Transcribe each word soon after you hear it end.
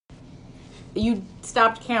You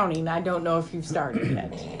stopped counting. I don't know if you've started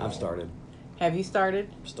yet. I've started. Have you started?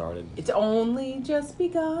 Started. It's only just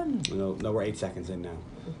begun. No, we're 8 seconds in now.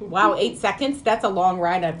 Wow, 8 seconds? That's a long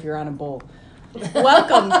ride if you're on a bull.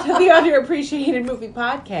 Welcome to the Underappreciated Movie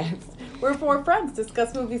Podcast, where four friends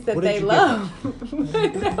discuss movies that they love.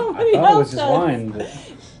 Nobody else it was just does. wine. But...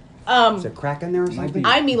 Is there crack in there or something?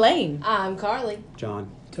 I'm Elaine. I'm Carly.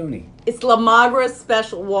 John. Tony. It's La Magra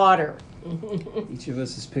Special Water. Each of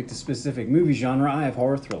us has picked a specific movie genre. I have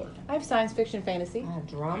horror thriller. I have science fiction fantasy. I have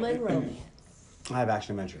drama and romance. I have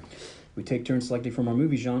action adventure. We take turns selecting from our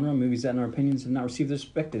movie genre, movies that in our opinions have not received the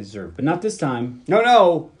respect they deserve. But not this time.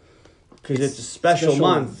 No. Because it's a special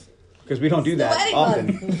month. Because we don't do that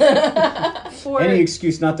often. Any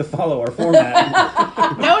excuse not to follow our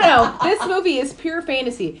format. No. This movie is pure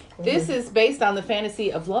fantasy. This is based on the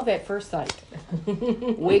fantasy of love at first sight,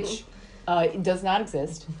 which does not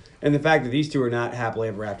exist. And the fact that these two are not happily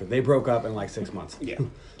ever after. They broke up in like 6 months. Yeah.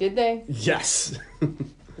 Did they? Yes.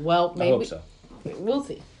 Well, maybe. I hope so. We'll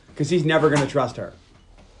see. Because he's never going to trust her.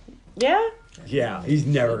 Yeah? Yeah, he's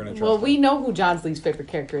never going to trust her. Well, we know who John's least favorite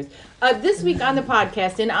character is. This week on the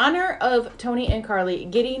podcast, in honor of Tony and Carly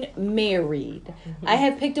getting married, I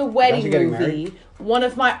have picked a wedding movie. Married? One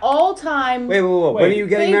of my all-time Wait. When are you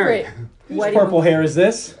getting favorite married? Whose purple hair is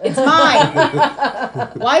this? It's mine.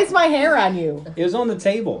 Why is my hair on you? It was on the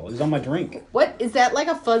table. It was on my drink. What? Is that like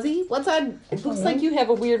a fuzzy? What's on? It looks like you have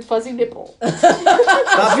a weird fuzzy nipple.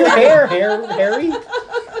 Stop Your hair, hairy?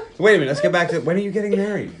 Wait a minute. Let's get back to when are you getting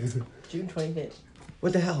married? June 25th.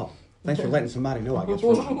 What the hell? Thanks for letting somebody know. I guess.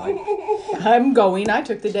 I'm going. I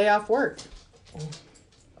took the day off work.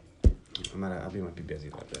 I might be busy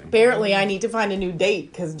that day. Apparently, I need to find a new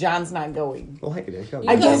date because John's not going. Well, hey, there you go. You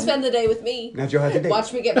can spend the day with me. Now Joe has a date.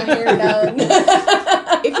 Watch me get my hair done.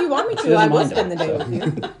 If you want me to, I will spend the day with you.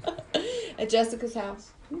 At Jessica's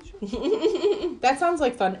house. That sounds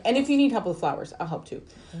like fun. And if you need help with flowers, I'll help too.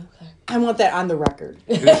 Okay. I want that on the record.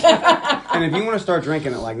 And if you want to start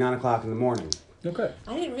drinking at like 9 o'clock in the morning, Okay.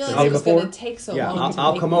 I didn't realize it was going to take so long.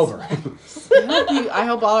 I'll come over. I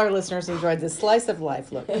hope all our listeners enjoyed this slice of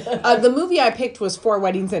life look. The movie I picked was Four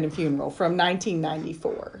Weddings and a Funeral from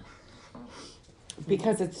 1994.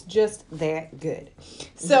 Because it's just that good.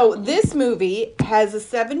 So this movie has a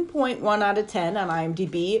 7.1 out of 10 on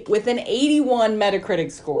IMDb with an 81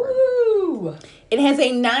 Metacritic score. Woo! It has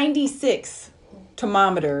a 96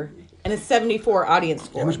 thermometer and a 74 audience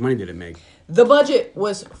score. How much money did it make? The budget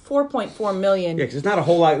was $4.4 million. Yeah, because it's not a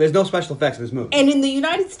whole lot. There's no special effects in this movie. And in the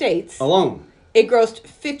United States, Alone. it grossed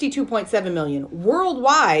 $52.7 million.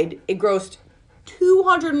 Worldwide, it grossed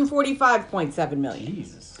 $245.7 million.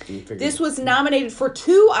 Jesus. This was nominated for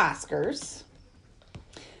 2 Oscars.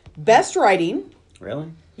 Best Writing,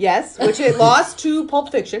 Really? yes, which it lost to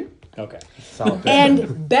Pulp Fiction. Okay. Solid pick.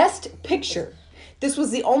 And Best Picture. This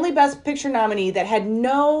was the only Best Picture nominee that had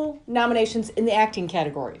no nominations in the acting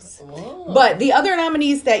categories. Oh. But the other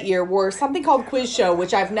nominees that year were something called Quiz Show,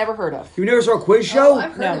 which I've never heard of. You never saw a quiz show? Oh,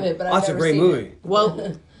 I've heard of it, but I've That's a never great seen movie. it.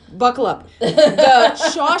 Well, buckle up. The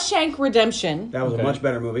Shawshank Redemption, That was a much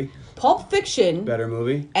better movie. Pulp Fiction, Better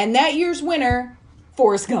movie. and that year's winner,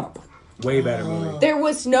 Forrest Gump. Way better movie. There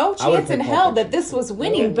was no would've chance in picked hell Pulp that this was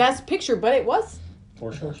winning Best Picture, but it was.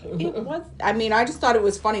 For sure. It was. I mean, I just thought it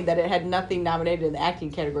was funny that it had nothing nominated in the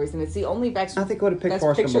acting categories, and it's the only Best. I think I would have picked Best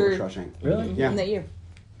Forrest Gump over Picture Shawshank. Really? Yeah. in that year.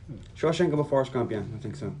 Shawshank over Forrest Gump, yeah, I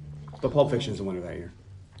think so. But Pulp Fiction's the winner that year.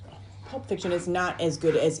 Pulp Fiction is not as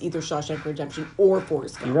good as either Shawshank Redemption or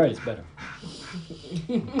Forrest Gump. You're right, it's better.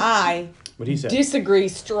 I What he said. disagree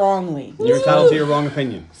strongly. You're entitled to your wrong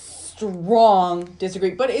opinion. Strong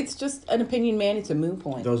disagree, but it's just an opinion, man. It's a moo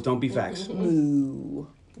point. Those don't be facts. Moo.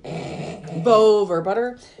 Bow over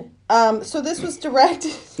butter. So this was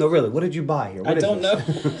directed. No, really, what did you buy here? What I is don't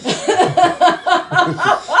this?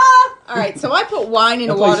 know. All right, so I put wine in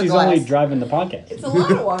a That's why water she's glass. only driving the podcast. It's a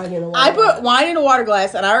lot of wine in a I while. put wine in a water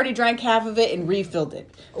glass, and I already drank half of it and refilled it.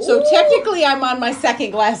 So technically, I'm on my second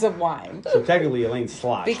glass of wine. So technically, Elaine's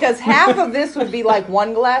slosh. Because half of this would be like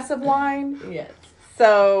one glass of wine. Yes.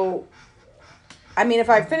 So, I mean, if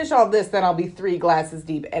I finish all this, then I'll be 3 glasses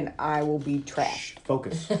deep, and I will be trashed.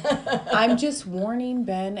 Focus. I'm just warning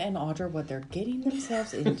Ben and Audra what they're getting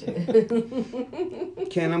themselves into.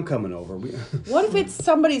 Ken, I'm coming over. What if it's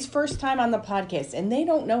somebody's first time on the podcast, and they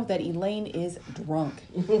don't know that Elaine is drunk?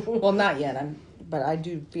 Well, not yet, but I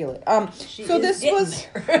do feel it. So this was...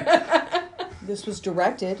 This was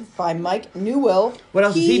directed by Mike Newell. What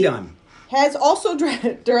else has he done? Has also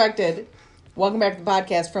directed, welcome back to the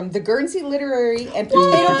podcast, from the Guernsey Literary and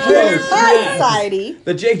Potato Pie Society.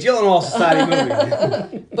 The Jake Gyllenhaal Society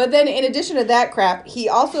movie. But then in addition to that crap, he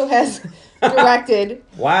also has directed.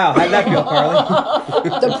 Wow, how'd that feel, Carly?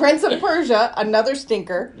 The Prince of Persia, another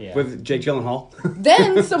stinker. Yeah. With Jake Gyllenhaal.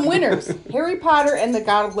 Then some winners. Harry Potter and the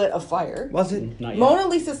Goblet of Fire. Was it? Not yet. Mona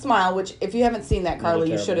Lisa Smile, which if you haven't seen that,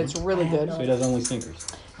 Carly, you should. terrible. It's really good. So he does only stinkers.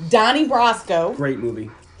 Donnie Brasco. Great movie.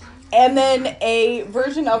 And then a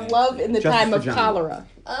version of Love in the Justice Time for of Johnny. Cholera.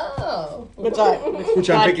 Oh. Which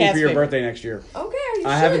I'm picking for your birthday next year. Okay, you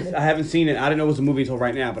I should. haven't seen it. I didn't know it was a movie until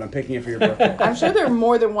right now, but I'm picking it for your birthday. I'm sure there are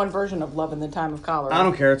more than one version of Love in the Time of Cholera. I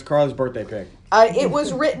don't care. It's Carly's birthday pick. It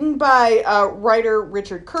was written by writer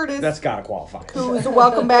Richard Curtis. That's gotta qualify. Who's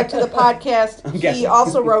welcome back to the podcast. He guessing.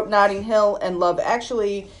 also wrote Notting Hill and Love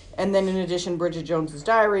Actually, and then in addition, Bridget Jones's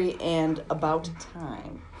Diary and About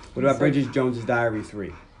Time. What about Bridget Jones's Diary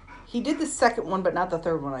 3? He did the second one, but not the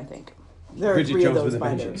third one, I think. There are Bridget 3 Jones of those with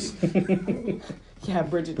by Vengeance. there. Yeah,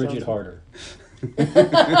 Bridget Jones. Harder.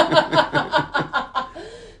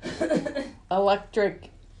 Electric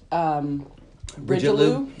Bridget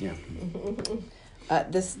Bridgeloo. Yeah.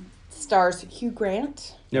 This stars Hugh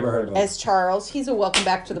Grant Never heard of him. as Charles. He's a welcome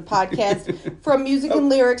back to the podcast. From Music and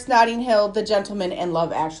Lyrics, Notting Hill, The Gentleman, and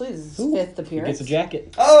Love Actually. This is his 5th He appearance. gets a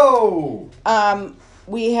jacket. Oh!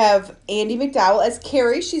 We have Andy McDowell as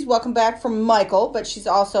Carrie. She's welcome back from Michael, but she's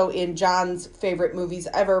also in John's favorite movies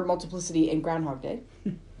ever, Multiplicity and Groundhog Day.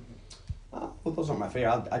 Well, those aren't my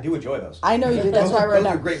favorite. I do enjoy those. I know you do. That's why I wrote it Those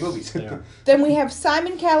are down. great movies. Then we have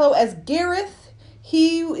Simon Callow as Gareth.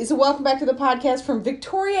 He is a welcome back to the podcast from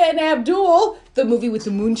Victoria and Abdul, the movie with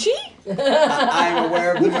the Munchie. I am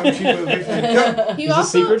aware of the Munchie movie. He He's a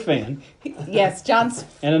secret fan Yes, John's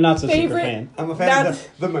and a not so secret Favorite- fan. I'm a fan of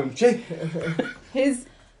the Munchie. his.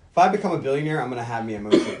 If I become a billionaire, I'm going to have me a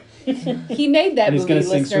Munchie. He made that And he's movie, gonna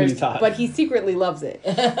sing listeners, Sweeney Todd. but he secretly loves it.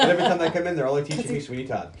 And every time they come in, they're only teaching me Sweeney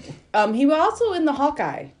Todd. He was also in the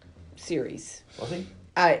Hawkeye series. Was he?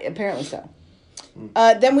 Apparently so.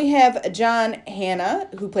 Then we have John Hannah,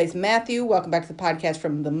 who plays Matthew. Welcome back to the podcast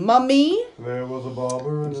from The Mummy. There was a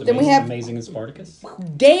barber and Then we have Amazing in Spartacus.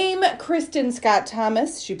 Dame Kristen Scott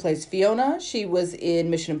Thomas. She plays Fiona. She was in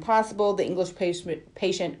Mission Impossible, The English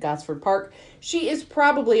Patient, Gosford Park. She is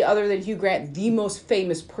probably, other than Hugh Grant, the most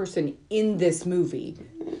famous person in this movie.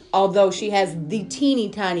 Although she has the teeny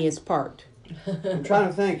tiniest part. I'm trying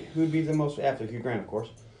to think who'd be the most, after Hugh Grant, of course.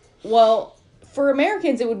 Well, for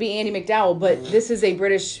Americans, it would be Andy McDowell, but this is a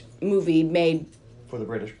British movie made For the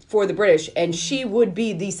British. for the British, and she would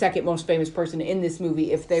be the second most famous person in this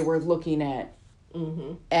movie if they were looking at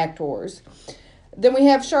actors. Then we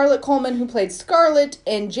have Charlotte Coleman, who played Scarlett,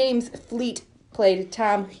 and James Fleet played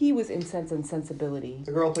Tom. He was in Sense and Sensibility.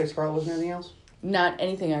 The girl who plays Scarlett, wasn't anything else? Not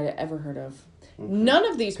anything I'd ever heard of. None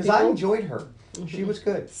of these Because people... I enjoyed her. She was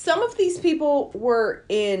good. Some of these people were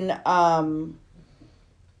in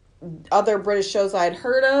other British shows I'd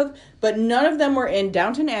heard of, but none of them were in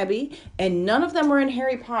Downton Abbey, and none of them were in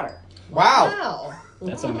Harry Potter. Wow.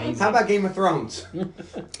 That's amazing. How about Game of Thrones?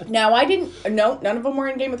 Now, I didn't... No, none of them were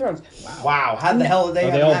in Game of Thrones. Wow. How the hell did they Oh,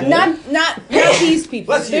 have they all that? did. Not these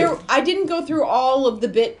people. Bless you. I didn't go through all of the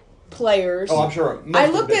bit players. Oh, I'm sure. I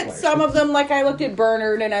looked at some of them, like I looked at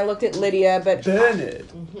Bernard and I looked at Lydia, but... Bernard.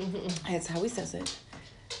 That's how he says it.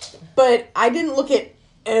 But I didn't look at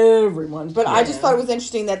everyone. But I just thought it was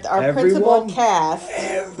interesting that our principal Everyone? cast,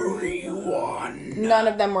 Everyone. none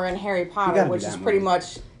of them were in Harry Potter, gotta be which that is pretty movie.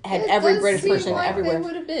 much had It every does British seem person like everywhere. They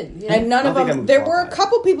would have been. Yeah. And none of I think I them. would There were a qualify.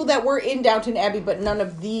 couple people that were in Downton Abbey, but none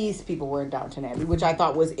of these people were in Downton Abbey, which I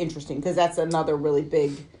thought was interesting because that's another really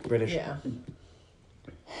big. British. Yeah.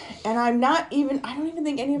 And I don't even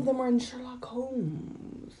think any of them were in Sherlock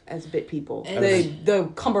Holmes as bit people. And- The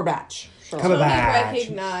Cumberbatch. Sherlock. Cumberbatch. Tony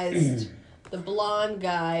recognized the blonde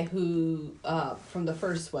guy who, from the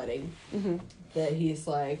first wedding, that he's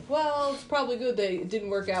like, well, it's probably good that it didn't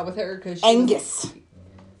work out with her because Angus.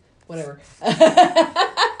 whatever.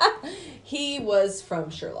 He was from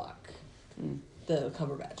Sherlock, the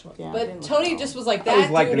Cumberbatch one. Yeah, I but didn't Tony know. just was like, I always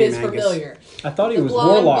that liked dude the is name Angus. familiar. I thought he The was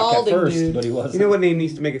blonde, Warlock at balding first, dude. but he wasn't. You know what name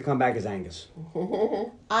needs to make a comeback is Angus.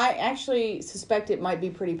 I actually suspect it might be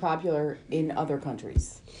pretty popular in other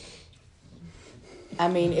countries. I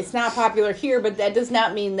mean, it's not popular here, but that does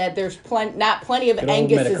not mean that there's not plenty of Good old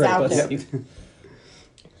Anguses Metacritic, out let's there. see.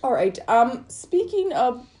 All right. Speaking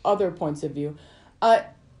of other points of view,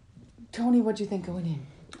 Tony, what'd you think going in?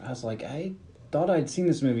 I was like, I thought I'd seen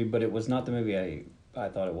this movie, but it was not the movie I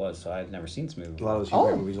thought it was, so I had never seen this movie A lot before. of those Hugh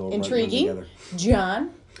Grant movies all run intriguing. together.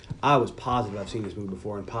 John, I was positive I've seen this movie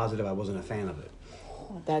before, and positive I wasn't a fan of it.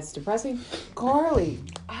 that's depressing. Carly,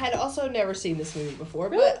 I had also never seen this movie before,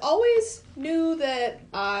 but always knew that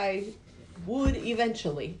I would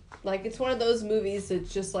eventually. Like, it's one of those movies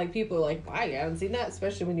that's just like, people are like, I haven't seen that,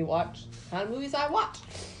 especially when you watch the kind of movies I watch.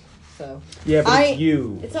 So Yeah, but it's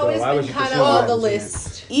you. it's so always I was been just kind of assuming on I the hadn't seen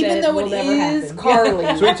list. Even that though will it never is happen. Carly.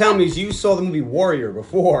 it. So you're telling me is you saw the movie Warrior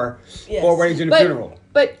before Yes. Four Weddings and a Funeral?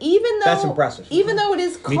 But even though That's impressive. Even though it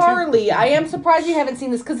is too. Carly, I am surprised you haven't seen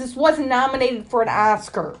this because this wasn't nominated for an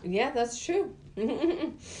Oscar. Yeah, that's true.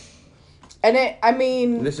 And I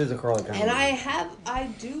mean, This is a Carly kind of And movie. I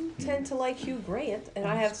do tend to like Hugh Grant, and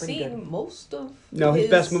I have pretty seen good. most of his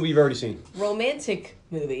best movie you've already seen. romantic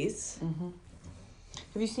movies.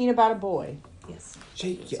 have you seen About a Boy? Yes.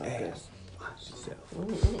 Shake your So good. ass. Watch yourself.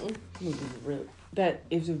 Movie's really, that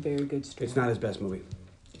is a very good story. It's not his best movie.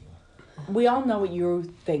 We all know what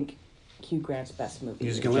you think Hugh Grant's best movie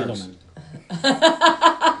is. Music and lyrics. Gentlemen.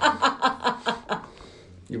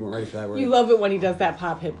 You weren't ready for that word. You love it when he does that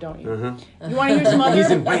pop hip, don't you? Uh-huh. You want to hear some He's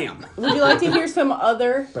other? in Wham, Would you like to hear some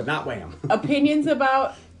other but not Wham. opinions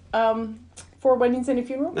about Four Weddings and a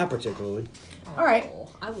Funeral? Not particularly. All right. Oh,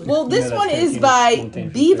 I would. Well, this that's one is 13, by 14,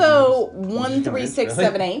 Bevo 15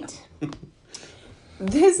 13678.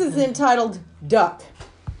 This is entitled Duck.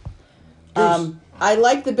 I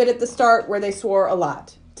like the bit at the start where they swore a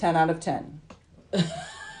lot. 10 out of 10.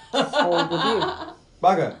 Whole review.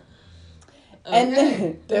 Baga. And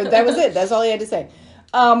then, that was it. That's all he had to say.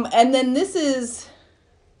 And then this is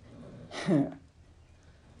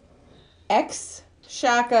X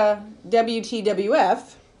Shaka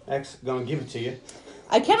WTWF. X gonna give it to you.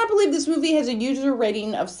 I cannot believe this movie has a user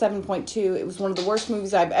rating of 7.2. It was one of the worst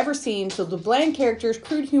movies I've ever seen, filled with bland characters,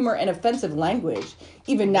 crude humor, and offensive language.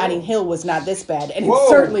 Even Notting Hill was not this bad, and Whoa. it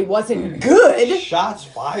certainly wasn't good. Shots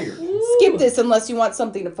fired. Skip this unless you want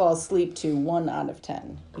something to fall asleep to. 1 out of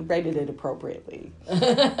 10. He rated it appropriately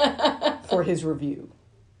for his review.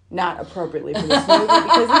 Not appropriately for this movie,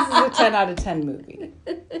 because this is a 10 out of 10 movie.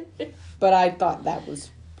 But I thought that was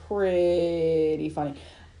pretty funny.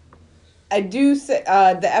 I do say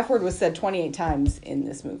the F word was said 28 times in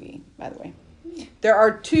this movie, by the way. There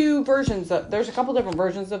are two versions. There's a couple different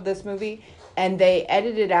versions of this movie, and they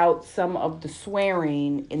edited out some of the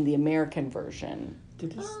swearing in the American version.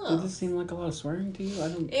 Did this seem like a lot of swearing to you? I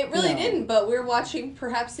don't. It really No. didn't, but we're watching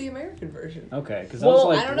perhaps the American version. Okay, because Well, I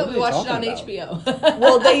was like, I don't know. what We are they watched it on talking about? HBO.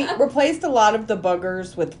 Well, they replaced a lot of the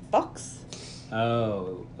buggers with fucks,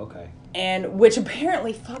 Oh, okay. and which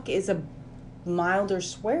apparently fuck is a milder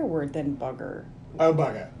swear word than bugger. Oh,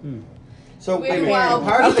 Baga. So wait a minute. Well, In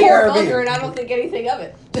Pirates of the before Bugger, Caribbean. and I don't think anything of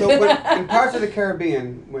it. So in Pirates of the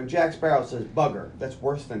Caribbean, when Jack Sparrow says bugger, that's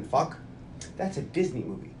worse than fuck. That's a Disney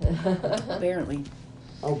movie. Apparently.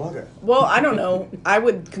 Oh, bugger. Well, I don't know. I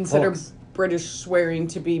would consider Fucks. British swearing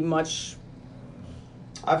to be much.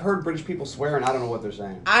 I've heard British people swear and I don't know what they're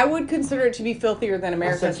saying. I would consider it to be filthier than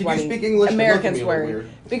American said, "Can you swearing. speak English?" They looked American at me a little swearing, weird.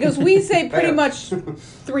 because we say pretty Fair. much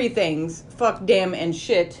 3 things: fuck, damn, and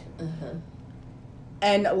shit.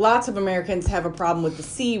 And lots of Americans have a problem with the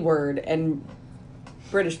C word, and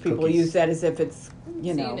British people Cookies. use that as if it's See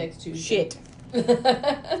you know next Tuesday. shit.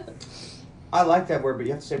 I like that word, but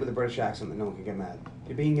you have to say it with a British accent that no one can get mad.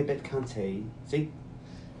 You're being a bit cunty. See?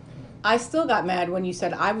 I still got mad when you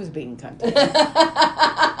said I was being cunty. I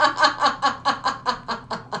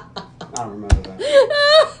don't remember that.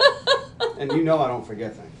 And you know I don't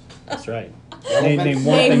forget things. That's right. Name Name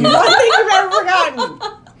one Name thing. one thing you've ever forgotten.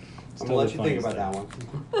 I'm Still gonna let the you think funniest about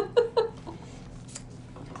that one.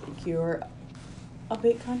 You're a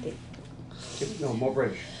big cunty. No, more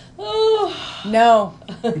British. Oh, No.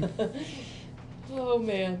 oh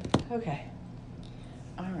man. Okay.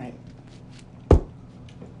 All right.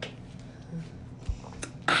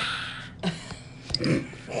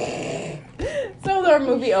 So our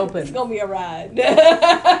movie opens. It's gonna be a ride.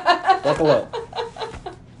 Buckle up.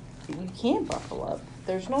 You can't buckle up.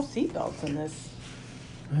 There's no seatbelts in this.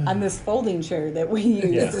 On this folding chair that we use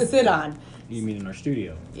Yeah. to sit on You mean in our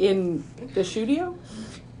studio? in the studio.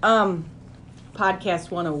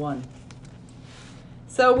 Podcast 101.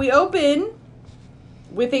 So we open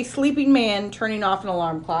with a sleeping man turning off an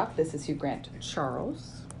alarm clock. This is Hugh Grant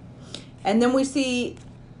Charles. And then we see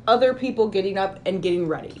other people getting up and getting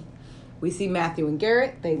ready. We see Matthew and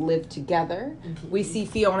Garrett. They live together. We see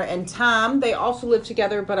Fiona and Tom. They also live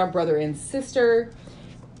together, but are brother and sister.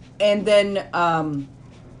 And then, is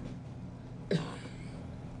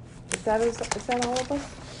that all of us?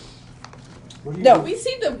 What do you No. do? We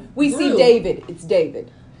see the. We see groom. David. It's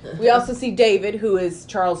David. We also see David, who is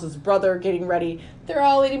Charles's brother, getting ready. They're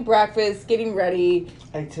all eating breakfast, getting ready.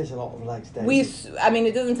 It is a lot of legs, David. I mean,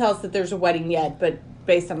 it doesn't tell us that there's a wedding yet, but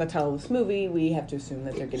based on the title of this movie, we have to assume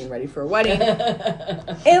that they're getting ready for a wedding.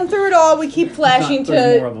 And through it all, we keep flashing Not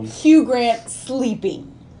 30 more of to them. Hugh Grant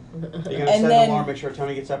sleeping. Are you gonna and set then- an alarm, make sure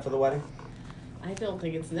Tony gets up for the wedding? I don't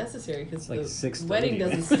think it's necessary because like the 6:30. wedding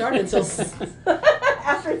doesn't start until.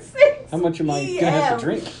 After 6. How much am I gonna have to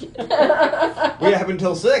drink? We have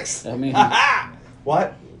until 6. I mean,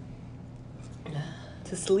 What?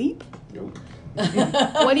 To sleep? Nope.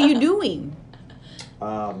 What are you doing?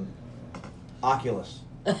 Oculus.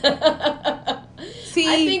 See,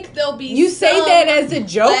 I think there'll be you say some that as a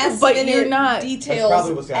joke, but last-minute you're not. That's details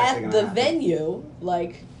probably what's actually at gonna the happen. venue,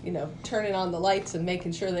 like, you know, turning on the lights and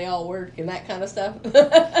making sure they all work and that kind of stuff.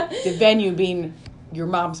 The venue being your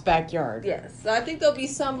mom's backyard. Yes, so I think there'll be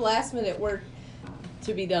some last minute work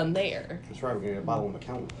to be done there. That's right, we're gonna get a bottle of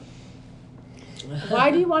Macallan. Why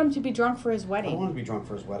do you want him to be drunk for his I don't wedding? want to be drunk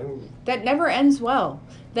for his wedding. That never ends well.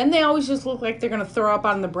 Then they always just look like they're going to throw up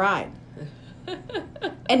on the bride.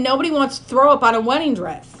 And nobody wants to throw up on a wedding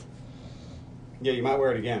dress. Yeah, you might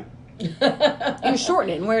wear it again. You shorten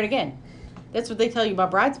it and wear it again. That's what they tell you about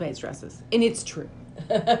bridesmaids' dresses. And it's true.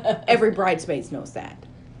 Every bridesmaid knows that.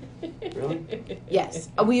 Really? Yes.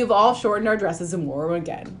 We have all shortened our dresses and wore them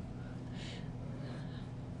again.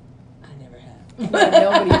 I never have.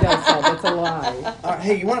 Nobody does that. That's a lie.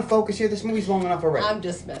 Hey, you want to focus here? This movie's long enough already. I'm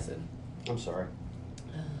just messing. I'm sorry.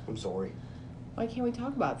 I'm sorry. Why can't we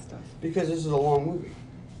talk about stuff? Because this is a long movie.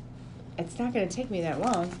 It's not going to take me that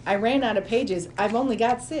long. I ran out of pages. I've only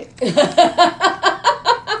got 6. It's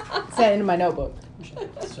that into my notebook.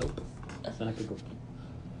 soap. Then I could go.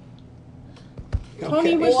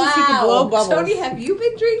 Tony wishes he could blow bubbles. Tony, have you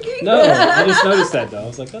been drinking? No, I just noticed that though. I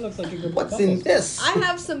was like, that looks like a good What's bubbles. in this? I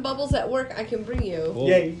have some bubbles at work I can bring you Well,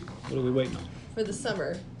 Yay. What are we waiting on? for the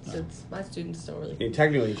summer, since my students don't really. And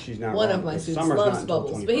technically, she's not One wrong. of my The students summer's loves not until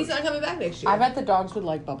bubbles, but he's 21st. not coming back next year. I bet the dogs would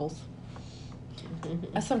like bubbles.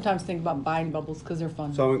 I sometimes think about buying bubbles because they're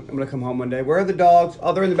fun. So I'm gonna come home one day. Where are the dogs?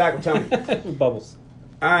 Oh, they're in the back with Tony. Bubbles.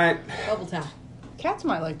 All right. Bubble time. Cats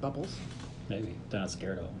might like bubbles. Maybe. They're not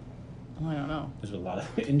scared of them. I don't know. There's a lot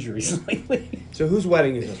of injuries lately. So whose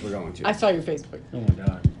wedding is this we're going to? I saw your Facebook. Oh my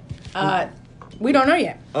god. We don't know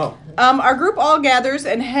yet. Oh, Our group all gathers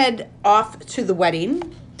and head off to the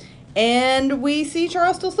wedding, and we see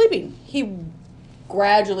Charles still sleeping. He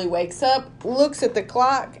gradually wakes up, looks at the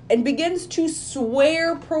clock, and begins to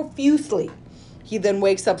swear profusely. He then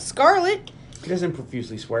wakes up Scarlett. he doesn't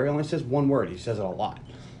profusely swear. He only says one word. He says it a lot.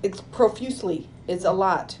 It's profusely. It's a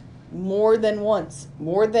lot. More than once.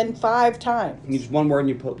 More than 5 times. You just one word and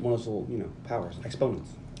you put one of those little, powers, exponents.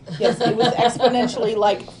 Yes, it was exponentially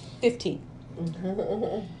like 15.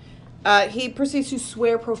 He proceeds to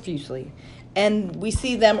swear profusely. And we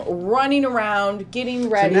see them running around, getting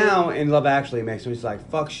ready. So now in Love Actually, it makes him just like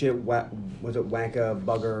fuck, shit, was it wanka,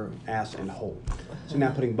 bugger, ass, and hole. So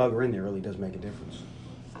now putting bugger in there really does make a difference.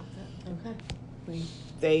 Okay.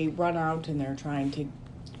 They run out and they're trying to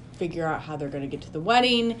figure out how they're going to get to the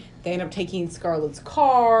wedding. They end up taking Scarlett's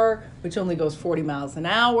car, which only goes 40 miles an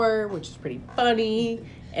hour, which is pretty funny.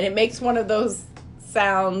 And it makes one of those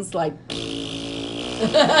sounds like...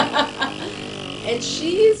 And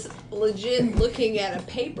she's legit looking at a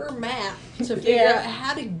paper map to figure out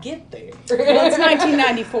how to get there. Well, it's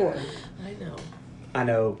 1994. I know. I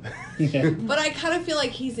know. Yeah. But I kind of feel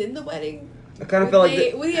like he's in the wedding. I kind of feel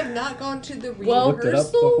like We have not gone to the Well- Looked it up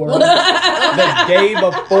rehearsal. before. the day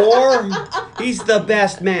before, he's the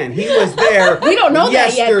best man. He was there. We don't know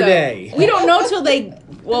yesterday. that yet, though. We don't know till they...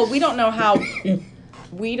 Well, we don't know how...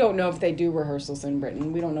 We don't know if they do rehearsals in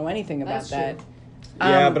Britain. We don't know anything about That's that. true.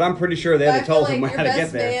 Yeah, but I'm pretty sure they But I haven't feel told like him your how to get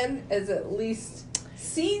best there. man is at least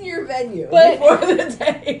seen your venue But- before the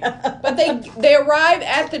day. But they arrive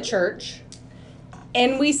at the church,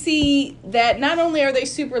 and we see that not only are they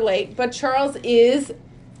super late, but Charles is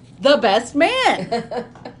the best man.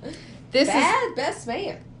 Best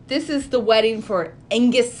man. This is the wedding for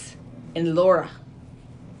Angus and Laura.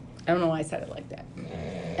 I don't know why I said it like that.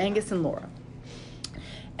 Angus and Laura.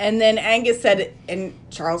 And then Angus said it, and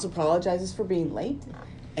Charles apologizes for being late.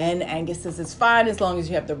 And Angus says it's fine as long as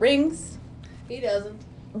you have the rings. He doesn't.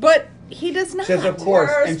 But he does not. Says of course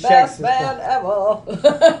and Worst checks. best man ever.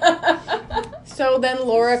 So then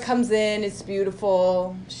Laura comes in. It's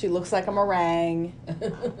beautiful. She looks like a meringue.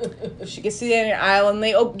 She gets to the end of the aisle, and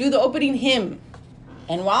they do the opening hymn.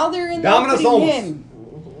 And while they're in the Dominus opening Domus.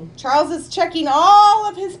 hymn, Charles is checking all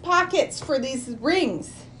of his pockets for these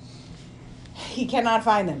rings. He cannot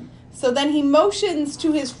find them. So then he motions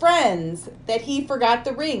to his friends that he forgot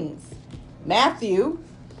the rings. Matthew,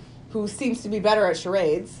 who seems to be better at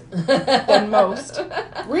charades than most,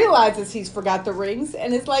 realizes he's forgot the rings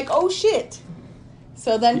and is like, oh shit.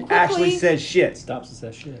 So then He quickly... actually said shit. Stops and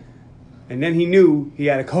says shit. And then he knew he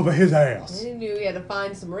had to cover his ass. He knew he had to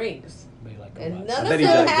find some rings. Be like, And oh, none bet of he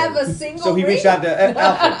them does, have yeah. a single So he ring. reached out to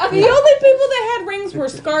Alfred. The only people that had rings were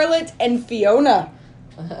Scarlett and Fiona.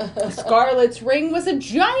 Scarlett's ring was a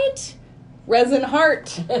giant resin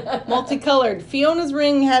heart, multicolored. Fiona's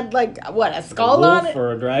ring had like what, a skull on it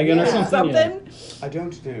or a dragon or something. I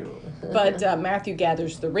don't know. But Matthew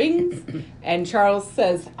gathers the rings, and Charles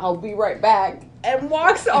says, "I'll be right back," and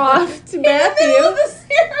walks off to Matthew. In the middle of the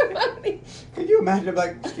ceremony. Can you imagine? I'm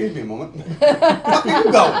like, excuse me a moment. Where are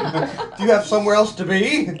you going? Do you have somewhere else to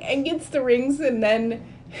be? And gets the rings, and then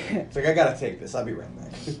It's like, I gotta take this. I'll be right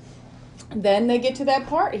back. then they get to that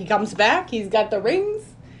part. He comes back. He's got the rings,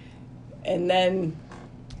 and then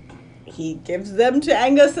he gives them to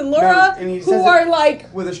Angus and Laura, No, and he who says are it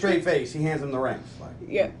like, with a straight face. He hands them the rings. Like,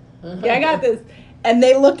 yeah, I got this. And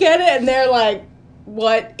they look at it, and they're like,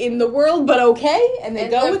 what in the world? But okay, and they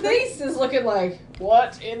go with the it. priest is looking like,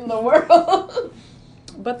 what in the world?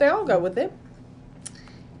 But they all go with it.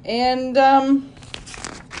 And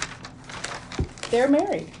they're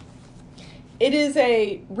married. It is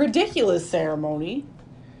a ridiculous ceremony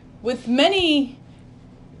with many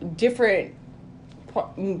different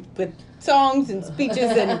with songs and speeches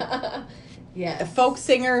and Yes. a folk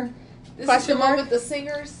singer. This question is the one mark? with the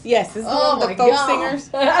singers? Yes, this is the Oh one with the my folk God.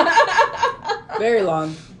 singers. Very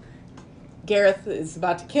long. Gareth is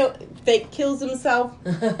about to kills himself.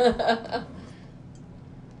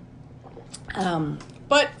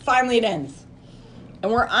 But finally it ends.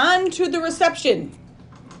 And we're on to the reception.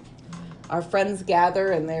 Our friends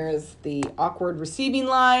gather and there is the awkward receiving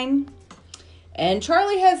line. And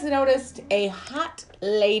Charlie has noticed a hot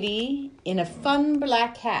lady in a fun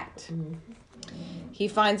black hat. Mm-hmm. He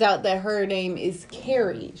finds out that her name is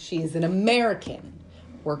Carrie. She is an American,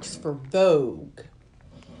 works for Vogue.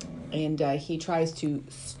 And he tries to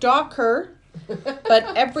stalk her,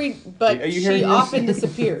 but she often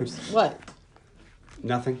disappears. What?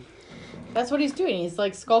 nothing. That's what he's doing. He's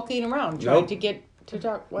like skulking around, trying to get to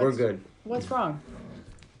talk. We're good. What's wrong?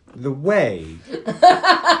 The way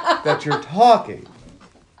that you're talking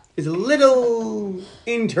is a little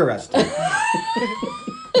interesting.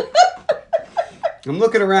 I'm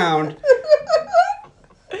looking around,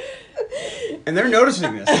 and they're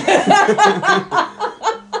noticing this.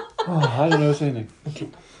 Oh, I don't notice anything.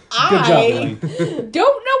 Good I job, Elaine.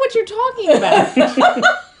 don't know what you're talking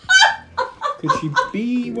about. Could she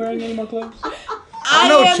be wearing any more clothes? I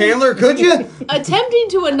don't know, Chandler, could you? Attempting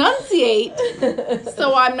to enunciate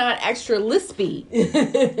so I'm not extra lispy.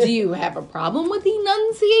 Do you have a problem with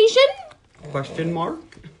enunciation? Question mark?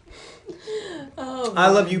 Oh, I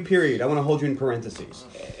love you, period. I want to hold you in parentheses.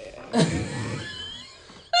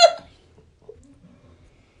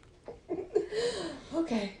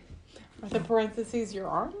 okay. Are the parentheses your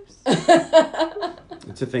arms?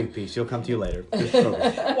 It's a think piece. You'll come to you later. Just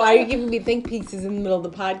focus. Why are you giving me think pieces in the middle of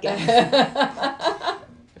the podcast?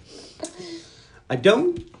 I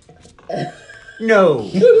don't know.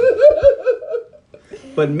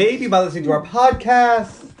 But maybe by listening to our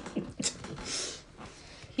podcast.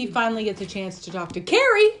 He finally gets a chance to talk to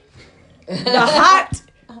Carrie, the hot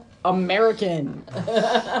American.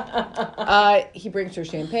 He brings her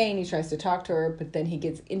champagne. He tries to talk to her, but then he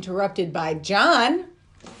gets interrupted by John.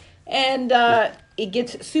 And it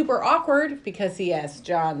gets super awkward because he asks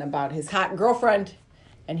John about his hot girlfriend.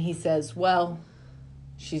 And he says, well,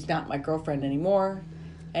 she's not my girlfriend anymore.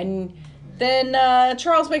 And then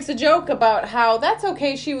Charles makes a joke about how that's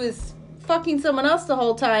okay. She was fucking someone else the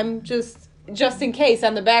whole time, just in case,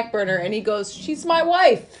 on the back burner. And he goes, she's my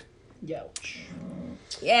wife. Youch.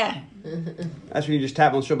 Yeah. That's when you just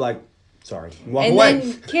tap on the shoulder like, sorry. And walk And away.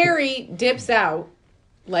 then Carrie dips out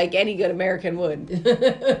like any good American would.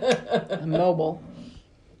 Mobile.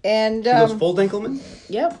 And, She goes full Dinkelman?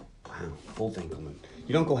 yep. Wow, full Dinkelman.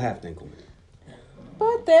 You don't go half Dinkelman.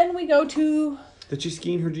 But then we go to Did she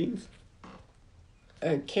ski in her jeans?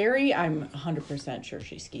 Carrie. I'm 100% sure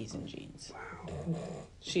she skis in jeans. Wow.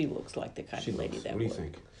 She looks like the kind of lady that What do you would.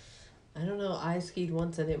 think? I don't know. I skied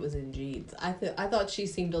once and it was in jeans. I thought she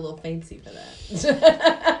seemed a little fancy for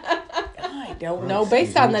that. I don't Well, know.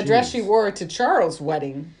 Based skis in on the dress jeans. she wore to Charles'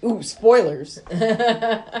 wedding. Ooh, spoilers.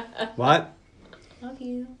 What? Love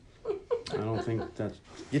you. I don't think that's...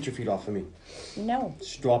 Get your feet off of me. No.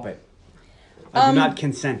 Stop it. I do not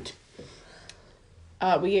consent.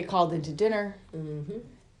 We get called into dinner. Mm-hmm.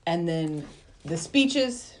 And then the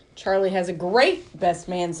speeches. Charlie has a great best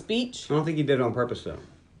man speech. I don't think he did it on purpose, though.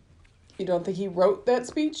 You don't think he wrote that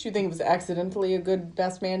speech? You think it was accidentally a good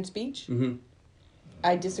best man speech? Mm-hmm.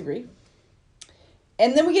 I disagree.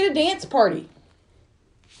 And then we get a dance party.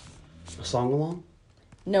 A song-along?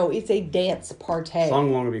 No, it's a dance party.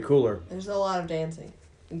 Song-along would be cooler. There's a lot of dancing.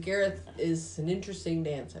 And Gareth is an interesting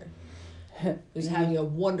dancer. who's having a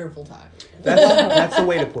wonderful time. That's the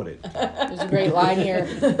way to put it. There's a great line here.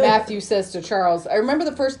 Matthew says to Charles, I remember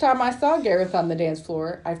the first time I saw Gareth on the dance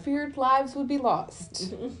floor. I feared lives would be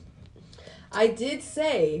lost. I did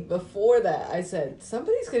say before that, I said,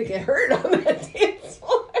 somebody's going to get hurt on that dance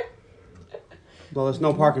floor. Well, there's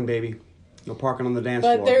no parking, baby. No parking on the dance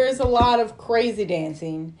floor. But there is a lot of crazy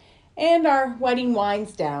dancing. And our wedding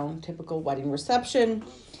winds down. Typical wedding reception.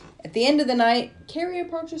 At the end of the night, Carrie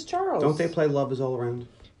approaches Charles. Don't they play Love Is All Around?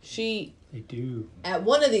 They do. At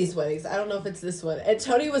one of these weddings, I don't know if it's this one, and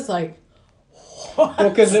Tony was like, Well,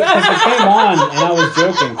 because it came on, and I was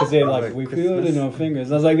joking, because they like, we feel it in our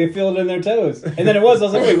fingers. I was like, they feel it in their toes. And then I was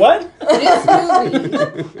like, wait, what? This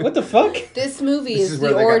movie, What the fuck? this movie This is is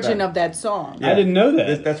where the they got origin that. of that song. I didn't know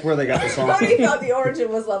that. That's where they got the song Tony from. thought the origin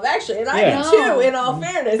was Love Actually, and I Yeah. did too, in all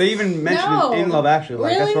fairness. They even mentioned No. it in Love Actually.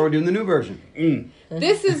 Like, that's Really? why we're doing the new version.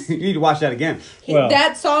 This is You need to watch that again Well-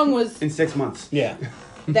 that song was in 6 months. Yeah.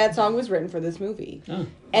 that song was written for this movie. Oh.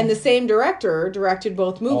 And the same director directed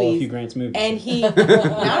both All of movies. Hugh Grant's movies. And he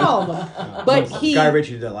not all of them. But he Guy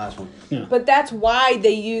Ritchie did that last one. But that's why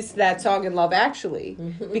they used that song in Love Actually,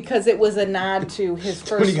 because it was a nod to his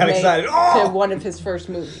first he got excited. Oh! to one of his first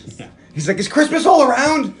movies. Yeah. He's like, "Is Christmas all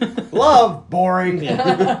around? Love, boring." It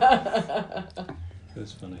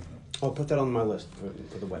was funny. I'll put that on my list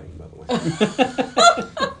for the wedding, by the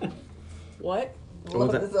way. What?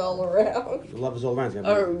 Love is all around. Love Is All Around.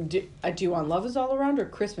 Or do you want Love Is All Around or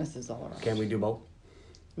Christmas Is All Around? Can we do both?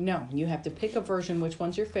 No, you have to pick a version. Which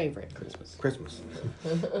one's your favorite? Christmas.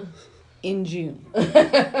 In June.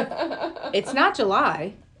 It's not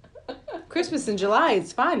July. Christmas in July,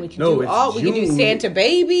 it's fine. We can No, do it's all. We can do June. Santa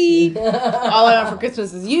Baby. All I Want for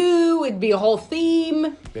Christmas Is You. It'd be a whole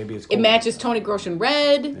theme. Baby, it's It cold. matches Tony Groschen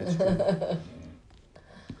red. That's true.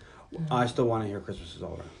 I still want to hear Christmas Is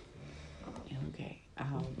All Around. Okay,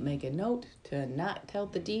 I'll make a note to not tell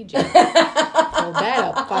the DJ. Pull that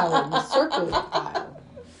up, file in the circular file.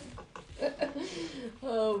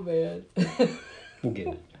 Oh, man. We'll get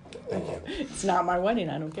it. Thank you. It's not my wedding.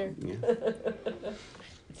 I don't care. Yeah.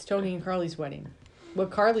 It's Tony and Carly's wedding. What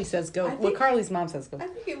Carly says go. I think- What Carly's mom says go. I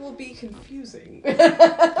think it will be confusing. If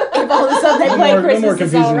all of a sudden they No play more Christmas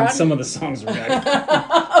is all confusing than around. some of the songs we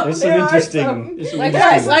got. There's some There are interesting. some. There's some Like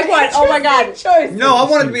interesting. what? Like what? Oh my God! Choice. No, I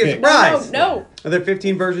want it to be a Pick. surprise. No. Are there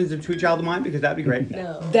 15 versions of True Child of Mine? Because that'd be great.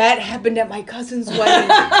 No. That happened at my cousin's wedding.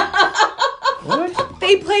 What?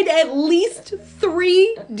 They played at least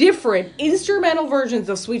 3 different instrumental versions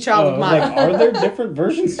of "Sweet Child Oh, of I was Mine." like, are there different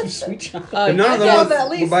versions of Sweet Child? And none of I them know was at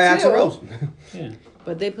least by Axl 2. Rose. Yeah.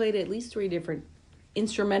 But they played at least 3 different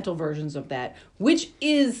instrumental versions of that, which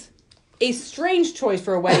is a strange choice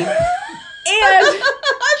for a wedding. And That's what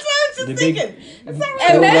I was just Did they- thinking. That's not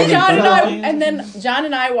right. and then Logan John and I Paul. and then John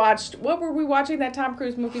and I watched. What were we watching? That Tom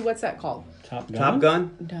Cruise movie? What's that called? Top Gun. Top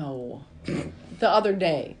Gun? No, the other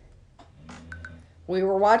day. We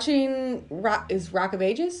were watching Rock of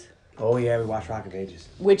Ages, Oh, yeah, we watched Rock of Ages.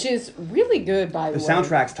 which is really good, by the The way.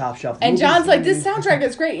 soundtrack's top shelf. And Movies- John's like, this soundtrack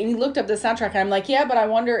is great. And he looked up the soundtrack, and I'm like, yeah, but I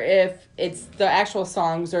wonder if it's the actual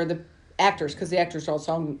songs or the actors, because the actors all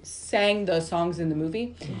sang the songs in the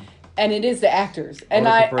movie. And it is the actors. And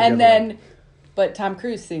I would've preferred the other way. but Tom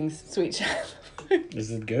Cruise sings Sweet Child.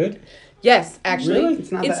 Is it good? Yes, actually. Really?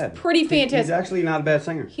 It's not bad. pretty He's fantastic. actually not a bad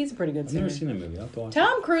singer. He's a pretty good I've singer. never seen that movie. I'll have to watch it.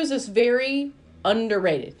 Tom Cruise is very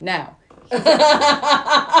underrated. Now,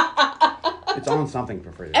 It's on something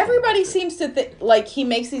for free. everybody seems to think, like, he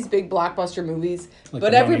makes these big blockbuster movies, Like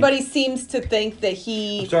but The Mummy. everybody seems to think that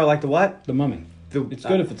he... I'm sorry, like the what? The Mummy. It's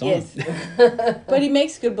good if it's on. Yes. But he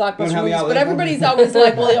makes good You wanna blockbuster help me movies. out with But this one? everybody's always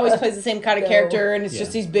like, well, he always plays the same kind of No. character, and it's Yeah.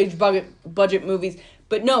 just these big budget movies.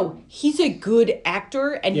 But no, he's a good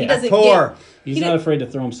actor, and he Yeah. doesn't Actor. get He's he not do- afraid to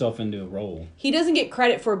throw himself into a role. he doesn't get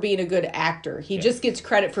credit for being a good actor. He just gets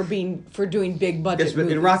credit for doing big budget Yes, but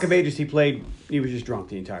movies. in Rock of Ages, he was just drunk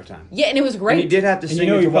the entire time. Yeah, and it was great. And he did have to And sing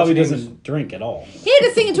you know into he probably what's his doesn't drink at all. He had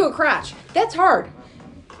to sing into a crotch. That's hard.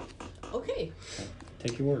 Okay.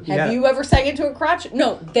 Take your word. Have got it. you ever sang into a crotch?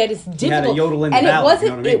 No, that is had a difficult. yodel in the and ballad, it wasn't you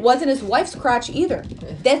know what I mean? it wasn't his wife's crotch either.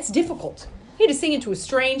 That's difficult. He had to sing into a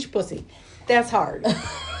strange pussy. That's hard.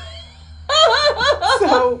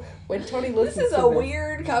 So when Tony listens This is to a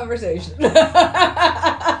weird conversation.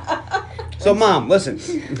 So, Mom, listen.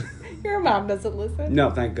 Your mom doesn't listen. No,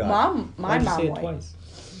 thank God. My Why'd you mom say it would. twice?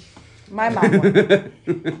 My mom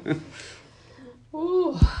would.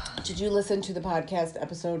 Ooh. Did you listen to the podcast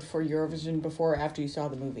episode for Eurovision before or after you saw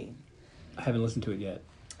the movie? I haven't listened to it yet.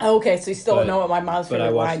 Okay, so you still But- don't know what my mom's But I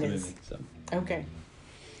favorite watched line the is. movie. So. Okay.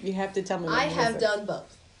 You have to tell me. I have done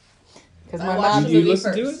both. because I my watched mom. the Did you movie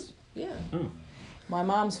listen to first. Yeah. Oh. My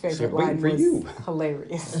mom's favorite Said, "Waiting line for was you."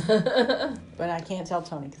 hilarious. But I can't tell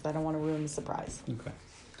Tony because I don't want to ruin the surprise.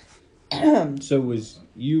 Okay. So was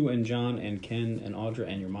you and John and Ken and Audra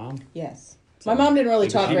and your mom? Yes. My mom didn't really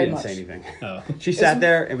talk She very didn't much. say anything. Oh. She sat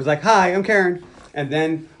there and was like, "Hi, I'm Karen." And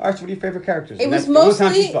then, all right, so what are your favorite characters? It And was that's the only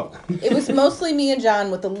time she mostly spoke. it was mostly me and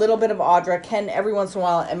John with a little bit of Audra, Ken every once in a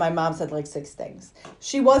while, and my mom said like 6 things.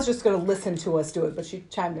 She was just going to listen to us do it, but she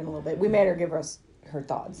chimed in a little bit. We made her give us her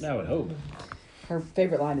thoughts. I would hope. Her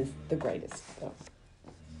favorite line is the greatest. So.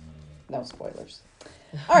 No spoilers.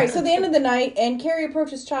 All right, so the end of the night, and Carrie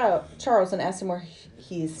approaches Charles and asks him where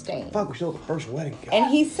he is staying. Fuck, we're still at the first wedding. God.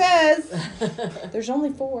 And he says, there's only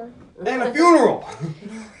 4. And a funeral.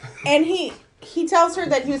 And he tells her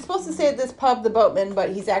that he was supposed to stay at this pub, the Boatman, but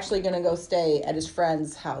he's actually going to go stay at his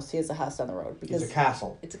friend's house. He has a house down the road. It's a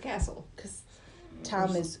castle. It's a castle. Because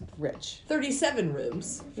Tom is rich. 37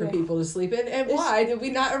 rooms for Yeah. people to sleep in. And why did we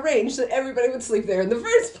not arrange that everybody would sleep there in the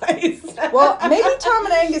first place? Well, maybe Tom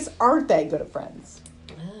and Angus aren't that good of friends.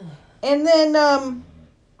 And then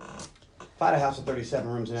If I had a house with 37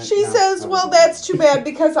 rooms in it. she no, says, I well, wouldn't. that's too bad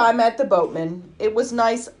because I'm at the Boatman. It was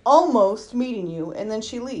nice almost meeting you. And then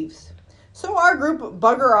she leaves. So our group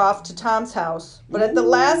bugger off to Tom's house. But at the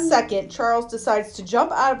last second, Charles decides to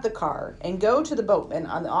jump out of the car and go to the Boatman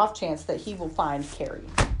on the off chance that he will find Carrie.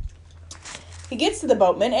 He gets to the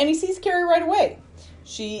Boatman and he sees Carrie right away.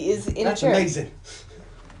 She is in That's a chair. amazing.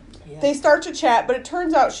 They start to chat, but it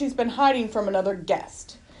turns out she's been hiding from another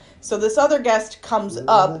guest. So this other guest comes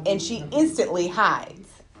up and she instantly hides.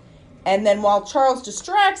 And then while Charles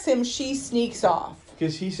distracts him, she sneaks off.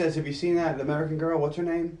 Because he says, have you seen that American girl? What's her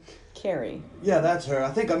name? Carrie. Yeah, that's her. I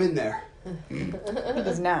think I'm in there. He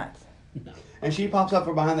was not. And she pops up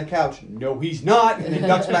from behind the couch. No, he's not. And then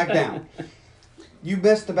ducks back down. You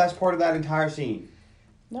missed the best part of that entire scene.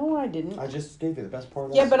 No, I didn't. I just gave you the best part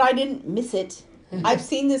of that Yeah, but scene. I didn't miss it. I've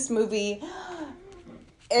seen this movie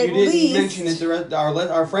at You didn't least. mention it. The rest,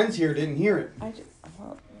 our friends here didn't hear it.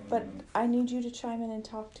 Well, but I need you to chime in and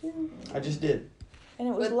talk too. I just did. And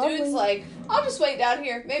it was But lovely. dude's like, I'll just wait down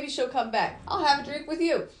here. Maybe she'll come back. I'll have a drink with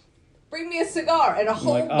you. Bring me a cigar and a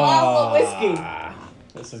whole Like, bottle of whiskey.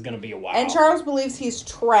 This is going to be a while. And Charles believes he's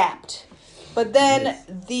trapped. But then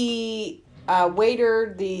the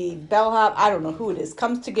waiter, the bellhop, I don't know who it is,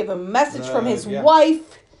 comes to give him a message from his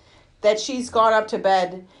wife that she's gone up to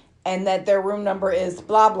bed and that their room number is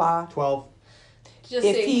blah, blah. 12. Just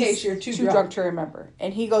in case you're too drunk to remember.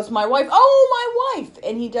 And he goes, my wife. Oh, my wife.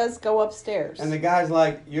 And he does go upstairs. And the guy's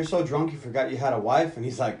like, you're so drunk you forgot you had a wife? And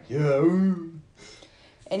he's like, yeah. Ooh.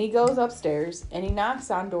 And he goes upstairs and he knocks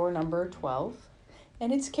on door number 12.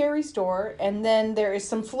 And it's Carrie's door. And then there is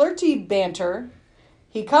some flirty banter.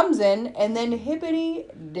 He comes in and then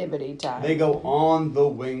hippity-dippity time. They go on the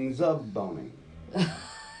wings of boning.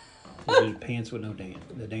 The pants with no dance.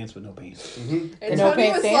 The dance with no pants. And The no Tony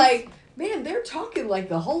pants was dance? like, man, they're talking like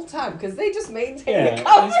the whole time because they just maintain Yeah, the they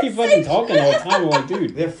conversation. just keep fucking talking all the time. I'm like,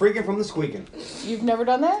 dude, They're freaking from the squeaking. You've never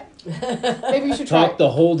done that? Maybe you should try talk it. the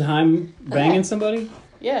whole time banging somebody?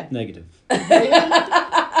 Yeah. Negative. It's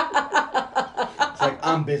like,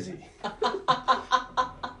 I'm busy.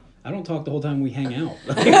 I don't talk the whole time we hang out.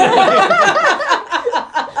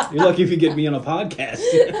 You're lucky if you get me on a podcast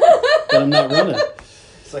that I'm not running.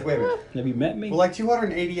 It's like, wait a minute. Have you met me? We're like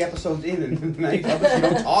 280 episodes in, and many of us, you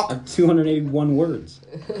don't talk. 281 words.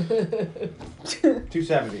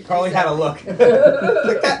 270. Carly had a look.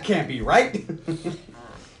 Like, that can't be right.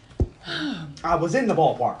 I was in the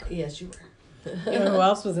ballpark. Yes, you were. You know who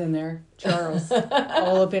else was in there? Charles.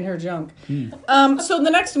 All up in her junk. So the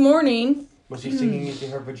next morning, Was he singing into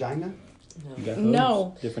her vagina? You got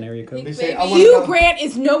No. those? Different area code? They say, Baby. I wanna Hugh know- Grant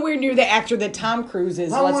is nowhere near the actor that Tom Cruise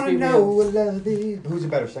is. I Let's want be to know real. what love is. Who's a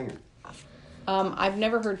better singer? I've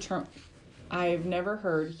never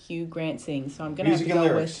heard Hugh Grant sing, so I'm gonna Music have and to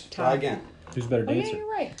go lyrics. with Try Tom. again. Who's a better Oh yeah, dancer?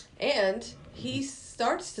 you're right. And he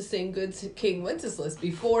starts to sing Good King Wenceslas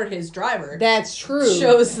before his driver That's true.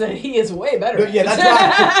 shows that he is way better. But yeah, that's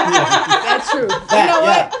right. That's true. That, you know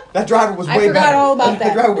yeah, what? that driver was I way forgot better. all about The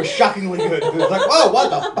that. driver was shockingly good. It was like, whoa,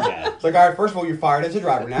 what the? Yeah. It's like, all right, first of all, you're fired as a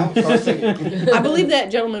driver now. Start singing. I believe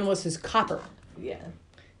that gentleman was his copper. Yeah.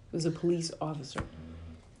 He was a police officer.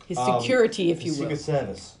 His security, if you will. Secret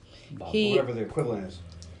Service. He Whatever the equivalent is.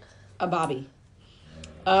 a Bobby.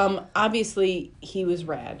 Obviously, he was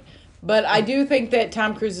rad. But I do think that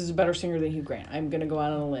Tom Cruise is a better singer than Hugh Grant. I'm going to go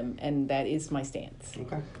out on a limb, and that is my stance.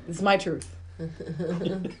 Okay. This is my truth.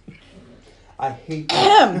 I hate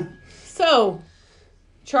So,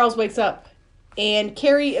 Charles wakes up, and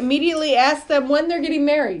Carrie immediately asks them when they're getting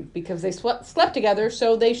married, because they slept together,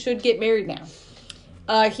 so they should get married now.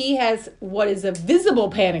 he has what is a visible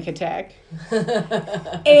panic attack.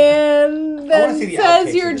 And then see the says,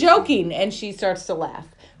 outtakes "You're of this joking." And she starts to laugh.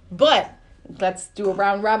 But let's do a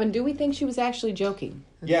round robin. Do we think she was actually joking?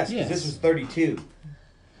 Yes, 'cause this was 32.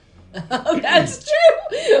 That's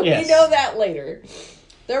true. Yes. We know that later.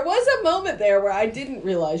 There was a moment there where I didn't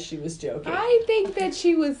realize she was joking. I think that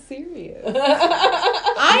she was serious.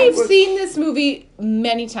 I've seen this movie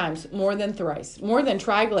many times, more than thrice, more than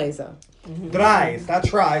Triglaza. Drei, not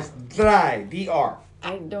tries. Drei, D-R.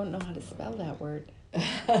 I don't know how to spell that word.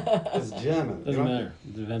 It's German. Doesn't matter.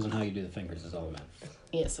 It depends on how you do the fingers. Is all that matters.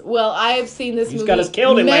 Yes. Well, I have seen this movie got us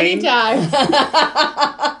killed, many Elaine. times.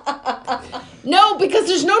 No, because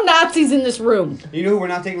there's no Nazis in this room. You know who we're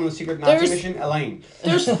not taking on the secret Nazi There's- mission? Elaine.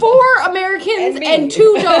 There's 4 Americans And me. and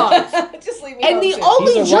 2 dogs. Just leave me And alone, the too.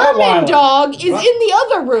 only He's a German Rottweiler. dog is What? in the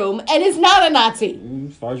other room and is not a Nazi.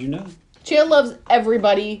 As far as you know. Chael loves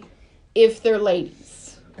everybody if they're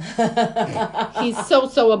ladies. He's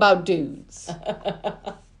so about dudes.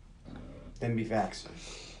 Then be facts.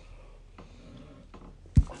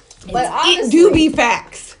 But It honestly, do be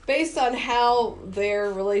facts. based on how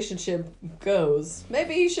their relationship goes,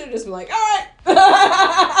 maybe he should have just been like, all right.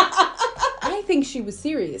 I think she was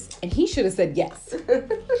serious, and he should have said yes.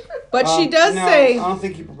 But she does no, say, I don't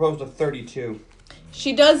think he proposed at 32.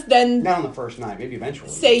 she does then Not on the first night, maybe eventually.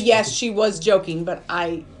 say yes, she was joking, but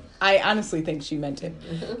I honestly think she meant it.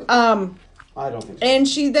 I don't think so. And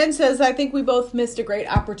she then says, I think we both missed a great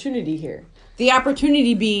opportunity here. The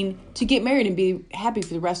opportunity being to get married and be happy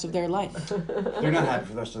for the rest of their life. They're not happy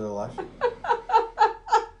for the rest of their life.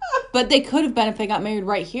 But they could have been if they got married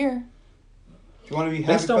right here. If you want to be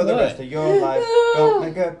happy Based on for the what? rest of your life, don't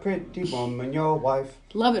make a pretty woman your wife.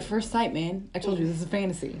 Love at first sight, man. I told you this is a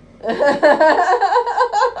fantasy.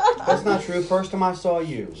 That's not true. First time I saw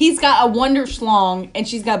you. He's got a wonder schlong and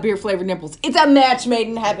she's got beer flavored nipples. It's a match made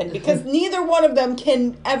in heaven because neither one of them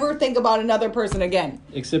can ever think about another person again.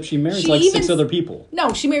 Except she marries She like even 6 other people.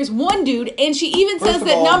 No, she marries one dude and she even First says of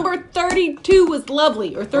that all- number 32 was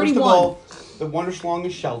lovely or 31. First of all, the Wonder Schlong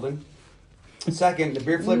is Sheldon. Second, the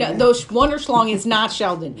beer flavored. No, those wonder schlong is not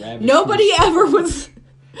Sheldon. Rabbit Nobody juice. ever was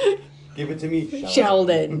Give it to me, Sheldon.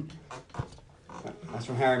 Sheldon. That's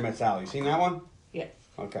from Harry Met Sally. You seen that one? Yes.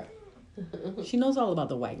 Okay. She knows all about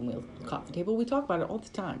the wagon wheel coffee table. We talk about it all the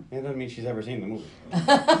time. That doesn't mean she's ever seen the movie.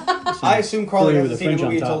 I assume Carly Familiar with hasn't the seen the French on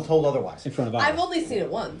movie until top. told otherwise. In front of I've ours. only seen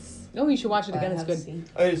it once. Oh, you should watch it but I again. It's have good. seen-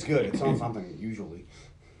 It's good. It's on something, usually.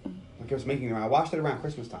 Like I was making it around. I watched it around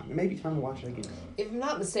Christmas time. It may be time to watch it again. If I'm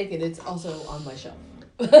not mistaken, it's also on my shelf.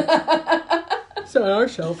 It's on our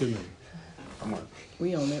shelf. Good movie. Come on.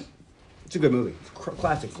 We own it. It's a good movie. It's a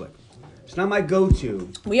classic flick. It's not my go-to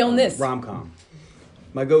We own this. rom-com.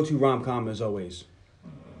 My go-to rom-com is always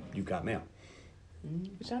You've Got Mail.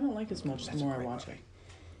 Which I don't like as much the more I watch it.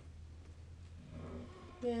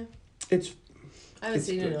 Yeah. It's I haven't It's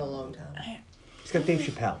seen it good. in a long time. It's got Dave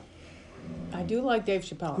Chappelle. I do like Dave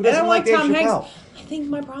Chappelle. Who doesn't and I like Dave Tom Chappelle? Hanks. I think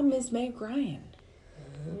my problem is Meg Ryan.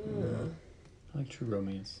 I like True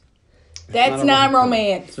Romance. That's not a not rom-com.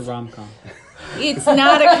 romance. It's a rom-com. It's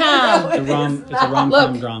not a com. It's a rom-com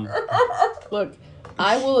Look. drama. Look,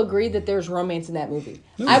 I will agree that there's romance in that movie.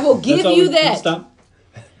 No, I will that's give all you we- that. Stop.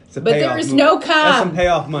 It's a But there payoff is movie. no That's some com.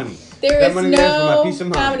 payoff money. There That is money there is for my no peace of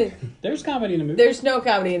mind. comedy. There's comedy in the movie. There's no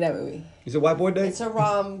comedy in that movie. Is it White Boy Day? It's a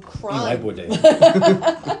rom crime. White Boy Day.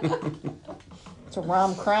 It's a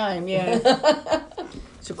rom crime, yeah.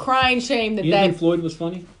 It's a crying shame that You didn't think that. Floyd was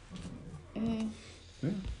funny? Eh, Yeah.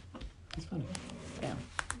 He's funny. yeah.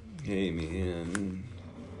 Hey, man.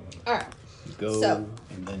 All right. You go, So-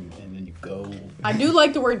 and then you go. I do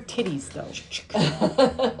like the word titties though.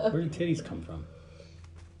 Where did titties come from?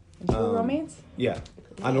 True romance? Yeah.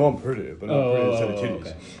 I know I'm pretty, but I'm pretty instead of titties.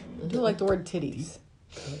 okay. I do like the word titties.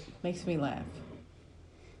 Makes me laugh.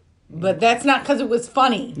 But that's not because it was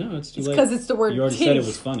funny. No, it's too It's late. because it's the word You already titties. said it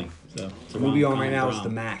was funny. So it's a The movie on rom-com right now is drama.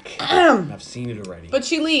 The Mac. I've seen it already. But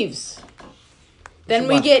she leaves. Then should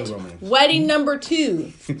we watch get True Romance. wedding number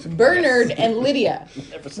 2. Bernard and Lydia.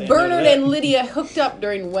 Never say no to Bernard that. and Lydia hooked up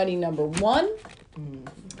during wedding number 1.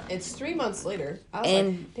 It's 3 months later. I was And-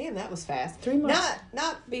 like, damn, that was fast. 3 months.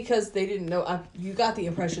 Not because they didn't know. You got the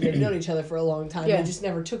impression they've known each other for a long time. Yeah. They just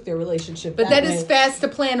never took their relationship. But that way. is fast to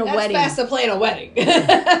plan a That's wedding. fast to plan a wedding.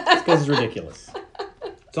 It's because it's ridiculous.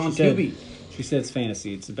 It's on She said, Tubi. she said it's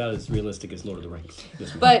fantasy. It's about as realistic as Lord of the Rings. This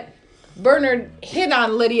one. But Bernard hit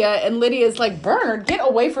on Lydia, and Lydia's like, Bernard, get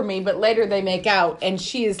away from me. But later they make out, and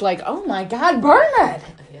she is like, oh my God, Bernard.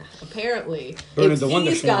 Yeah, apparently, Bernard the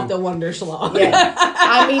Wonder he's got Schlong. the wonder schlong. Yeah.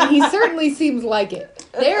 I mean, he certainly seems like it.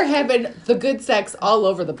 They're having the good sex all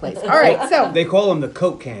over the place. All right, so They call him the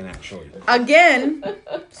Coke can, actually. again,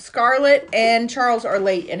 Scarlett and Charles are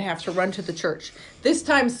late and have to run to the church. This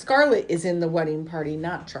time, Scarlett is in the wedding party,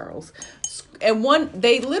 not Charles. And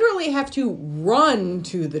they literally have to run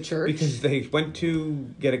to the church. Because they went to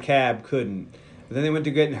get a cab, couldn't. And then they went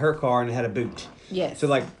to get in her car and it had a boot. Yes. So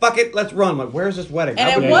like, fuck it, let's run. Like, where's this wedding? And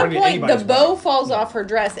I at wouldn't one run to point, anybody's the bow wedding. falls off her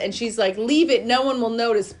dress, and she's like, leave it, no one will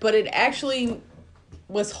notice. But it actually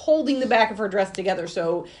was holding the back of her dress together,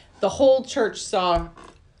 so the whole church saw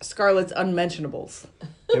Scarlett's unmentionables.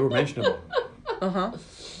 They were mentionable. Uh-huh.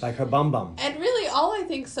 Like her bum bum. And really, all I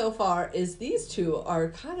think so far is these two are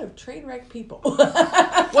kind of train wreck people.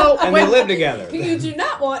 Well, And they live together. who you do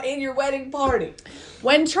not want in your wedding party.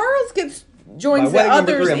 when Charles joins By the wedding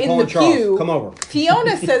number others 3, I'm in calling the Charles. pew, Come over.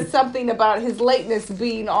 Fiona says something about his lateness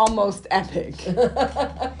being almost epic.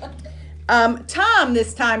 Tom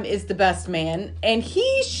this time is the best man, and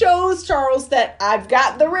he shows Charles that I've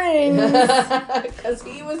got the ring. Because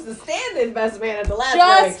he was the stand-in best man at the last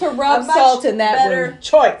Just wedding. to rub A much salt in that better wound.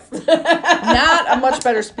 choice. Not a much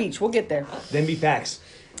better speech. We'll get there. Then be facts.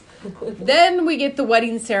 Then we get the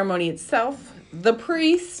wedding ceremony itself. The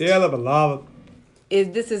priest Dear the beloved.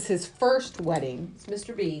 this is his first wedding. It's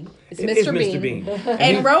Mr. Bean. It's It Mr. is Bean.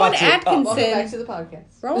 And he Rowan fucks it up. Welcome back Atkinson. to the podcast.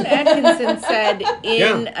 Rowan Atkinson said in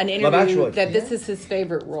Yeah, an Love interview Actually. that this is his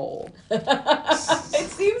favorite role. It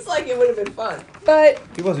seems like it would have been fun. But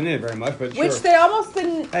He wasn't in it very much, but which sure. they almost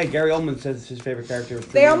didn't. Hey, Gary Oldman says his favorite character is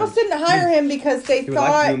They almost didn't hire him because they He would like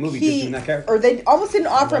to thought do a movie just he, doing that character. or they almost didn't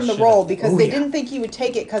offer him the Shit. role because Oh, they yeah. didn't think he would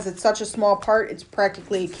take it because it's such a small part. It's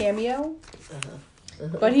practically a cameo.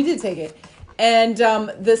 But he did take it. And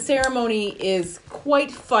the ceremony is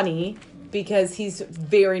quite funny because he's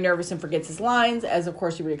very nervous and forgets his lines, as of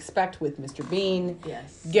course you would expect with Mr. Bean.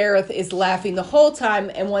 Yes. Gareth is laughing the whole time,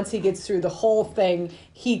 and once he gets through the whole thing,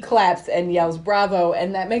 he claps and yells bravo,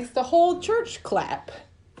 and that makes the whole church clap.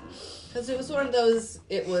 Because it was one of those,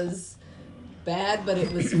 it was bad, but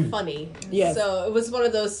it was funny. Yes. So it was one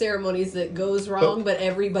of those ceremonies that goes wrong, but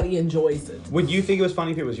everybody enjoys it. Would you think it was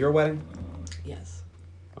funny if it was your wedding? Yes.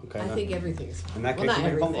 Okay. I then. think everything's fun. In that Well, case, not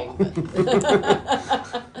you make a phone everything, call.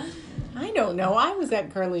 but I don't know. I was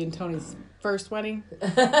at Carly and Tony's first wedding, I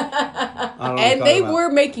don't know what and you're they talking about. were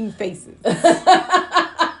making faces.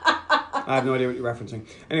 I have no idea what you're referencing.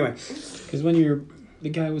 Anyway, Because when the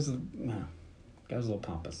guy was a little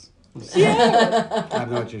pompous. I have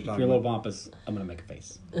no idea what you're If talking you're a little about. pompous, I'm gonna make a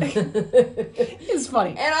face. It's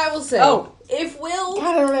funny. and I will say, Oh. if Will God,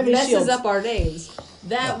 I don't have any messes shields. up our names,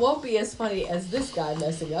 that won't be as funny as this guy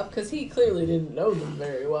messing up because he clearly didn't know them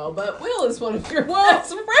very well. But Will is one of your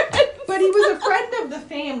best friends. But he was a friend of the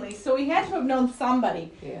family, so he had to have known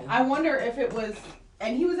somebody. Yeah. I wonder if it was,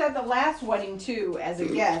 and he was at the last wedding too as a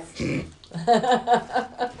guest.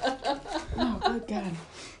 Oh, good God.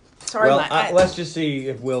 Sorry, Well, my, let's just see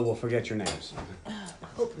if will forget your names.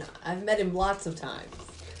 Hope not. I've met him lots of times.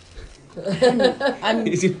 I'm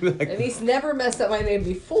Is he like, And he's never messed up my name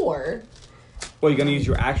before. well, you gonna use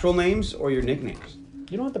your actual names or your nicknames?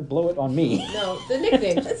 You don't have to blow it on me. No, the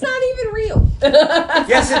nickname. It's not even real.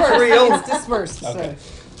 Yes, it's real. it's dispersed. Okay.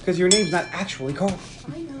 Because your name's not actually Carl.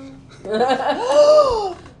 I know.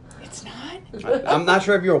 So. It's not? I'm not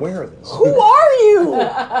sure if you're aware of this. Who are you?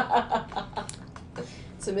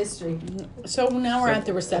 It's a mystery. So now we're at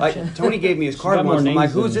the reception. Like Tony gave me his card got more once. I'm like,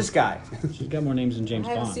 names who's than- this guy? She's got more names than James I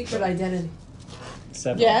have Bond. a secret identity.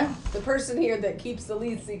 7. Yeah? The person here that keeps the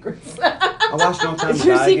lead secrets. I watched No Time Is to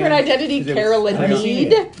your Die secret again. identity 'Cause it was- Carolyn I haven't seen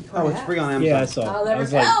Mead? it. Oh, it's free on Amazon. Yeah, I saw. I'll I never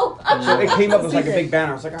was like, tell. So it came up as like a Secret. big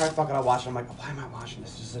banner. I was like, all right, fuck it, I'll watch it. I'm like, why am I watching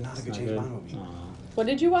this? This is not a good not James good. Bond movie. Aw, What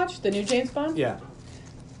did you watch? The new James Bond? Yeah.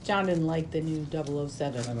 John didn't like the new I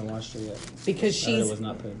 007 haven't watched it yet. because I heard it she's was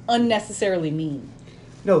not good. unnecessarily mean.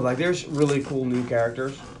 No, like there's really cool new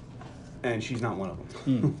characters, and she's not one of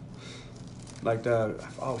them. Like the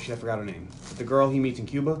I forgot her name. The girl he meets in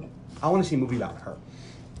Cuba. I want to see a movie about her.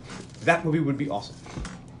 That movie would be awesome.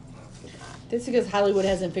 This is because Hollywood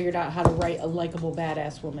hasn't figured out how to write a likable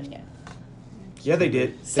badass woman yet. Yeah, they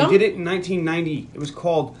did. Some- They did it in 1990. It was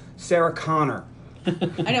called Sarah Connor.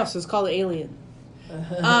 I know, so it's called Alien.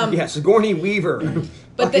 Yeah, Sigourney Weaver.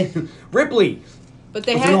 But they- Fucking Ripley. But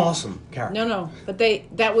they was had an awesome character. no, but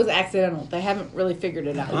that was accidental. They haven't really figured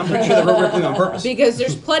it out. I'm pretty sure they wrote Ripley on purpose. Because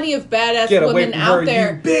there's plenty of badass Get away women from out her,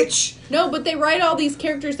 there. you bitch! No, but they write all these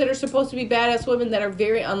characters that are supposed to be badass women that are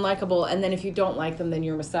very unlikable, and then if you don't like them, then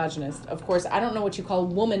you're misogynist. Of course, I don't know what you call a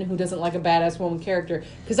woman who doesn't like a badass woman character,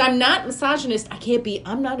 because I'm not misogynist. I can't be.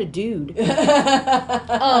 I'm not a dude.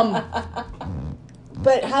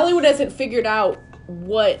 But Hollywood hasn't figured out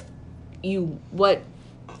what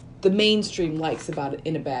the mainstream likes about it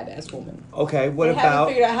in a badass woman. Okay, what They haven't about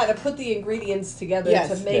figured out how to put the ingredients together Yes.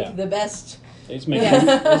 to make Yeah. the best. They just make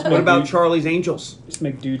what about Charlie's Angels? Just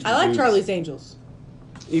make dudes. I like dudes. Charlie's Angels.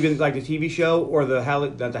 Even like the TV show or the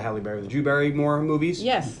not the Halle Berry, the Drew Barrymore movies?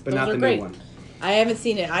 Yes, But those not are the great. new one. I haven't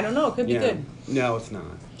seen it. I don't know. It could be good. No, it's not.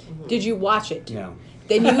 Did you watch it? No.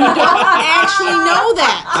 Then you don't actually know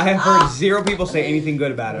that. I have heard 0 people say anything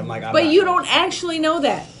good about it. I'm like, But you don't actually know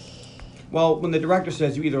that. Well, when the director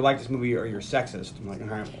says you either like this movie or you're sexist, I'm like, all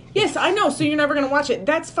right. Yes, I know. So you're never going to watch it.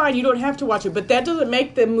 That's fine. You don't have to watch it. But that doesn't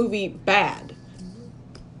make the movie bad.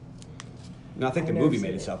 No, I think the movie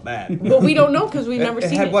made itself bad. But we don't know because we've never It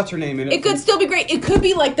seen had it. what's her name in it? It could still be great. It could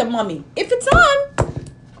be like The Mummy. If it's on.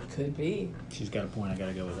 Could be. She's got a point. I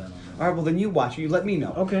gotta go with that. All right, well then you watch it. You let me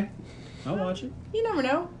know. Okay, I'll watch it. You never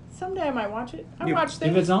know. Someday I might watch it. I You- watch If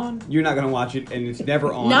things. it's on, You're not gonna watch it, and it's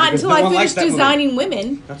never on. Not because until no I one finish likes that movie. designing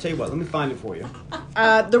women. I'll tell you what. Let me find it for you.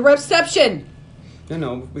 The reception.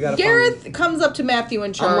 No, we gotta. Gareth comes up to Matthew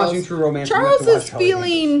and Charles. I'm watching True Romance. We Charles have to watch is Charlie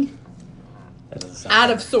feeling that doesn't sound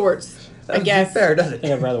out of sorts, I Doesn't guess. seem fair, does I it?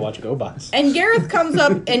 think I'd rather watch GoBots. And Gareth comes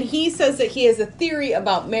up and he says that he has a theory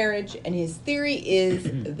about marriage, and his theory is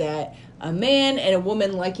that a man and a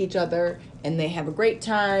woman like each other and they have a great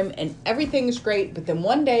time and everything's great, but then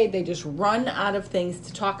one day they just run out of things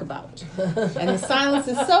to talk about. And the silence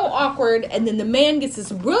is so awkward, and then the man gets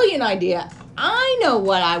this brilliant idea, I know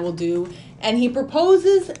what I will do, and he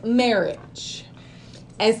proposes marriage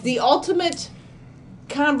as the ultimate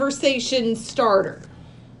conversation starter.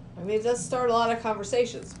 I mean, it does start a lot of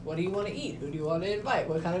conversations. What do you want to eat? Who do you want to invite?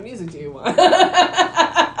 What kind of music do you want?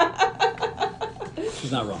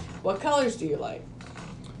 She's not wrong. What colors do you like?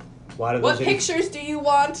 Why do What those pictures do you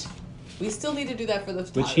want? We still need to do that for the Which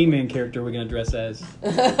photographer. He-Man character are we gonna dress as?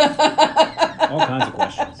 All kinds of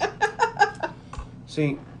questions.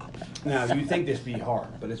 See, now you think this be hard,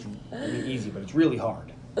 but it's easy, but it's really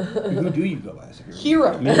hard. Who do you go as? If you're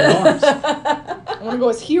Hero. Man at Arms. I want to go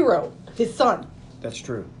as Hero, his son. That's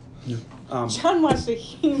true. John watched a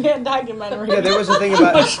He-Man documentary. Yeah, there was a thing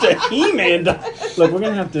about. Watch the He-Man. Look, we're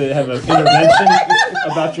gonna have to have an intervention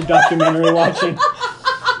about your documentary watching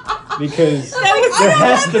because there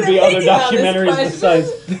has to be other documentaries besides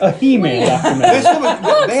a He-Man documentary. This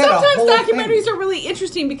woman, they had a Sometimes whole documentaries thing. are really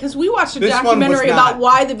interesting because we watched a This one was documentary not. about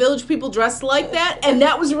why the Village people dressed like that, and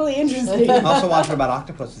that was really interesting. I also watched about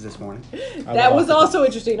octopuses this morning. That was also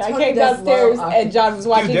interesting. I John came does downstairs love and John was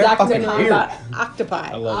watching Dude, a they're fucking documentary weird. about octopi.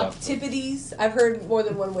 I love that. Octipides. I've heard more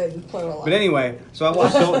than one way to plural. But anyway, so I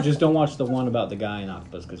watched. Just don't watch the one about the guy in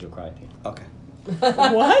Octopus because you'll cry at the end. Okay.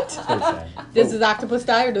 What? It's very sad. Does the octopus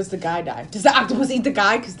die or does the guy die? Does the octopus eat the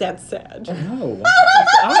guy? Because that's sad. No,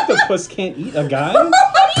 octopus can't eat a guy How do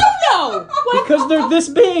you know? What? because they're this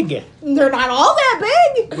big. They're not all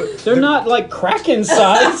that big. They're not like Kraken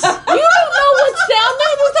size. You don't know what's down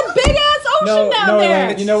there. There's a big ass ocean down there.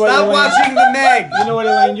 Elaine, you know what? Stop Elaine? watching the Meg. You know what,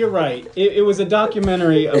 Elaine? You're right. It was a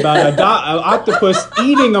documentary about an octopus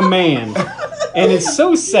eating a man, and it's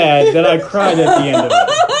so sad that I cried at the end of it.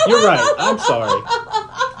 You're right. I'm sorry.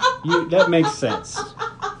 That makes sense.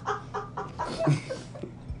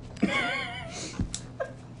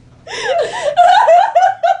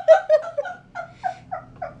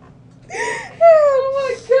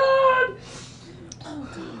 Oh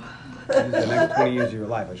The next 20 years of your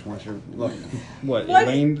life, I just want you to look. What, What?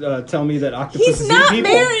 Elaine? Tell me that my god. octopuses He's eat not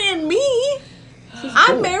people. marrying me.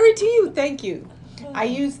 I'm married to you. Thank you. I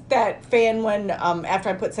used that fan when after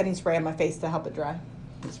I put setting spray on my face to help it dry.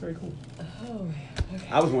 That's very cool. Oh, okay.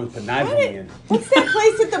 I was the one who put knives on What? me in. What's that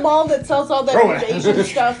place at the mall that sells all that Throw it. Asian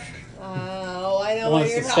stuff? Oh, I know The what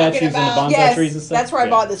ones you're with talking statues and the about. bonsai trees and stuff? That's where I Yeah.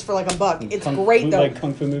 bought this for like $1. It's great though. Like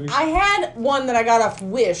kung fu movies. I had one that I got off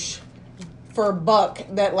Wish for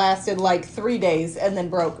 $1 that lasted like 3 days and then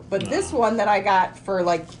broke. But this one that I got for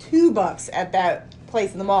like $2 at that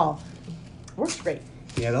place in the mall works great.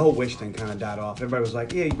 Yeah, the whole Wish thing kind of died off. Everybody was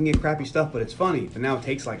like, yeah, you can get crappy stuff, but it's funny. But now it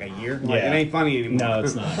takes like a year. Like, Yeah. it ain't funny anymore. No,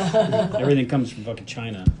 it's not. Everything comes from fucking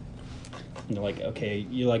China. And they're like, okay,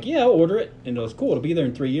 you're like, yeah, I'll order it. And it was cool. It'll be there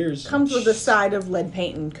in 3 years. Comes with a side of lead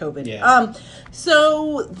paint and COVID. Yeah.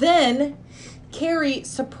 So then Carrie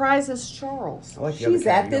surprises Charles. I like the other She's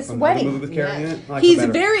Carrie, at you know, this from the other wedding. movie with Carrie in it. I like He's her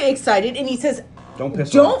better. very excited and he says, Don't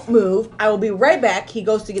piss her "Don't off. move. I will be right back." He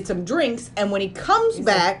goes to get some drinks, and when he comes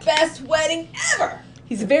back, Best wedding ever.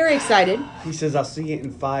 he's very excited. He says, I'll see you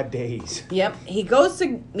in 5 days. Yep. He goes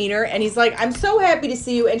to meet her, and he's like, "I'm so happy to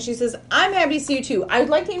see you." And she says, "I'm happy to see you too. I would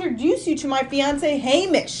like to introduce you to my fiance,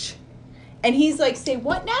 Hamish." And he's like, "Say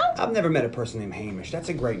what now?" I've never met a person named Hamish. That's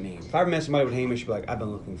a great name. If I ever met somebody with Hamish, I'd be like, I've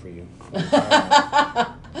been looking for you.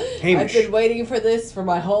 Hamish. I've been waiting for this for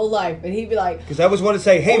my whole life. And he'd be like, Because I always want to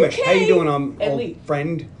say, Hamish, how you Okay. doing, At old least.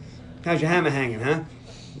 friend? How's your hammer hanging, huh?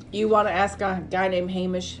 You want to ask a guy named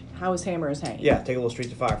Hamish how his hammer is hanging? Yeah, take a little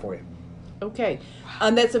Streets of Fire for you. Okay.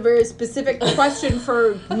 That's a very specific question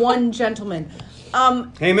for one gentleman.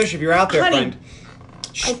 Hamish, if you're out there, Honey, friend.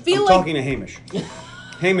 I feel I'm like talking to Hamish.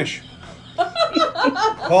 Hamish.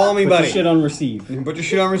 Call me, Put buddy. your shit on receive. Put your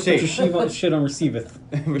shit on Put your receive. shit on receiveth.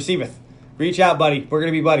 Receiveth. Reach out, buddy. We're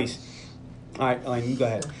going to be buddies. All right, Elaine, you go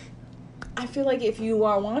ahead. I feel like if you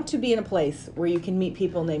want to be in a place where you can meet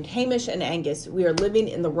people named Hamish and Angus, we are living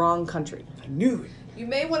in the wrong country. I knew it. you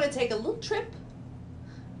may want to take a little trip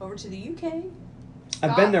over to the UK.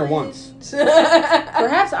 I've been there once.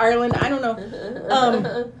 Perhaps Ireland. I don't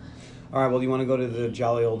know. All right, well, you want to go to the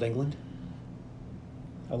jolly old England?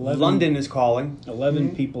 11, London is calling.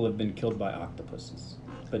 11 people have been killed by octopuses,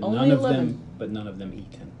 but Only none of 11. them. But none of them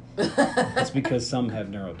eat him. That's because some have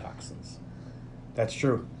neurotoxins. That's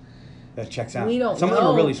true. That checks out. We don't Some know. of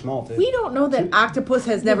them are really small, too. We don't know that octopus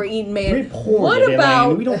has never eaten man. Report What it, about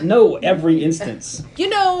Elaine. We don't know every instance.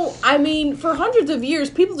 I mean, for hundreds of years,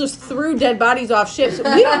 people just threw dead bodies off ships. We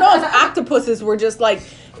don't know if octopuses were just like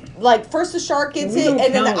first the shark gets We it, don't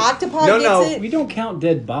and then the count- octopus No, gets no. it. We don't count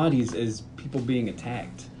dead bodies as people being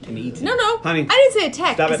attacked and eaten. No, Honey, I didn't say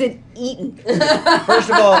attack. stop I it. said eaten. First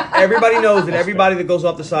of all, everybody knows that everybody that goes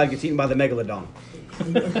off the side gets eaten by the megalodon.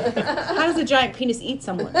 How does a giant penis eat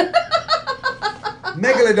someone?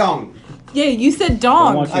 Megalodon. Yeah, you said Don't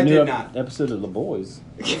dong. watch I a new did not. episode of The Boys.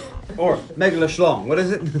 Or Megaloschlong. What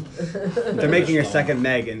is it? They're making a second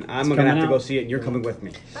Meg, and I'm going to have coming to go out. see it, and you're coming with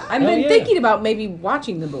me. I've Oh, been yeah. thinking about maybe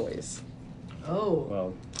watching The Boys. Oh,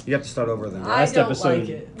 Well, You have to start over then. I last don't episode- like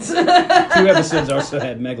it. 2 episodes also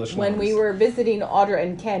had Megaloschlons. When we were visiting Audra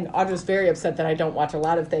and Ken, Audra's very upset that I don't watch a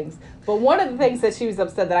lot of things. But one of the things that she was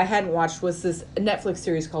upset that I hadn't watched was this Netflix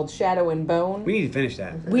series called Shadow and Bone. We need to finish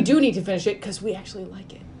that. We do need to finish it because we actually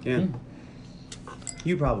like it. Yeah.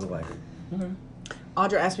 You probably like it.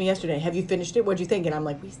 Audra asked me yesterday, have you finished it? What'd you think? And I'm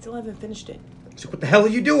like, we still haven't finished it. So what the hell are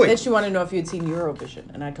you doing? Then she wanted to know if you had seen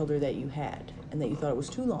Eurovision. And I told her that you had. And that you thought it was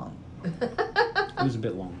too long. It was a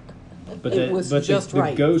bit long. But It was just the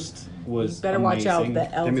right. ghost was You better watch out. amazing.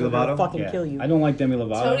 The elves Demi are going to Lovato? fucking Yeah. kill you. I don't like Demi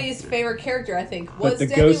Lovato. Tony's favorite character, I think, was the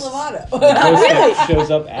Demi ghost- Lovato. The ghost that shows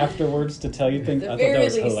up afterwards to tell you things. The I thought very that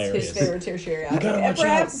was least, hilarious. his favorite tertiary object. gotta And watch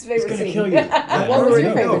perhaps out. his favorite He's gonna scene. kill you. I What was already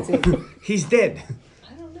your favorite know. scene? He's dead.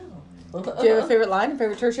 I don't know. Do you have a favorite line? A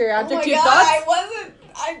favorite tertiary Oh object? my you god, thought? I wasn't.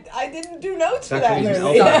 I didn't do notes for That's that what he's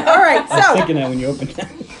movie. an All right, I was so thinking that when you opened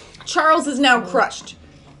that. Charles is now crushed.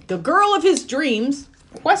 The girl of his dreams,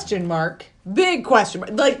 question mark, big question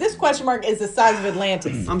mark. Like, this question mark is the size of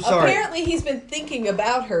Atlantis. I'm sorry. Apparently, he's been thinking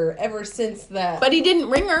about her ever since that. But he didn't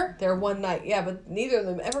ring her. their one night, yeah, but neither of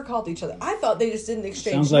them ever called each other. I thought they just didn't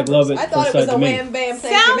exchange Sounds like numbers. love at I thought it first was sight a to me. wham bam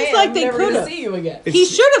thank Sounds you, man. like I'm they never gonna could've. see you again. He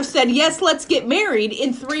should have said, yes, let's get married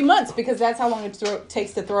in 3 months, because that's how long it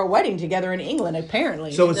takes to throw a wedding together in England,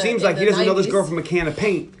 apparently. So it the- seems in like he the doesn't know this 90s. girl from a can of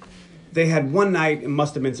paint. They had one night and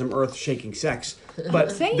must have been some earth-shaking sex.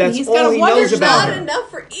 But saying, that's he's got all a he wonder knows shot about Not her. enough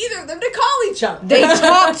for either of them to call each other. They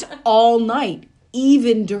talked all night,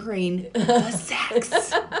 even during the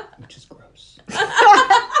sex. Which is gross.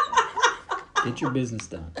 Get your business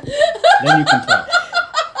done. Then you can talk.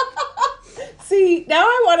 See, now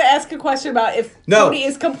I want to ask a question about if No. Cody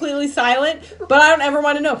is completely silent, but I don't ever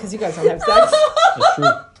want to know, because you guys don't have sex. That's true.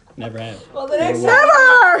 Never have. Well, the next Never time,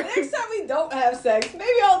 will. Never! next time we don't have sex, maybe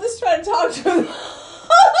I'll just try to talk to him.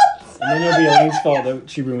 And then it'll be Elaine's fault that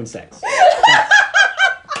she ruined sex.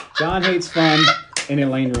 John hates fun, and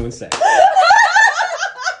Elaine ruins sex.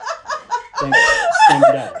 Thanks. $10. Oh,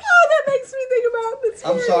 that makes me think about this.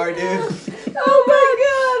 I'm sorry, dude. Oh my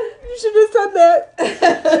god! You should have said that.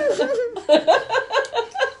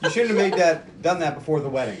 You shouldn't have done that before the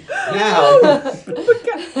wedding. Now,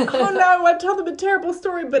 Oh no, I want to tell them a terrible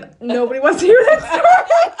story, but nobody wants to hear that story.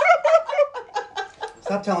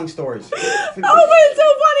 stop telling stories. Oh, but it's so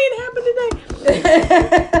funny. It happened today.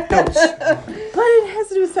 Notes. But it has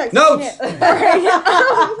to do with sex. Notes. All right.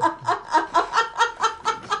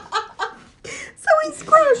 So he's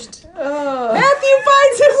crushed. Matthew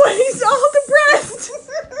finds him when he's all depressed.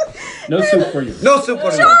 No soup for you. No soup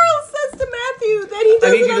for you. Charles says to Matthew that he doesn't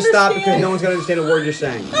I need you to stop because understand. no one's going to understand a word you're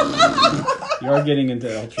saying. You are getting into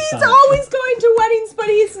ultrasonic. He's always going to weddings, but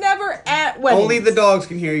he's never at weddings. Only the dogs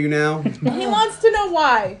can hear you now. And he wants to know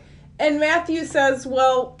why. And Matthew says,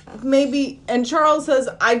 well, maybe, and Charles says,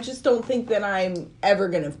 I just don't think that I'm ever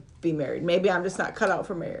going to be married. Maybe I'm just not cut out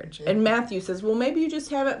for marriage. And Matthew says, well, maybe you just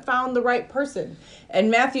haven't found the right person. And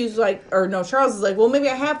Matthew's like, or no, Charles is like, well, maybe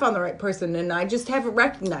I have found the right person and I just haven't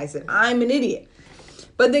recognized it. I'm an idiot.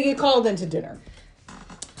 But they get called into dinner.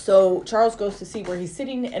 So Charles goes to see where he's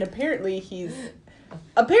sitting, and apparently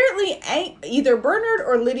either Bernard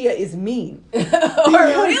or Lydia is mean. Or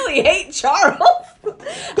really hate Charles.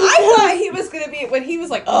 I thought he was going to be, when he was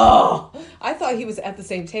like, oh, I thought he was at the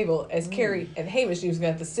same table as Carrie and Hamish. He was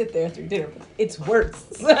going to have to sit there through dinner. But it's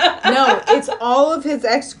worse. No, it's all of his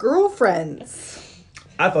ex-girlfriends.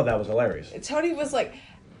 I thought that was hilarious. Tony was like,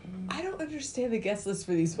 I don't understand the guest list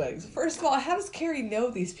for these weddings. First of all, how does Carrie know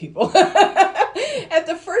these people? At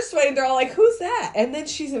the first wedding, they're all like, who's that? And then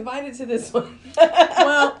she's invited to this one.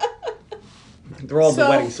 Well, They're all So, the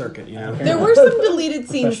wedding circuit, you know. there were some deleted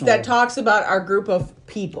scenes that talks about our group of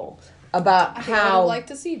people, about I would how like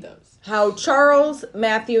to see those. Charles,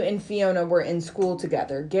 Matthew, and Fiona were in school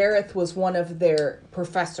together. Gareth was one of their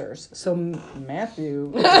professors. So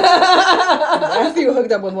Matthew hooked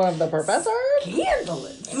up with one of the professors.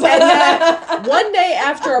 Scandalous. And then one day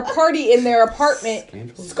after a party in their apartment,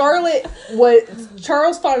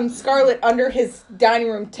 Charles found Scarlett under his dining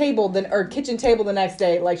room table, or kitchen table the next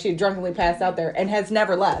day, like she had drunkenly passed out there, and has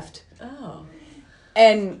never left. Oh.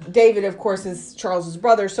 And David, of course, is Charles's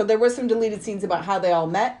brother. So there was some deleted scenes about how they all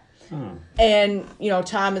met. And,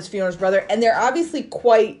 Tom is Fiona's brother. And they're obviously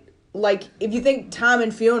quite, like, if you think Tom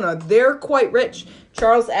and Fiona, they're quite rich.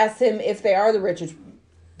 Charles asks him if they are the richest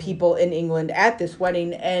people in England at this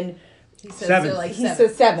wedding. And He says Seven. they're like he seven.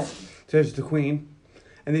 says 7. Says the Queen.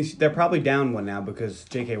 And they're probably down one now because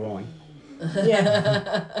J.K. Rowling.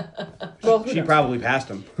 Yeah. Well, who She knows? probably passed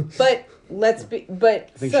him. But I think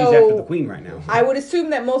she's after the Queen right now. I would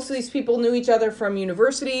assume that most of these people knew each other from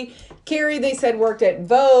university. Carrie, they said, worked at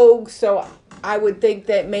Vogue, so I would think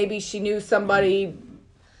that maybe she knew somebody.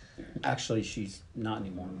 Actually, she's not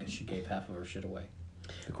anymore because she gave half of her shit away.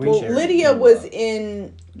 The Queen Well, shared. Lydia was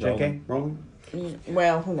in. J.K. Rowling?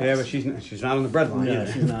 Well, who knows? Yeah, but she's not on the breadline No,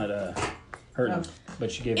 either. she's not hurting,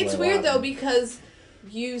 but she gave It's away a weird lot. though because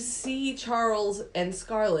you see Charles and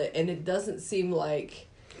Scarlett, and it doesn't seem like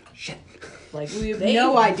Shit. We have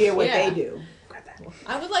no idea what they do.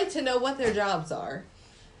 I would like to know what their jobs are.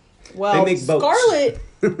 Well, They make boats. Scarlett,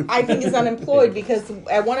 I think, is unemployed because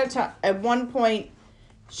at one point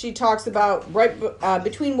she talks about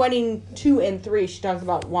between wedding 2 and 3. She talks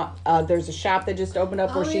about there's a shop that just opened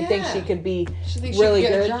up where she thinks she could be She thinks really she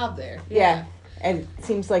could get good. a job there. Yeah, and it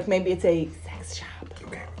seems like maybe it's a sex shop.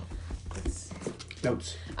 Okay.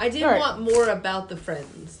 Notes. I did All right. want more about the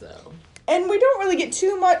friends though. And we don't really get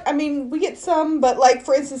too much. I mean, we get some, but like,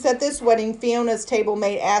 for instance, at this wedding, Fiona's table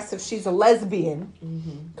mate asks if she's a lesbian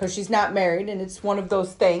because she's not married, and it's one of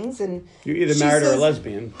those things. And You're either she married or a says-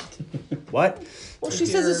 lesbian. What? Well, she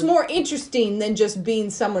says it's more interesting than just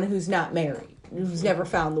being someone who's not married, who's never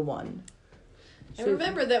found the one. And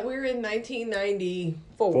remember that we're in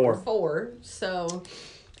 1994, Four. so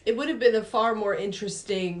it would have been a far more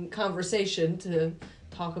interesting conversation to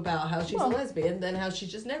talk about how she's a lesbian than how she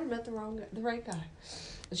just never met the right guy.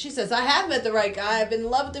 And she says, I have met the right guy. I've been in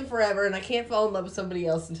love with him forever, and I can't fall in love with somebody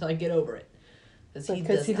else until I get over it.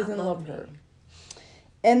 Because he doesn't love her.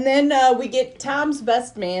 And then we get Tom's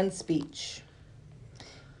best man speech.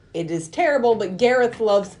 It is terrible, but Gareth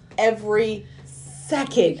loves every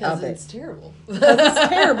second Because of it. it's terrible. It's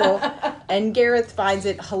terrible, and Gareth finds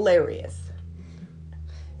it hilarious.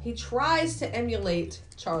 He tries to emulate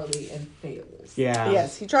Charlie and fails. Yeah.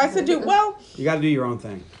 Yes, he tries to do well. You got to do your own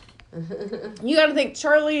thing. You got to think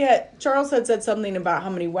Charles had said something about how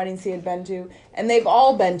many weddings he had been to, and they've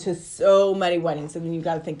all been to so many weddings. And then you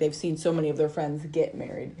got to think they've seen so many of their friends get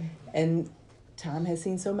married, and Tom has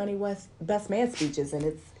seen so many best man speeches, and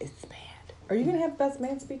it's bad. Are you gonna have best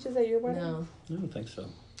man speeches at your wedding? No. I don't think so.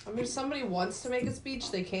 I mean, if somebody wants to make a speech,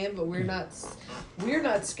 they can, but we're not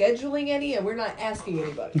scheduling any, and we're not asking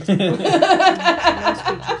anybody.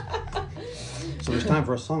 So there's time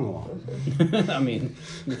for a song along. I mean,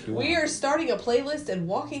 if you want. We are starting a playlist and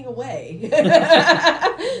walking away.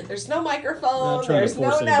 There's no I'm microphone. not trying There's to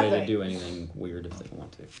force no anybody nothing. to do anything weird if they don't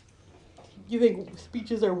want to. You think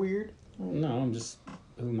speeches are weird? No, I'm just.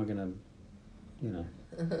 Who am I gonna? You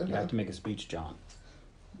have to make a speech, John.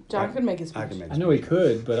 John could make his speech. I can make I know he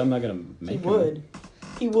could, but I'm not gonna He make would.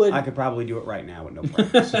 He would. I could probably do it right now with no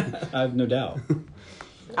practice. I have no doubt.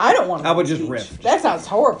 I don't want to. I would just riff. That sounds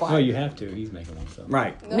horrifying. Oh, you have to. He's making one, so.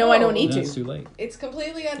 Right. No, I don't need No, to. it's too late. It's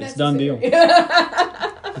completely unnecessary. It's done deal.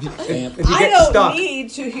 If you I get don't stuck, need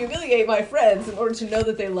to humiliate my friends in order to know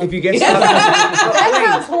that they love if you me. get stuck, That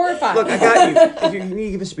sounds horrifying. look, I got you. If you need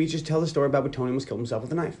to give a speech, just tell the story about when Tony almost killed himself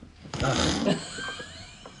with a knife.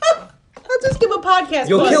 Let's just give a podcast.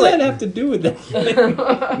 You'll What kill does it. that have to do with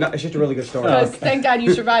that? No, it's just a really good story. Because thank God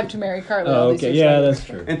you survived to marry Carly. all Oh, these okay. years Yeah, later. that's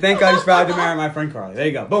true. And thank God you survived to marry my friend Carly. There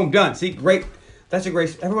you go. Boom, done. See, great. That's a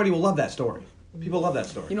great. Everybody will love that story. People love that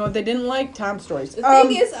story. You know what they didn't like? Tom's stories. The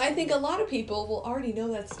thing is, I think a lot of people will already know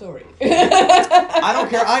that story. I don't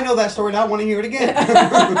care. I know that story and I want to hear it again.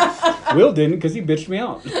 Will didn't because he bitched me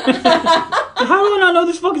out. How do I not know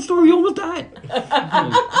this fucking story? You almost died.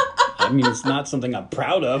 I mean, it's not something I'm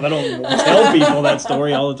proud of. I don't tell people that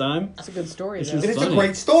story all the time. It's a good story, It's though. just- It's a funny.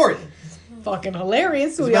 great story. Fucking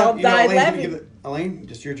hilarious. It's We all about- died Elaine's gonna laughing. give it- Elaine,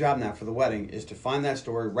 just your job now for the wedding is to find that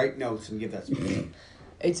story, write notes, and give that speech.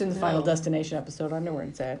 It's in the Final No. Destination episode. I know where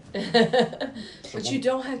it's at. But you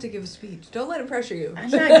don't have to give a speech. Don't let him pressure you.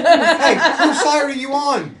 I'm not giving Hey, whose side are you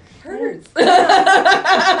on? Hurts.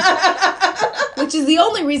 Which is the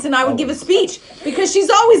only reason I would give a speech, because she's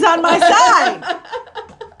always on my side.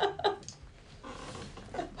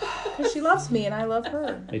 Because she loves me and I love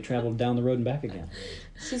her. They traveled down the road and back again.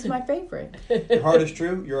 She's my favorite. Your heart is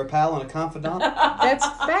true. You're a pal and a confidant. That's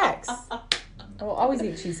facts. I will always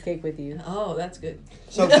eat cheesecake with you. Oh, that's good.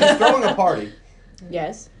 So she's throwing a party.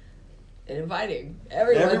 Yes. And inviting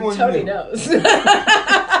everyone, Everyone Tony knew. knows. Are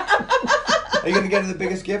you going to get her the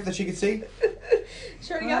biggest gift that she could see?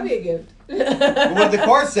 She already got me a gift. What did the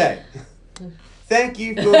card say? Thank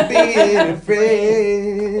you for being a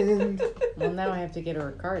friend. Well, now I have to get her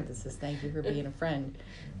a card that says thank you for being a friend.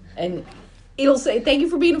 And it'll say thank you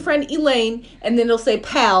for being a friend, Elaine. And then it'll say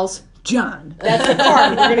pals, John. That's the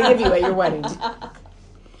card we're going to give you at your wedding. Huh?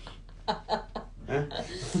 I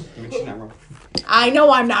mean, she's not wrong. I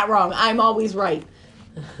know I'm not wrong. I'm always right.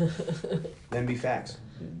 Then be facts.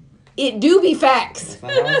 It do be facts. That's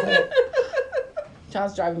not how I say it.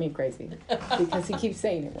 John's driving me crazy because he keeps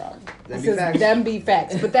saying it wrong. Them He be says facts. them be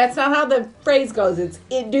facts. But that's not how the phrase goes. It's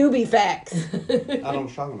it do be facts. I don't know what you're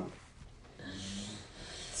talking about.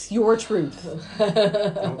 It's your truth.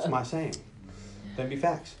 No, it's my saying. Then be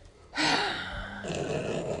facts.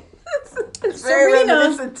 It's very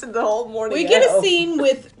reminiscent to the whole morning. We get a scene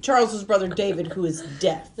with Charles's brother David, who is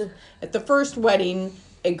deaf. At the first wedding,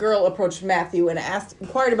 a girl approached Matthew and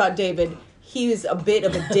inquired about David. He is a bit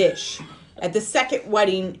of a dish. At the second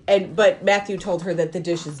wedding, but Matthew told her that the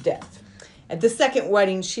dish is deaf. At the second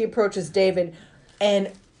wedding, she approaches David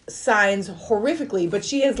and signs horrifically, but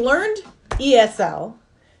she has learned ESL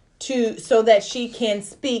so that she can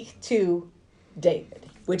speak to David,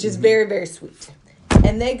 which is very, very sweet.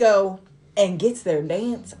 And they go and gets their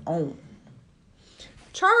dance on.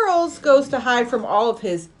 Charles goes to hide from all of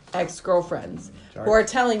his ex-girlfriends who are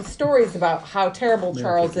telling stories about how terrible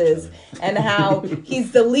Charles is and how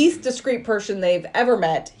he's the least discreet person they've ever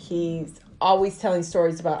met. He's always telling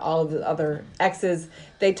stories about all of the other exes.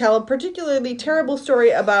 They tell a particularly terrible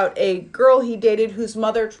story about a girl he dated whose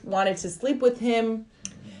mother wanted to sleep with him,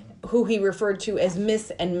 who he referred to as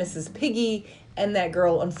Miss and Mrs. Piggy. And that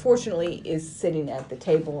girl, unfortunately, is sitting at the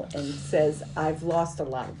table and says,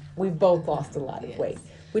 we've both lost a lot of weight,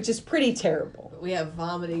 which is pretty terrible. We have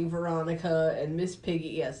vomiting Veronica and Miss Piggy.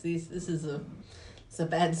 Yes, this is a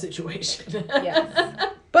bad situation. Yes.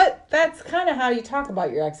 But that's kind of how you talk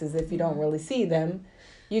about your exes if you don't really see them.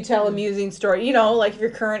 You tell amusing stories. You know, like if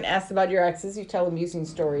your current asks about your exes, you tell amusing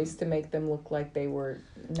stories to make them look like they were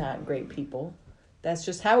not great people. That's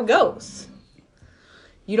just how it goes.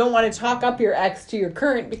 You don't want to talk up your ex to your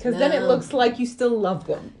current because then it No. looks like you still love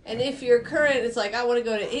them. And if your current, it's like, I want to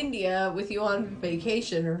go to India with you on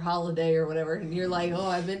vacation or holiday or whatever, and you're like, oh,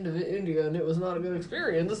 I've been to India and it was not a good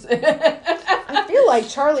experience. I feel like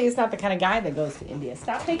Charlie is not the kind of guy that goes to India.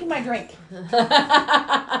 Stop taking my drink.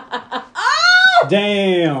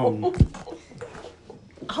 Damn.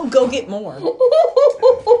 I'll go get more.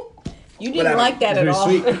 You didn't Whatever. like that at Very all.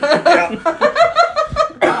 sweet.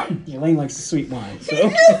 Yeah. Elaine likes sweet wine, so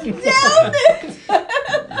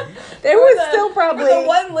There was still probably For the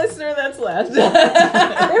one listener that's left.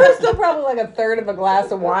 there was still probably like a third of a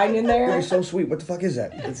glass of wine in there. It's so sweet. What the fuck is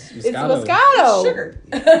that? it's It's Moscato. Moscato. Sugar.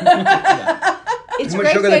 It's How much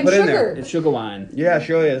grapes sugar they and put in sugar. there? It's sugar wine. Yeah,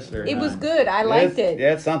 sure is. It was good. I liked it.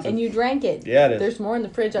 Yeah, it's something. And you drank it. Yeah, it is. There's more in the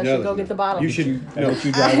fridge. I No, should go there's get the bottle. You should. I bet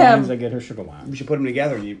you dry Ahem. wines. I get her sugar wine. We should put them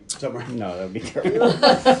together and eat somewhere. No, that would be terrible.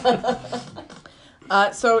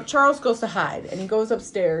 So Charles goes to hide, and he goes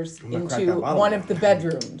upstairs gonna crack into that bottle one down. of the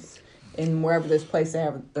bedrooms in wherever this place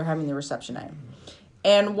they're having the reception at.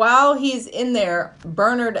 And while he's in there,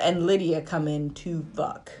 Bernard and Lydia come in to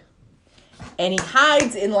fuck. And he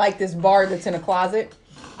hides in like this bar that's in a closet.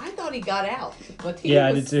 I thought he got out. But he Yeah,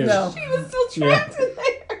 I was, did too. No. He was still trapped in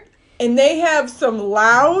there. And they have some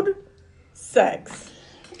loud sex.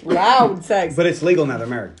 Loud sex. But it's legal now. They're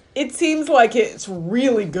married. It seems like it's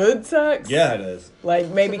really good sex. Yeah, it is. Like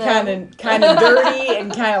maybe To them. kind of dirty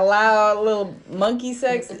and kind of loud, little monkey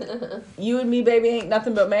sex. You and me, baby, ain't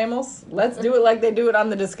nothing but mammals. Let's do it like they do it on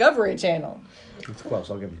the Discovery Channel. It's close.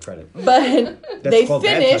 I'll give you credit. But they called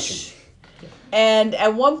bad finish, and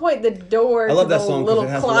at one point the door I love to that the song little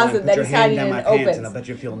because it has the line, closet "Put that your he's hand hiding down in my pants, opens. and I bet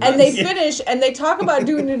you feel nice." And they finish, and they talk about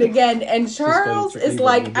doing it again, and Charles is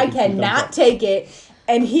like, I cannot take it.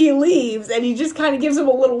 And he leaves, and he just kind of gives him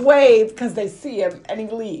a little wave because they see him, and he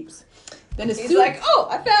leaves. Then He's like, oh,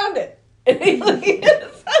 I found it. And he leaves.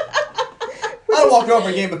 I walked over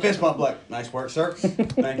and gave him a fist bump, like, nice work, sir.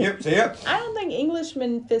 Thank you. See ya. I don't think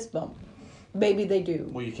Englishmen fist bump. Maybe they do.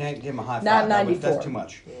 Well, you can't give him a high five. Not 94. That's too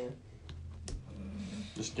much. Yeah.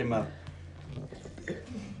 Just give him a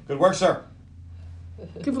good work, sir.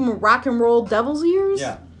 Give him a rock and roll devil's ears?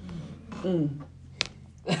 Yeah.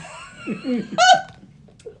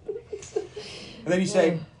 And then you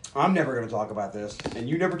say, I'm never going to talk about this, and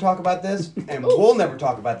you never talk about this, and we'll never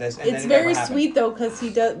talk about this. And It's then very never happened. sweet though, because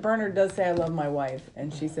Bernard does say, "I love my wife,"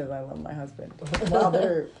 and she says, "I love my husband." While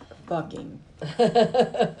they're fucking,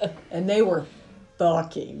 and they were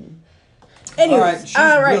fucking. Anyways,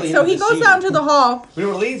 all right. really So into he this goes scene. out into the hall, You know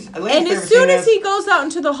what Elaine's and favorite as soon scene as is? he goes out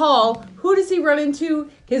into the hall, who does he run into?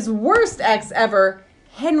 His worst ex ever,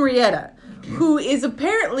 Henrietta, who is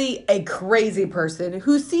apparently a crazy person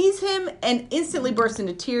who sees him and instantly bursts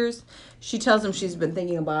into tears. She tells him she's been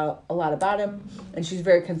thinking about a lot about him, and she's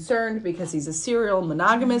very concerned because he's a serial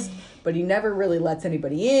monogamist, but he never really lets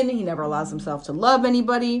anybody in. He never allows himself to love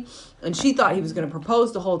anybody. And she thought he was going to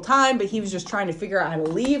propose the whole time, but he was just trying to figure out how to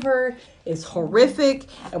leave her. It's horrific.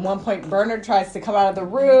 At one point, Bernard tries to come out of the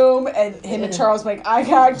room, and him and Charles make eye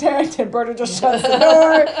contact, and Bernard just shuts the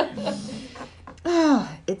door.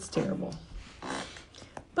 It's terrible.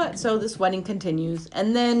 But so this wedding continues,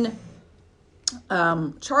 and then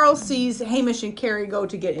Charles sees Hamish and Carrie go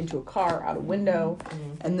to get into a car out a window,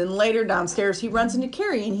 and then later downstairs he runs into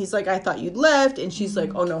Carrie, and he's like, "I thought you'd left," and she's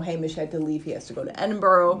like, "Oh no, Hamish had to leave. He has to go to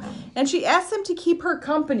Edinburgh," and she asks him to keep her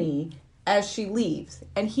company as she leaves,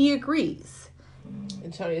 and he agrees.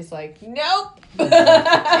 And Tony's like, nope.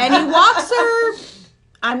 And he walks her,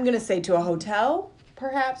 I'm gonna say, to a hotel,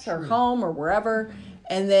 perhaps, or home, or wherever.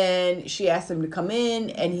 And then she asks him to come in,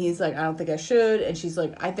 and he's like, "I don't think I should." And she's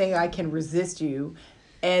like, "I think I can resist you."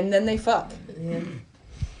 And then they fuck. Yeah.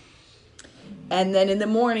 And then in the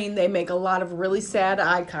morning, they make a lot of really sad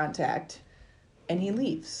eye contact, and he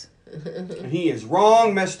leaves. He is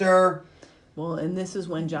wrong, mister. Well, and this is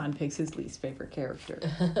when John picks his least favorite character.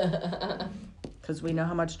 Because we know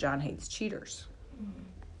how much John hates cheaters.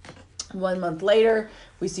 1 month later,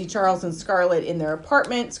 we see Charles and Scarlett in their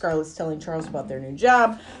apartment. Scarlett's telling Charles about their new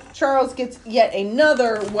job. Charles gets yet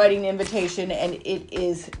another wedding invitation, and it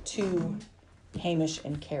is to Hamish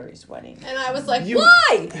and Carrie's wedding. And I was like,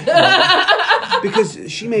 why? Because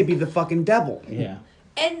she may be the fucking devil. Yeah.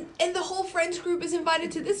 And the whole friends group is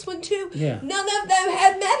invited to this one too. Yeah. None of them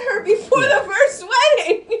had met her before the first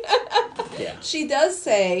wedding. Yeah. She does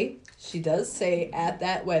say at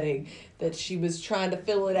that wedding that she was trying to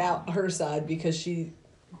fill it out her side because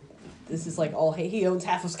this is like he owns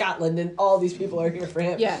half of Scotland and all these people are here for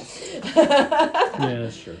him. Yes. Yeah,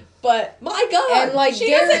 that's true. But my God, And, like, she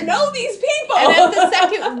Garrett- doesn't know these people. And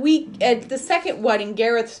at the second wedding,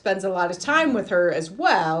 Gareth spends a lot of time with her as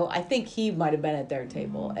well. I think he might have been at their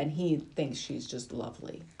table, and he thinks she's just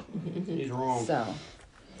lovely. He's wrong.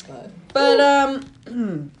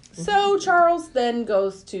 So Charles then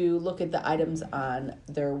goes to look at the items on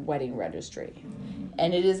their wedding registry.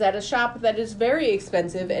 And it is at a shop that is very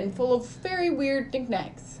expensive and full of very weird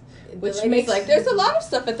knickknacks. Which makes like, there's a lot of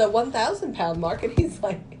stuff at the 1,000-pound mark, and he's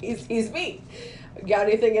like, he's me. Got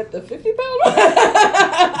anything at the 50-pound mark?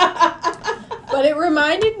 But it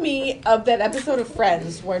reminded me of that episode of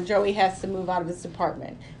Friends where Joey has to move out of his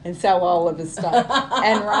apartment and sell all of his stuff.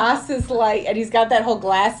 And Ross is like, and he's got that whole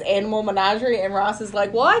glass animal menagerie, and Ross is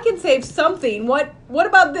like, "Well, I can save something. What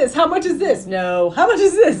about this? How much is this? No. How much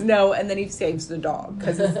is this? No." And then he saves the dog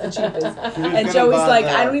because it's the cheapest. And Joey's like,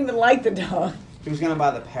 "I don't even like the dog." He was gonna buy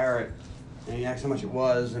the parrot, and he asked how much it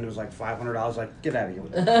was, and it was like $500. Like, get out of here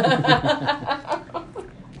with it.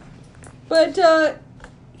 But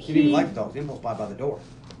He didn't even like the dog. The impulse buy by the door.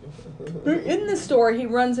 in the store, he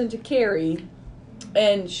runs into Carrie,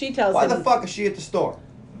 and she tells Why him... the fuck is she at the store?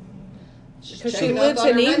 Because she Checking lives up on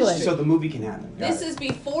in her England. registry. So the movie can happen. Got This it. is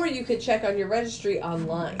before you could check on your registry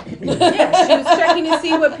online. Yeah, she was checking to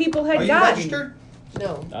see what people had Are you gotten. registered?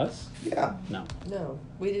 No, Us? Yeah. No.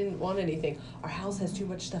 we didn't want anything. Our house has too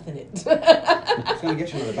much stuff in it. It's gonna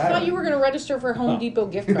get you another I battery. thought you were going to register for Home Oh. Depot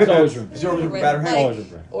gift It's card. always room. Is there a Red battery? light. Always a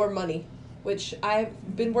break. Or money, which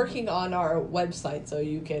I've been working on our website, so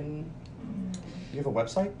you can. You have a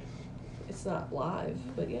website? It's not live,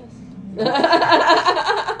 but yes.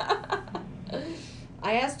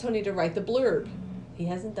 I asked Tony to write the blurb. He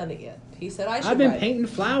hasn't done it yet. He said I should I've been write. painting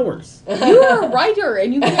flowers. You're a writer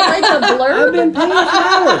and you can't write your blurb? I've been painting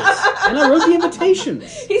flowers. And I wrote the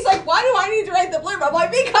invitations. He's like, why do I need to write the blurb? I'm like,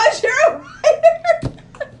 because you're a writer.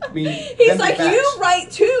 I mean, He's them like, facts. you write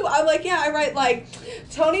too. I'm like, yeah, I write like,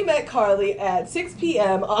 Tony met Carly at 6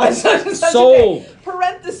 p.m. on such and such Sold. a day.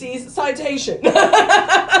 Parentheses, citation. And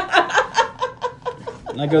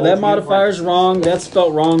I go, that modifier's wrong. That's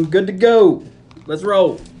spelt wrong. Good to go. Let's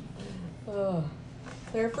roll. Oh.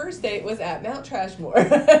 Their first date was at Mount Trashmore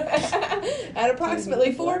at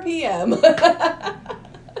approximately 4 p.m.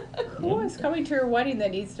 Who is coming to your wedding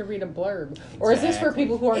that needs to read a blurb? Or is this for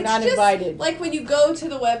people who are It's not just invited? like when you go to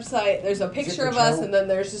the website, there's a picture of us, and then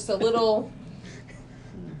there's just a little,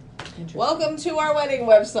 welcome to our wedding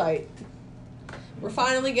website. We're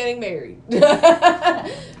finally getting married.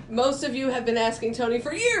 Most of you have been asking Tony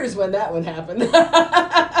for years when that would happen.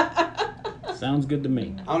 Sounds good to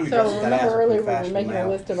me. I want to be So dressed as that ass remember earlier from when we were Fashion making a Now.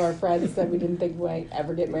 list of our friends that we didn't think might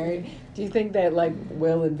ever get married? Do you think that like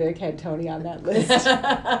Will and Vic had Tony on that list?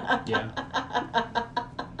 Yeah.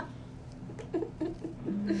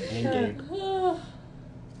 And Gabe.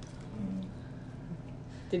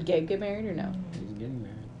 Did Gabe get married or no? He's getting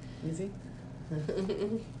married. Is he?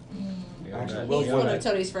 Yeah, Actually, that- Will's He's one one of of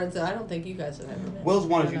Tony's friends that I don't think you guys have ever met. Will's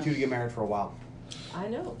wanted I you know. two to get married for a while. I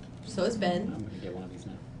know. So has Ben. I'm going to get one of these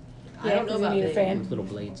now. I don't know 'cause you about need a Ben. fan. With little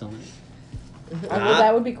blades on it. Oh, well,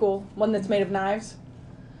 that would be cool. One that's made of knives.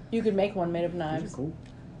 You could make one made of These knives. are cool.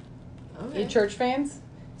 Okay. You church fans?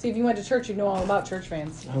 See, if you went to church, you'd know all about church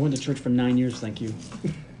fans. I went to church for 9 years, thank you.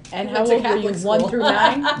 And You how went to old were you? Catholic 1 school. through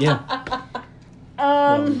 9? Yeah.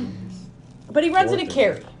 But he runs into Fourth.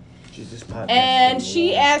 Carrie. Jesus, podcast. And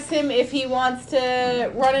she asks him if he wants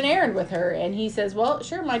to run an errand with her. And he says, well,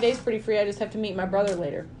 sure, my day's pretty free. I just have to meet my brother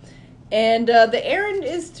later. And the errand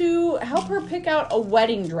is to help her pick out a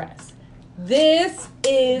wedding dress. This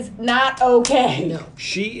is not okay. No.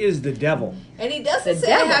 She is the devil. And he doesn't The say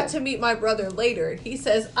devil. I have to meet my brother later. He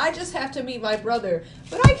says, I just have to meet my brother,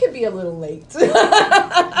 but I could be a little late.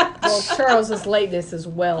 Well, Charles's lateness is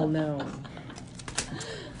well known.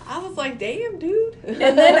 I was like, damn, dude.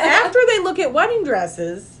 And then after they look at wedding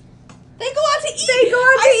dresses, they go out to eat. They go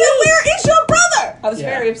out to I said, eat. where is your brother? I was Yeah.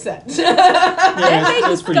 very upset. then Yeah,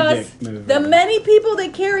 they it's pretty discuss dick move. the many people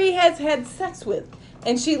that Carrie has had sex with.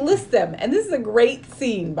 And she lists them. And this is a great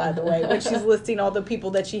scene, by the way, when she's listing all the people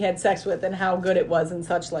that she had sex with and how good it was and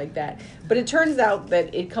such like that. But it turns out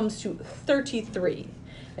that it comes to 33.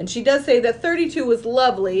 And she does say that 32 was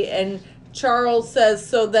lovely. And Charles says,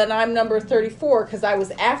 so then I'm number 34 because I was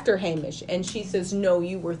after Hamish. And she says, no,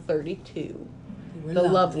 you were 32. The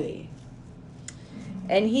lovely.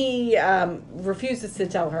 And he refuses to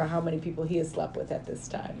tell her how many people he has slept with at this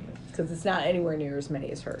time. Because it's not anywhere near as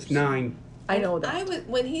many as hers. 9. I know that. I was,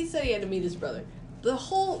 when he said he had to meet his brother, the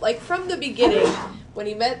whole, like, from the beginning, when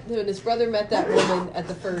his brother met that woman at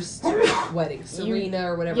the first wedding,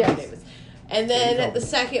 Serena or whatever her Yes. name is. And then at the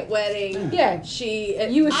second wedding, Yeah.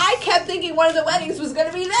 I kept thinking one of the weddings was going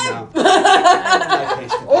to be them. No.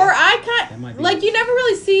 Or I That might kind be- like you never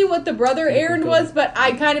really see what the brother Yeah, errand good. was, but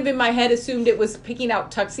I kind of in my head assumed it was picking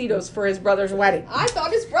out tuxedos for his brother's wedding. I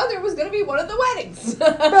thought his brother was going to be one of the weddings.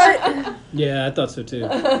 But Yeah, I thought so too.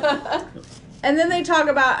 and then they talk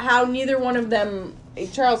about how neither one of them.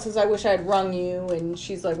 Charles says, "I wish I had rung you," and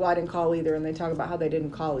she's like, "Well, I didn't call either." And they talk about how they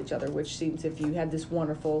didn't call each other, which seems if you had this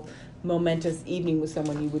wonderful, momentous evening with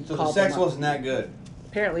someone, you would So call the sex them up. wasn't that good.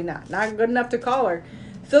 Apparently not good enough to call her.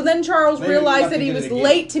 So then Charles Maybe realized nothing that he did was it again.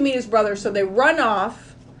 late to meet his brother, so they run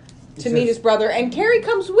off to He meet says- his brother, and Carrie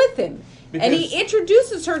comes with him. And he Because-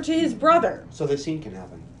 introduces her to his brother. So this scene can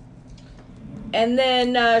happen. And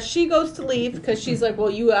then she goes to leave because she's like, well,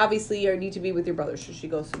 you obviously need to be with your brother, so she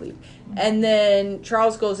goes to leave. And then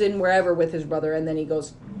Charles goes in wherever with his brother, and then he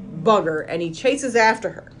goes bugger, and he chases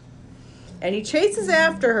after her. And he chases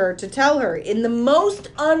after her to tell her in the most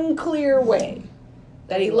unclear way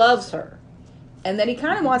that he loves her and that he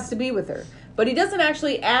kind of wants to be with her. But he doesn't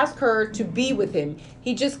actually ask her to be with him.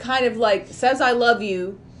 He just kind of like says, I love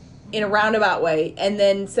you, in a roundabout way, and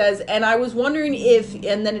then says, and I was wondering if,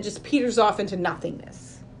 and then it just peters off into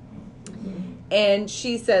nothingness. And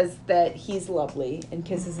she says that he's lovely and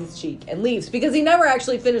kisses his cheek and leaves because he never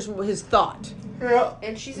actually finished his thought. Yeah.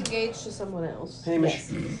 And she's engaged to someone else. Hamish.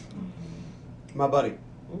 Yes. My buddy.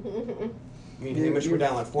 Me and Hamish were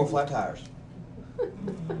down like 4 flat tires.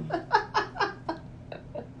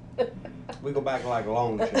 We go back like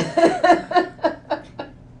long shit.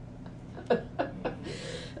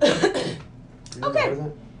 Okay.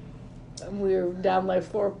 We were down like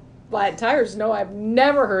 4 flat tires. No, I've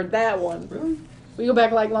never heard that one. Really? We go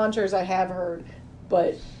back like lawn chairs, I have heard.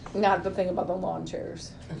 But Not the thing about the lawn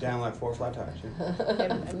chairs. Down like 4 flat tires. Yeah.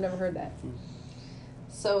 I've never heard that.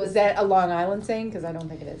 So Is that a Long Island saying? Because I don't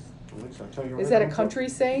think it is. I think so. I tell you Is right that a now. country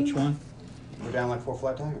saying? Which one? We're down like 4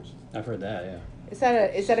 flat tires. I've heard that. Yeah.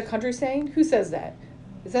 Is that a country saying? Who says that?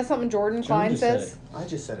 Is that something Jordan John Klein just said says? I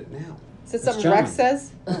just said it now. Is that something John. Rex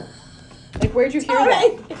says? Like, where'd you hear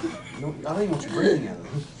that? No, I don't even want you breathing at it.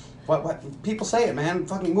 What? People say it, man.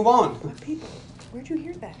 Fucking move on. What people? Where'd you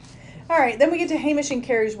hear that? All right, then we get to Hamish and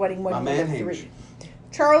Carrie's wedding. My man number Hamish. 3.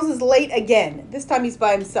 Charles is late again. This time he's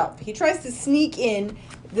by himself. He tries to sneak in.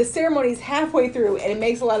 The ceremony's halfway through, and it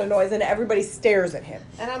makes a lot of noise, and everybody stares at him.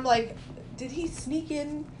 And I'm like, did he sneak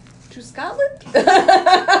in to Scotland? Like,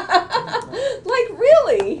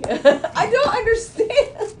 really? I don't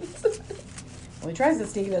understand. Well, he tries to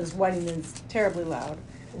sneak in his wedding, and it's terribly loud.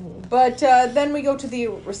 But then we go to the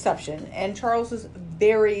reception, and Charles is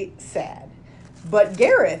very sad. But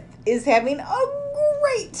Gareth is having a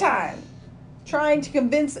great time trying to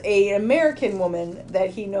convince an American woman that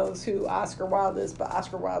he knows who Oscar Wilde is, but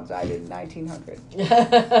Oscar Wilde died in 1900.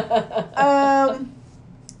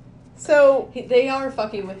 So They are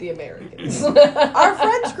fucking with the Americans. our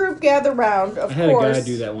friends group gather round, of I had course. a guy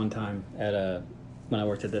do that one time at when I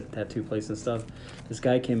worked at the tattoo place and stuff. This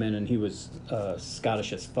guy came in and he was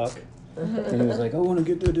Scottish as fuck. And he was like, I want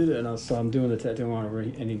to get it. And so I'm doing the tattoo on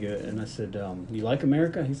him, and I said, you like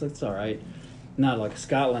America? He's like, it's all right. Not like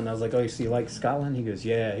Scotland. I was like, oh, so you like Scotland? He goes,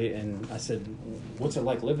 yeah. And I said, what's it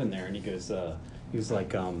like living there? And he goes,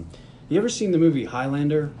 you ever seen the movie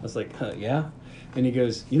Highlander? I was like, yeah. And he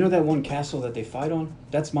goes, you know that one castle that they fight on?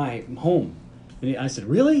 That's my home. And I said,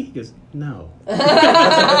 really? He goes, no.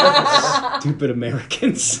 Stupid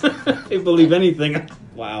Americans. They believe anything.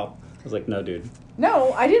 Wow. I was like, no, dude.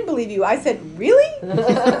 No, I didn't believe you. I said, really?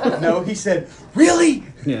 No, he said, really?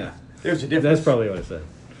 Yeah. There's a difference. That's probably what I said.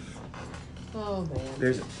 Oh,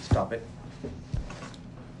 man. Stop it.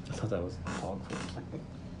 I thought that was hog.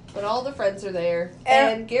 But all the friends are there,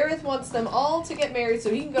 And- and Gareth wants them all to get married so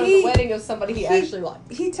he can go to the wedding of somebody he actually likes.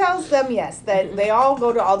 He tells them, yes, that they all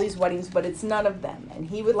go to all these weddings, but it's none of them. And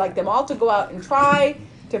he would like them all to go out and try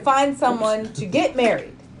to find someone to get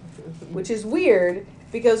married, which is weird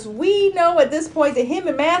because we know at this point that him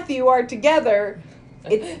and Matthew are together.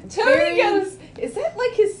 It's Tony goes, is that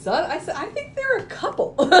like his son? I said, I think they're a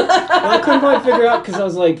couple. Well, I couldn't quite figure out because I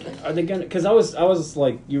was like, are they gonna? Because I was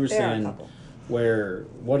like, you were They are a saying, couple.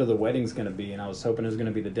 what are the weddings gonna be? And I was hoping it was gonna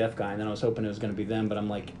be the deaf guy, and then I was hoping it was gonna be them, but I'm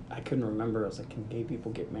like, I couldn't remember. I was like, can gay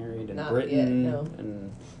people get married in Not Britain? yet, no.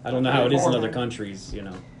 And I don't know how it is in other countries, you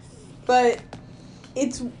know. But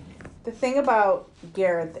it's the thing about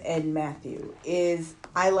Gareth and Matthew is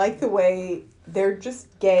I like the way they're just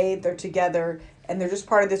gay, they're together, and they're just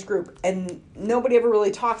part of this group, and nobody ever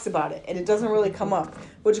really talks about it, and it doesn't really come up,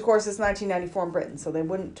 which of course is 1994 in Britain, so they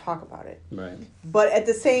wouldn't talk about it. Right. But at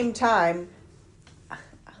the same time, I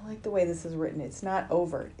like the way this is written. It's not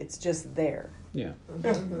overt, it's just there. Yeah. But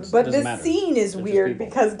Doesn't this matter. scene is They're just weird people.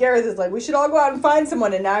 because Gareth is like, we should all go out and find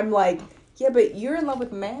someone, and I'm like, yeah, but you're in love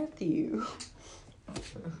with Matthew.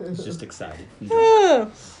 It's just exciting.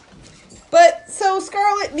 But so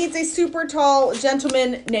Scarlett meets a super tall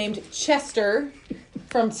gentleman named Chester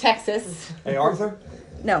from Texas. Hey, Arthur.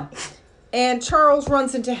 No. And Charles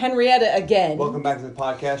runs into Henrietta again. Welcome back to the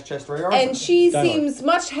podcast, Chester A. Arthur. And she Dialogue. seems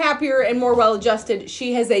much happier and more well adjusted.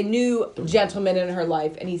 She has a new gentleman in her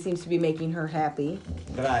life, and he seems to be making her happy.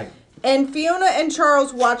 G'day. And Fiona and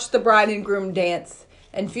Charles watch the bride and groom dance.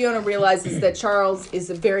 And Fiona realizes that Charles is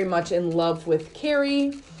very much in love with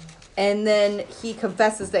Carrie. And then he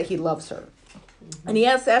confesses that he loves her. And he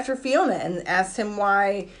asks after Fiona and asks him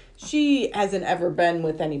why she hasn't ever been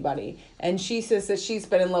with anybody. And she says that she's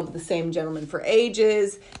been in love with the same gentleman for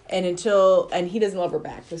ages. And he doesn't love her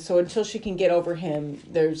back. So until she can get over him,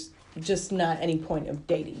 there's just not any point of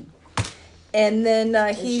dating. And then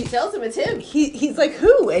She tells him it's him. he's like,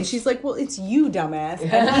 who? And she's like, well, it's you, dumbass.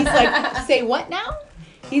 And he's like, say what now?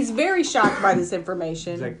 He's very shocked by this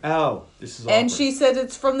information. He's like, oh, this is And awkward. she said,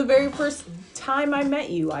 it's from the very first time I met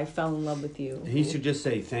you, I fell in love with you. He should just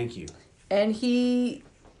say thank you. And he's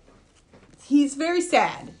very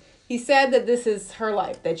sad. He's sad that this is her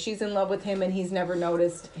life, that she's in love with him and he's never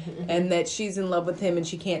noticed, and that she's in love with him and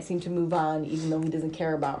she can't seem to move on even though he doesn't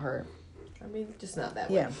care about her. I mean, just not that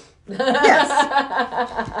way. Yeah. Yes.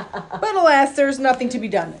 But alas, there's nothing to be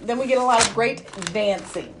done. Then we get a lot of great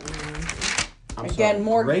dancing. I'm Again, sorry.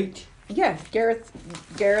 more- Great. Yeah, Gareth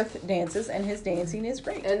dances and his dancing is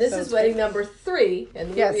great. And this So is it's wedding great. number 3,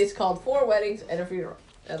 and the Yes. movie is called 4 Weddings and a Funeral.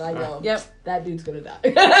 And I go, Yep. that dude's gonna die.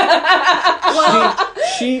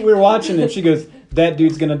 We were watching and she goes, that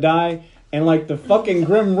dude's gonna die. And like the fucking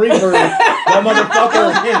Grim Reaper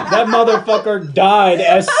That motherfucker died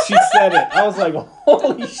as she said it. I was like,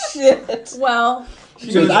 holy shit. Well,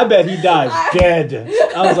 She goes, I bet he died dead.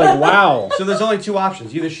 I was like, wow. So there's only two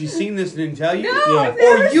options. Either she's seen this and didn't tell you, Yeah.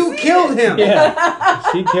 or you killed him. Yeah.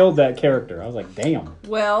 She killed that character. I was like, damn.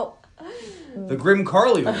 well, The Grim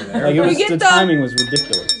Carly over there. Like, it was, get the the- timing was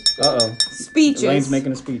ridiculous. Uh-oh. speeches. Elaine's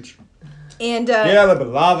making a speech. And Yeah, the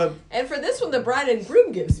beloved. And for this one, the bride and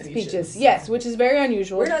groom give speeches. yes, which is very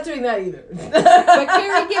unusual. We're not doing that either. But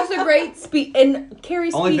Carrie gives a great speech, and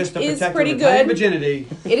Carrie's Only speech this to is protect pretty her tiny good. virginity.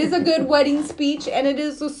 It is a good wedding speech, and it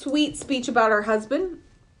is a sweet speech about her husband.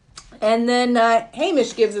 And then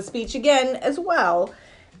Hamish gives a speech again as well.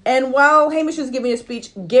 And while Hamish is giving a speech,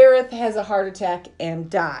 Gareth has a heart attack and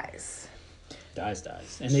dies. Dies.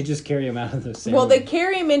 And they just carry him out of the same Well, they room.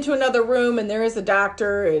 carry him into another room, and there is a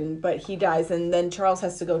doctor, but he dies. And then Charles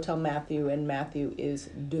has to go tell Matthew, and Matthew is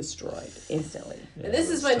destroyed instantly. Yeah, And this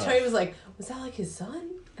it is was when tough. Tony was like, was that like his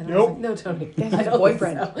son? And I Nope. was like, no, Tony. That's I his don't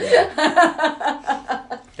boyfriend. think so.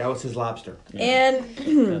 That was his lobster. Yeah. And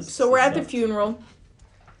That's- so we're at the that's- funeral.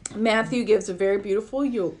 Matthew gives a very beautiful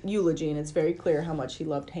eulogy, and it's very clear how much he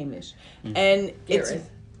loved Hamish. And it's Gareth.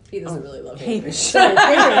 He doesn't really love him. Hamish. Sorry,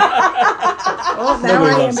 oh, now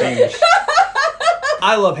Nobody I am. loves Hamish.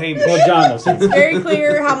 I love Hamish. Well, John loves Hamish. It's very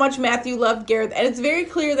clear how much Matthew loved Gareth, and it's very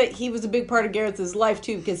clear that he was a big part of Gareth's life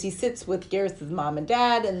too, because he sits with Gareth's mom and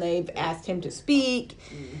dad, and they've asked him to speak.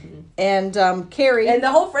 And Carrie, And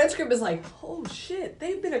the whole Friends group is like, oh shit,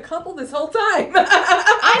 they've been a couple this whole time.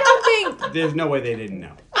 I don't think There's no way they didn't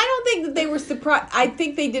know. that they were surprised. I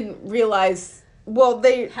think they didn't realize. Well,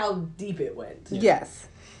 they How deep it went. yes,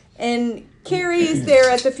 and Carrie is there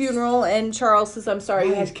at the funeral, and Charles says, "I'm sorry,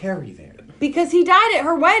 you Why is had." Carrie there? Because he died at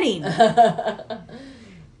her wedding.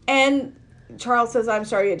 And Charles says, I'm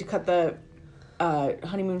sorry you had to cut the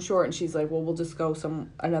honeymoon short. And she's like, well, we'll just go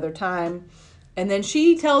another time. And then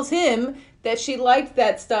she tells him that she liked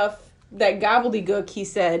that stuff, that gobbledygook he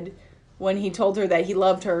said when he told her that he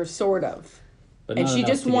loved her, sort of. But And not she enough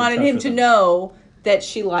just to get in wanted touch him with to know that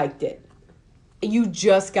she liked it. You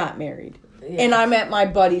just got married. Yeah. And I'm at my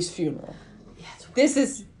buddy's funeral. Yes. This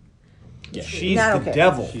is... Yeah. She's Not the okay.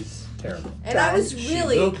 devil. She's terrible. And I was She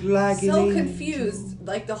really looked like an so angel. confused,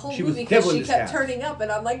 like the whole She was movie, because devil she in kept disguise. turning up,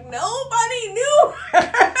 and I'm like, nobody knew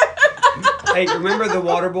her. Hey, remember the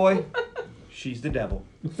water boy? She's the devil.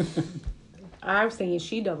 I was thinking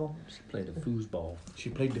she double. She played a foosball. She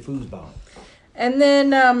played the foosball. And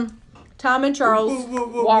then Tom and Charles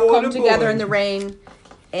walk home together in the rain,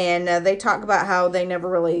 and they talk about how they never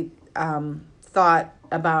really thought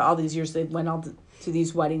about all these years they went all to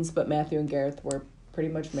these weddings, but Matthew and Gareth were pretty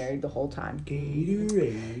much married the whole time.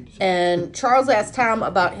 Gatorade. And Charles asked Tom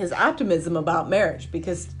about his optimism about marriage,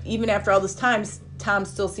 because even after all this time, Tom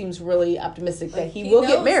still seems really optimistic that he will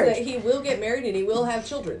get knows married. That he will get married and he will have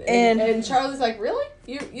children. And- And Charlie's like, really?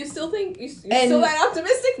 You still think you're And- still that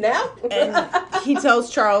optimistic now? And he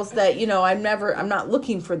tells Charles that, I'm not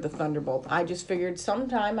looking for the Thunderbolt. I just figured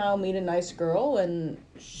sometime I'll meet a nice girl and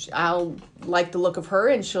I'll like the look of her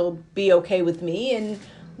and she'll be okay with me and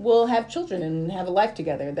we'll have children and have a life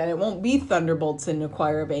together. That it won't be Thunderbolts and a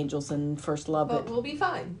choir of angels and first love. But we'll be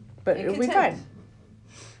fine. But and it'll be content. fine.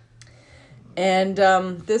 And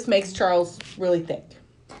this makes Charles really think.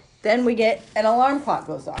 Then we get an alarm clock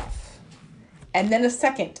goes off. And then a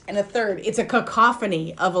second and a third. It's a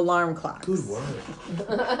cacophony of alarm clocks. Good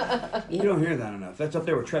word. You don't hear that enough. That's up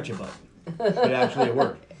there with Tretchabut. But actually a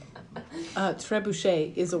word.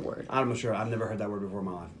 Trebuchet is a word. I'm not sure. I've never heard that word before in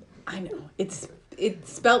my life. I know. It's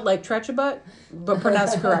spelled like Tretchabut, but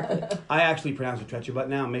pronounced correctly. I actually pronounce it Tretchabut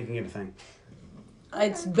now. I'm making it a thing.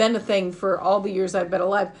 It's been a thing for all the years I've been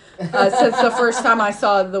alive. Since the first time I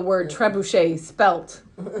saw the word trebuchet spelt.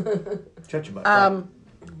 Tretchabut. Right.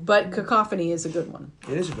 But cacophony is a good one.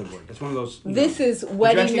 It is a good word. It's one of those. This is Did you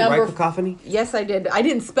wedding actually number... write cacophony? Yes, I did. I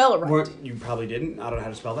didn't spell it right. You probably didn't. I don't know how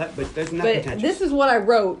to spell that, but there's not But pretentious. this is what I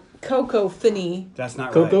wrote, cacophony. That's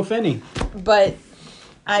not Coco right. Fenny. But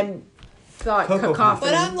I thought Cacophony.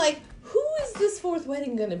 cacophony. But I'm like, who is this fourth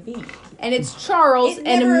wedding going to be? And it's Charles It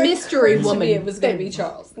and a never mystery occurred to woman. me it was going to be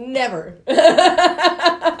Charles. Never.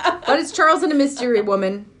 But it's Charles and a mystery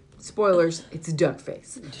woman. Spoilers, it's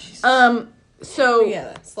Duckface. So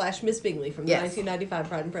Yeah, / Miss Bingley from the Yes. 1995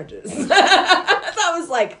 Pride and Prejudice. So I was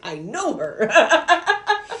like, I know her.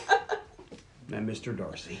 And Mr.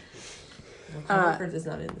 Darcy. Crawford is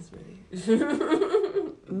not in this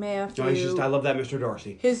movie. Matthew. No, he's just. I love that Mr.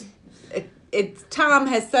 Darcy. It's Tom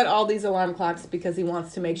has set all these alarm clocks because he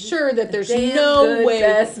wants to make sure that there's Damn no good way.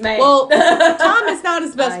 best man. Well, Tom is not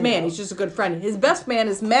his best I man. know. He's just a good friend. His best man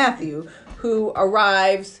is Matthew, who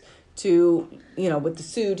arrives to, with the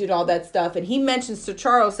suit and all that stuff. And he mentions to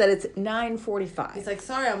Charles that it's 9:45. He's like,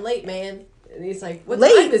 sorry, I'm late, man. And he's like, what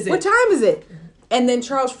late? time is it? What time is it? And then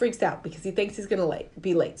Charles freaks out because he thinks he's going to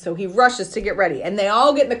be late. So he rushes to get ready. And they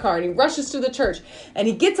all get in the car and he rushes to the church. And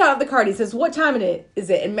he gets out of the car and he says, what time is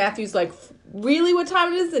it? And Matthew's like, really what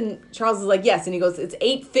time it is? And Charles is like, yes. And he goes, it's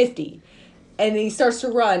 8:50. And he starts to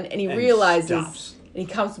run and he realizes. Stops. And he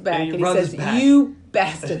comes back and he runs says, back. you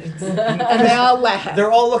bastards. And they all laugh.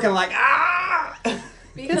 They're all looking like, ah!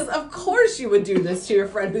 Because of course you would do this to your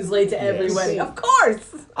friend who's late to every wedding. Of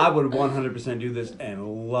course. I would 100% do this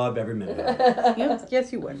and love every minute of it.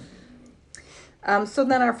 Yes, you would. So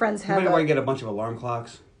then our friends have. Maybe we get a bunch of alarm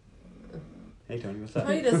clocks. Hey, Tony, what's up?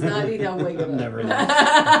 Tony does not need help waking up. Never.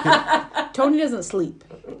 Tony doesn't sleep.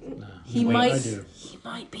 No. He Wait, might. I do. He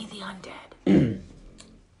might be the undead.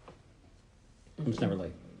 I'm just never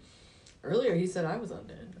late. Earlier he said I was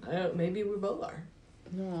undead. Maybe we both are.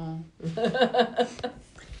 No.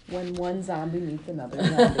 When one zombie meets another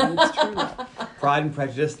zombie, it's true love. Pride and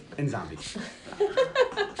Prejudice and zombies.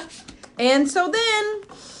 And so then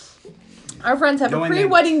our friends have Go a in there.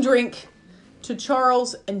 pre-wedding drink to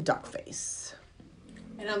Charles and Duckface.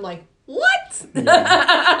 And I'm like, what?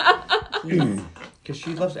 Because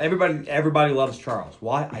she loves everybody. Everybody loves Charles.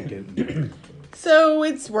 Why? I didn't. So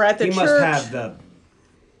we're at the He church. must have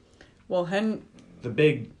the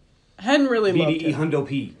big Hen really loved BDE him. Hundo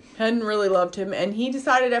P. Hen really loved him, and he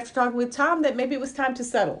decided after talking with Tom that maybe it was time to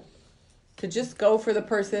settle, to just go for the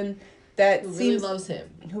person that Who seems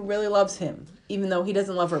really loves him. even though he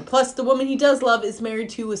doesn't love her. Plus, the woman he does love is married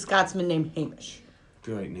to a Scotsman named Hamish.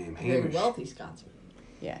 Great name, A very Hamish. wealthy Scotsman.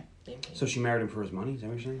 Yeah, named Hamish. So she married him for his money. Is that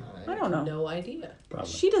what you're saying? I don't know. No idea. Probably.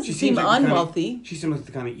 she doesn't She seem seems like the unwealthy. She seems like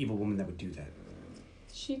the kind of evil woman that would do that.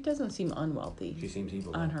 She doesn't seem unwealthy She seems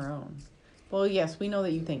evil. on her own. Well, yes, we know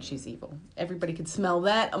that you think she's evil. Everybody could smell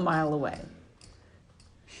that a mile away.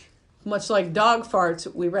 Much like dog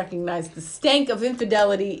farts, we recognize the stank of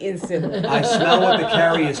infidelity instantly. I smell what the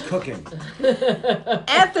carry is cooking.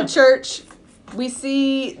 At the church, we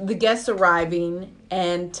see the guests arriving,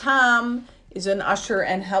 and Tom is an usher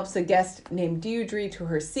and helps a guest named Deirdre to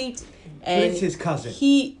her seat. And It's his cousin.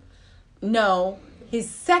 His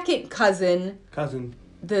second cousin, Cousin.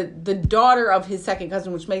 the daughter of his second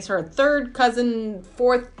cousin, which makes her a third cousin,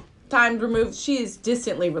 fourth time removed. She is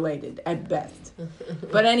distantly related at best.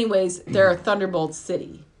 But anyways, they're a Thunderbolt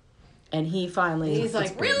City. And he's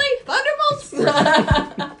like, really?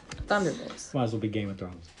 Thunderbolts? Thunderbolts. Might as well be Game of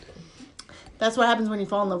Thrones. That's what happens when you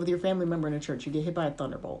fall in love with your family member in a church. You get hit by a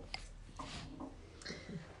thunderbolt.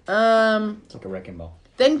 It's like a wrecking ball.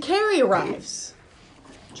 Then Carrie arrives.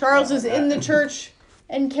 Charles is in the church,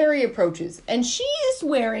 and Carrie approaches. And she is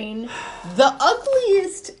wearing the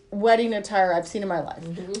ugliest wedding attire I've seen in my life.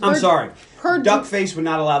 I'm sorry. her- Duckface would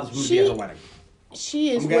not allow this woman to be at her wedding. She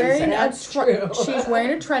is I'm gonna wearing say that's true. she's wearing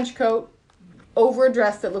a trench coat over a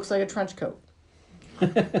dress that looks like a trench coat.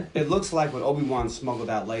 It looks like when Obi-Wan smuggled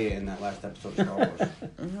out Leia in that last episode of Star Wars.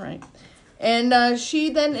 All right. And she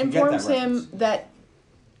then You get informs that him reference. that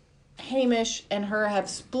Hamish and her have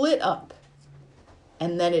split up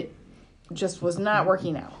and that it just was not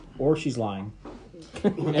working out. Or she's lying.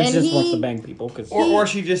 And and just wants he- to bang people. Cause Or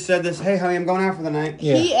she just said this, hey, honey, I'm going out for the night.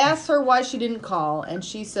 Yeah. He asks her why she didn't call, and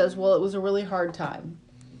she says, well, it was a really hard time.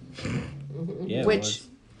 yeah, Which,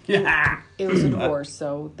 Yeah. it was a divorce,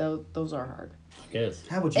 so those are hard. yes.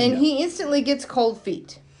 How would you And know? he instantly gets cold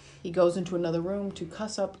feet. He goes into another room to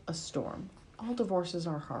cuss up a storm. All divorces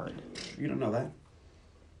are hard. You don't know that.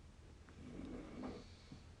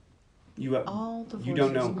 You All divorces You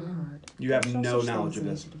don't know. are hard. You have There's no such knowledge things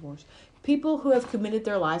of as this. a divorce. People who have committed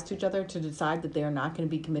their lives to each other to decide that they are not going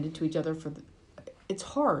to be committed to each other it's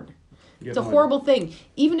hard. You It's have a no horrible thing.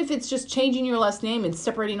 Even if it's just changing your last name and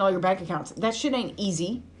separating all your bank accounts. That shit ain't easy.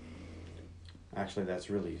 idea. Actually, that's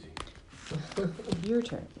really easy. You're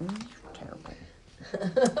terrible.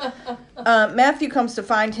 Matthew comes to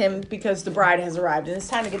find him because the bride has arrived, and it's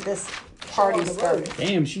time to get this party started.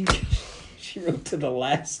 Damn, she wrote to the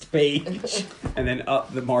last page. And then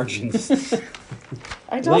up the margins.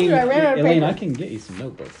 I told you I ran out of Elaine, paper. I can get you some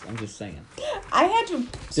notebooks. I'm just saying. I had to.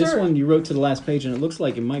 This Sir, one you wrote to the last page, and it looks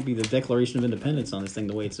like it might be the Declaration of Independence on this thing,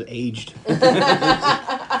 the way it's aged. So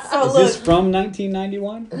Is look, this from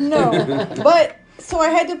 1991? no, but so I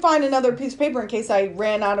had to find another piece of paper in case I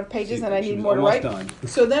ran out of pages and I She need was more to almost write. done.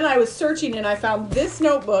 So then I was searching and I found this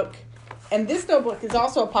notebook, and this notebook is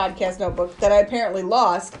also a podcast notebook that I apparently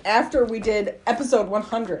lost after we did episode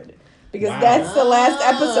 100 because Wow. that's the last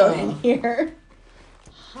episode in here.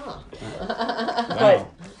 Huh. Wow.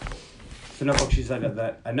 So notebook, she said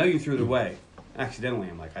that I know you threw it away. Accidentally,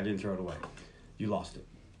 I'm like, I didn't throw it away. You lost it.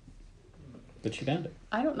 But she found it.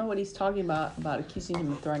 I don't know what he's talking about accusing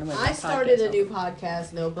him of throwing away. I started a new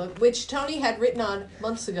podcast notebook, which Tony had written on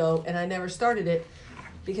months ago, and I never started it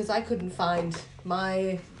because I couldn't find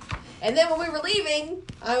my. And then when we were leaving,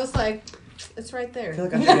 I was like, "It's right there." I feel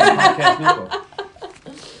like I should get a podcast notebook.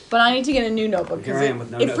 But I need to get a new notebook Here I am with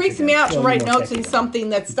because no it notes freaks again. me out to Well, write you won't notes check in it. something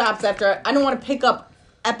that stops after. I don't want to pick up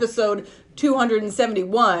episode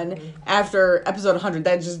 271 after episode 100.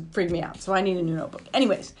 That just freaked me out. So I need a new notebook.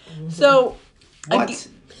 Anyways, so What?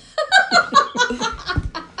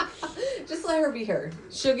 Just let her be her.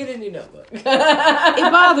 She'll get a new notebook. it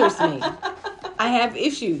bothers me. I have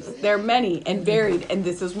issues. They're many and varied, and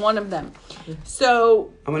this is one of them.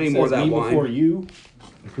 So, I'm gonna need more of that Me wine. Before You,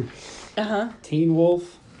 Teen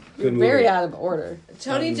Wolf. Good very movie. out of order.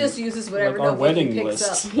 Tony just uses whatever like our notebook he wedding picks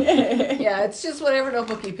list. up. Yeah, it's just whatever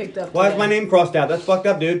notebook he picked up. Why is today. my name crossed out? That's fucked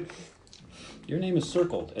up, dude. Your name is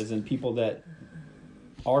circled, as in people that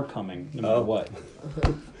are coming, no matter Oh. what.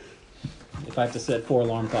 If I have to set 4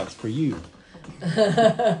 alarm clocks for you.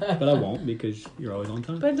 But I won't because you're always on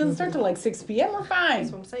time. But it doesn't start till like 6 p.m. We're That's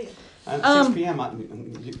fine. what I'm saying. At 6 p.m.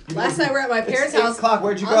 Last night we're at my parents' It's 8 house. o'clock.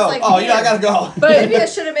 Where'd you I was go? like, Oh, yeah, I "Man, gotta go. But Maybe I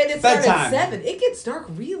should have made it start at Bedtime. 7. It gets dark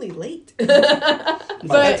really late. My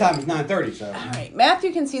bedtime is 9:30, so. All right,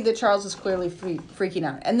 Matthew can see that Charles is clearly freaking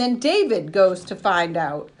out, and then David goes to find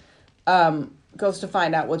out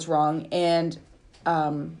what's wrong, and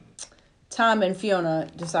Tom and Fiona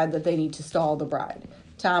decide that they need to stall the bride.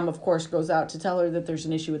 Tom, of course, goes out to tell her that there's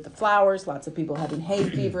an issue with the flowers. Lots of people having hay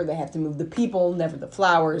fever. They have to move the people, never the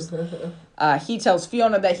flowers. He tells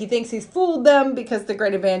Fiona that he thinks he's fooled them because the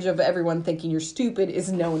great advantage of everyone thinking you're stupid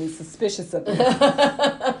is no one is suspicious of you.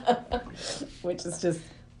 Which is just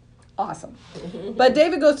awesome. But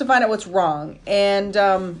David goes to find out what's wrong. And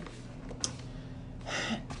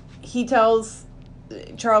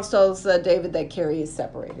Charles tells David that Carrie is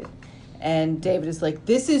separated. And David is like,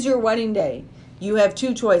 this is your wedding day. You have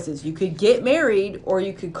 2 choices. You could get married or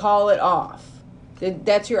you could call it off.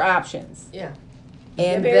 That's your options. Yeah.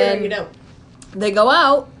 And Get married or then you don't. they go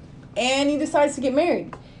out and he decides to get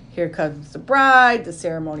married. Here comes the bride. The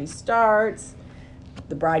ceremony starts.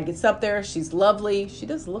 The bride gets up there. She's lovely. She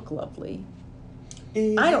does look lovely.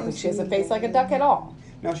 I don't think she has a face like a duck at all.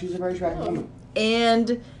 No, she's a very attractive woman.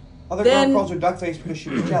 And Other then- girl calls her duck face because she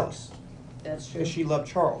was jealous. That's true. Because she loved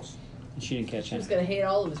Charles. And she didn't catch She was him. going to hate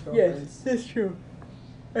all of his girlfriends. that's true.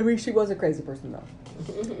 I mean, she was a crazy person, though.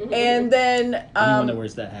 And then Anyone that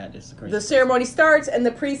wears that hat is the crazy. the ceremony starts, and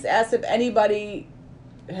the priest asks if anybody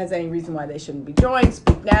has any reason why they shouldn't be joined.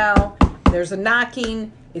 Speak now. There's a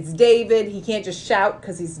knocking. It's David. He can't just shout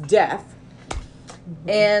because he's deaf.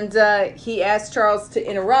 And he asks Charles to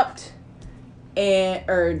interrupt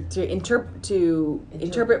or to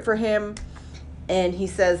interpret for him. And he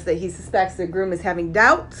says that he suspects the groom is having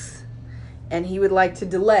doubts, and he would like to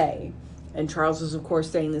delay. And Charles is, of course,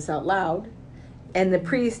 saying this out loud. And the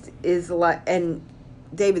priest is like, and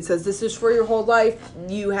David says, this is for your whole life.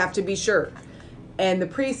 You have to be sure. And the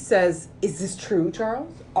priest says, is this true,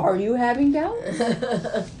 Charles? Are you having doubts?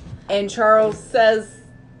 And Charles says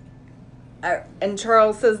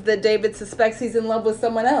that David suspects he's in love with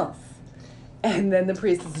someone else. And then the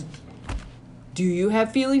priest says, do you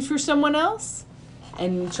have feelings for someone else?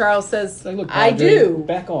 And Charles says, Like, look, I Padre, do.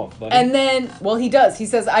 Back off, buddy. And then, well, he does. He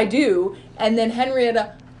says, I do. And then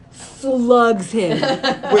Henrietta slugs him.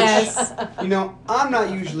 as, You know, I'm not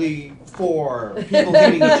usually for people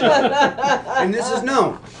hitting each other. And this is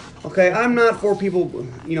known. Okay, I'm not for people,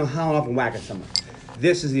 howling up and whacking someone.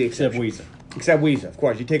 This is the Except exception. Weezer. Except Weezer, of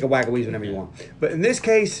course. You take a whack of Weezer whenever you want. But in this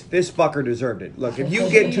case, this fucker deserved it. Look, if you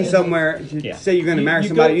get to somewhere, Yeah. say you're going to marry You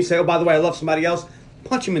somebody, go- you say, oh, by the way, I love somebody else,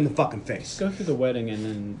 punch him in the fucking face. Go through the wedding and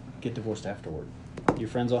then get divorced afterward. Your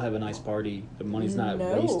friends all have a nice party. The money's not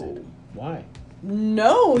No. wasted. Why?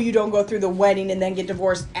 no, you don't go through the wedding and then get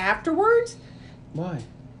divorced afterwards. Why?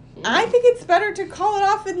 I think it's better to call it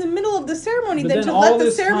off in the middle of the ceremony But than then to all let the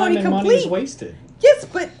this ceremony time and money is complete. wasted. Yes,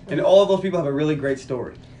 but And all of those people have a really great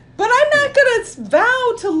story. I'm not gonna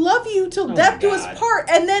vow to love you till Oh death my do us God. part,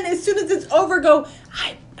 and then as soon as it's over, go.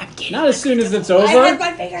 I'm kidding. Not as soon as it's I over. had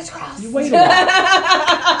my fingers crossed. You wait a while.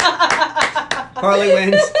 Harley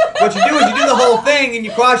wins. What you do is you do the whole thing and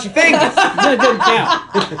you cross your fingers. That doesn't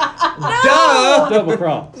count. Duh! Double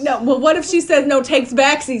cross. No, well, what if she says no takes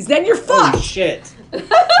backsies? Then you're Oh fucked. shit. Forgot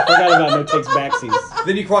about no takes backsies.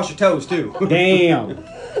 Then you cross your toes, too. Damn.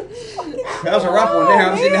 That was a rough one there.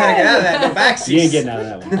 I was didn't know how to get out of that. No backsies. You ain't getting out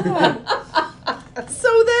of that one.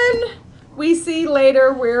 So then we see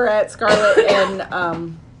later we're at Scarlett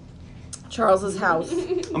and Charles's house,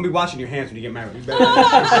 I'm gonna be watching your hands when you get married. You better.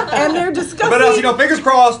 and they're discussing. But else, fingers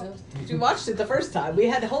crossed. We watched it the first time. We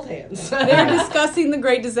had to hold hands. They're discussing the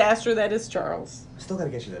great disaster that is Charles. Still gotta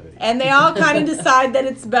get you that video. And they all kind of decide that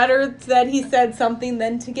it's better that he said something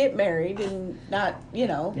than to get married and not,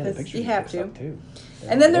 because you have to.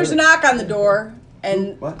 And then there's a knock on the door,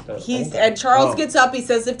 and Charles gets up. He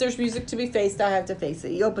says, "If there's music to be faced, I have to face it."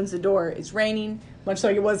 He opens the door. It's raining, much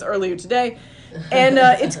like it was earlier today, and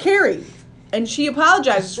it's Carrie, and she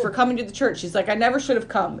apologizes for coming to the church. She's like, "I never should have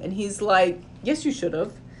come," and he's like, "Yes, you should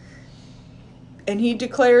have." And he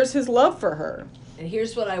declares his love for her. And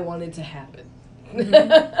here's what I wanted to happen.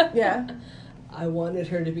 Mm-hmm. Yeah. I wanted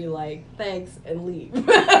her to be like, "Thanks," and leave.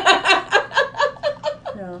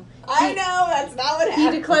 No. I know that's not what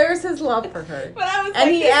happened. He declares his love for her. But I was and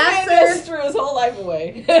like, he asked her, threw his whole life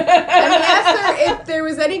away. and he asked her if there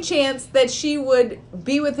was any chance that she would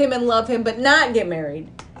be with him and love him, but not get married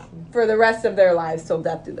for the rest of their lives till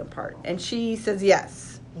death do them part. And she says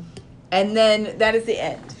yes. And then that is the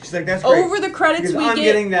end. She's like, "That's great." Over the credits, I'm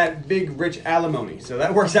getting that big rich alimony, so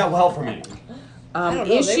that works out well for me. I don't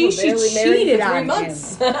know, Is she cheated for 3 on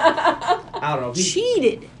months. him? I don't know.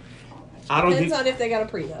 Cheated. I don't Depends think. on if they got a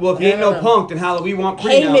prenup. Well, if he ain't no punk, then how do we want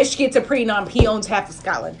prenup? Hamish gets a prenup. He owns half of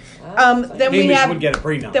Scotland. Then we Hamish would get a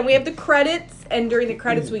prenup. Then we have the credits, and during the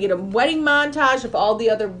credits, we get a wedding montage of all the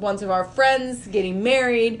other ones of our friends getting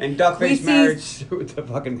married. And Duckface marriage with the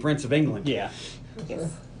fucking Prince of England. Yeah.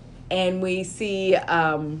 Yes. And we see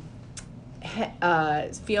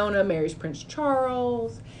Fiona marries Prince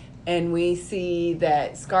Charles, and we see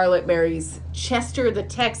that Scarlett marries Chester the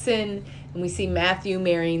Texan, and we see Matthew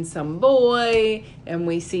marrying some boy, and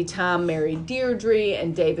we see Tom marry Deirdre,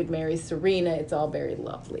 and David marries Serena. It's all very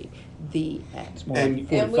lovely. The end. It's more And- like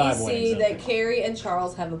 45 and we weddings see up that there. Carrie and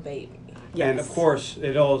Charles have a baby. Yes. And of course,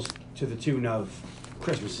 it all's to the tune of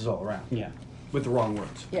Christmas is all around. Yeah. With the wrong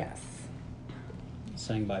words. Yes.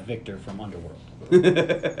 Sang by Victor from Underworld.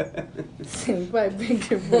 Sing by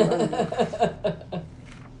Victor Brown.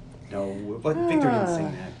 No, but Victor didn't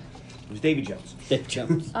sing that. It was Davy Jones. Dick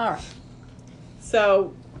Jones. All right.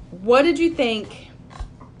 So, what did you think,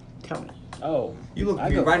 Tony? Oh. You looked I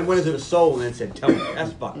me go right first. into the soul and then said, "Tell me."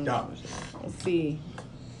 That's fucked up. Let's see.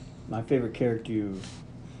 My favorite character.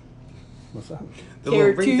 What's that? The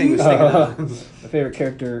little ring thing was sticking out. My favorite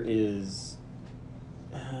character is.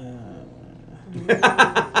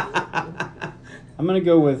 I'm gonna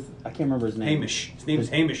go with I can't remember his name. Hamish. His name is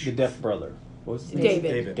Hamish. The deaf brother. What's his name?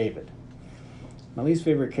 David. David. My least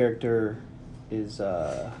favorite character is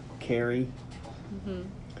Carrie. Mm-hmm.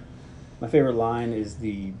 My favorite line is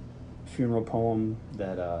the funeral poem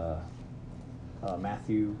that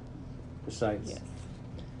Matthew recites. Yes.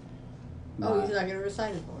 Oh, he's not going to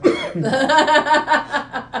recite it for us.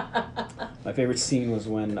 My favorite scene was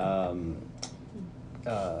when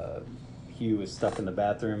Hugh was stuck in the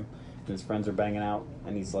bathroom and his friends are banging out,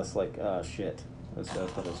 and he's less like, shit. I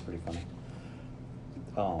thought that was pretty funny.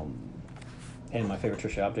 And my favorite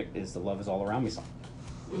Trisha object is the "Love Is All Around Me" song.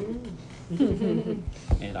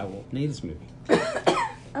 And I will name this movie.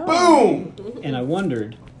 Boom! And I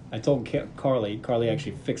wondered, I told Carly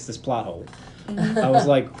actually fixed this plot hole. I was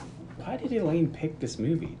like, why did Elaine pick this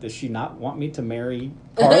movie? Does she not want me to marry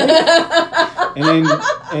Carly?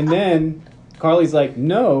 and then Carly's like,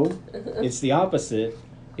 no, it's the opposite.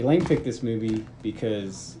 Elaine picked this movie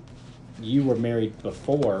because you were married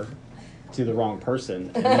before to the wrong person,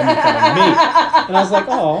 and then you found me. And I was like,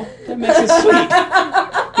 oh, that makes it sweet.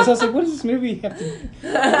 Because I was like, what does this movie have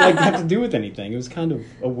to do with anything? It was kind of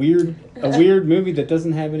a weird movie that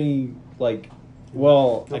doesn't have any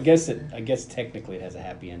well, I guess technically it has a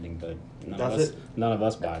happy ending, but none of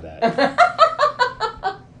us buy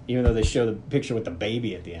that. Even though they show the picture with the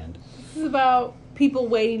baby at the end. This is about people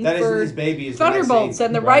waiting That isn't for his baby. Is thunderbolts the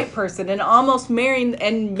and the right person, and almost being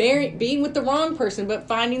with the wrong person, but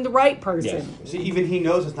finding the right person. Yes. See, even he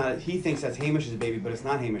knows it's not. He thinks that's Hamish's baby, but it's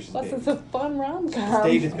not Hamish's Plus, baby. it's a fun rom-com. It's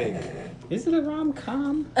David's baby. Is it a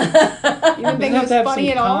rom-com? You didn't think it was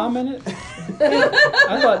funny at all? Com in it?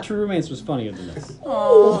 I thought True Romance was funnier than this.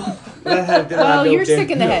 Oh, well, you're sick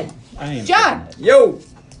in the head. I am. John. Yo!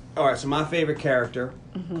 Alright, so my favorite character.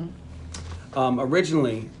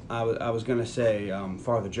 Originally, I was going to say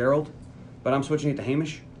Father Gerald, but I'm switching it to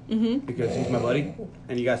Hamish. Because he's my buddy,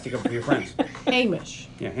 and you guys stick up for your friends. Hamish.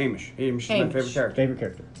 Yeah, Hamish. Hamish is my favorite character.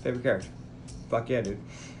 Favorite character. Fuck yeah, dude.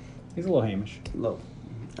 He's a little Hamish. Low.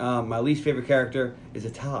 My least favorite character is a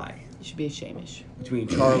tie You should be a Shamish. between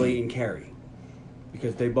Charlie and Carrie.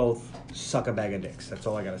 Because they both suck a bag of dicks. That's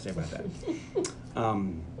all I gotta say about that.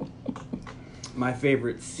 My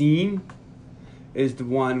favorite scene is the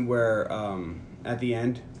one where, at the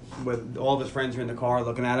end, with all of his friends are in the car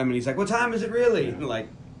looking at him, and he's like, "What time is it really?" And like,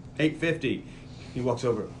 8:50. He walks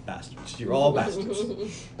over, bastards. You're all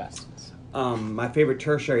bastards. Bastards. My favorite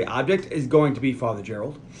tertiary object is going to be Father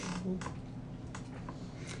Gerald.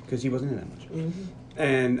 Because he wasn't in that much.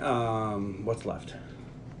 And what's left?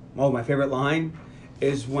 Oh, my favorite line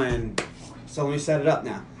is when... So let me set it up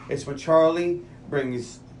now. It's when Charlie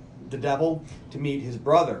brings the devil to meet his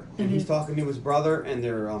brother. And he's talking to his brother and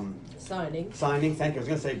they're... Signing. Signing. Thank you. I was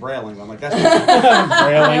going to say brailing. But I'm like, that's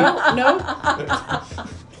Railing. No.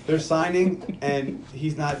 They're signing, and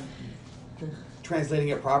he's not translating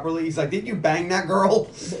it properly. He's like, "Did you bang that girl?"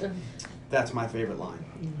 That's my favorite line.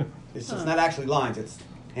 It's just not actually lines; it's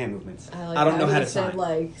hand movements. I don't know how to sign. Said,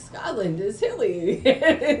 like, Scotland is hilly.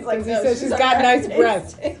 It's like He says she's got nice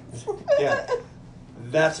breasts. Yeah,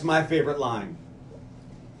 that's my favorite line.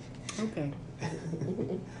 Okay.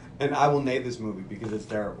 And I will name this movie because it's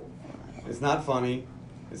terrible. It's not funny.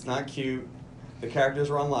 It's not cute. The characters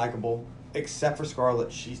are unlikable. Except for Scarlett,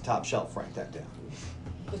 she's top shelf. Write that down.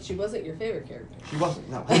 But she wasn't your favorite character. She wasn't.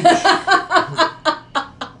 No.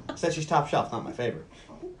 Said she's top shelf, not my favorite.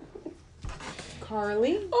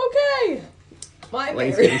 Carly? Okay. My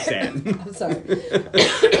Lady's favorite. getting sad. I'm sorry.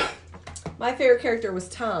 My favorite character was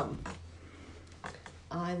Tom.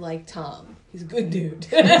 I like Tom. He's a good dude.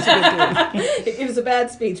 He's a good dude. He gives a bad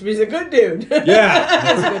speech, but he's a good dude.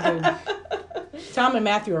 Yeah. He's a good dude. Tom and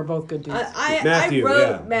Matthew are both good dudes. Matthew, I wrote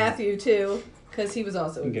yeah. Matthew too because he was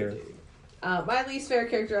also a good Gary. dude. My least favorite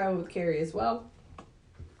character, I went with Carrie as well.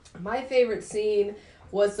 My favorite scene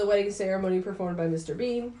was the wedding ceremony performed by Mr.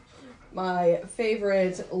 Bean. My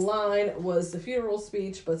favorite line was the funeral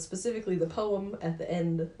speech, but specifically the poem at the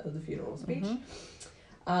end of the funeral speech.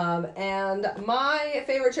 And my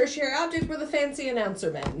favorite tertiary object were the fancy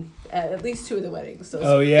announcer men at least two of the weddings. So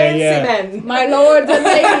fancy men. My lords and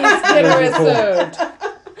ladies, dinner is served.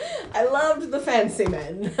 I loved the fancy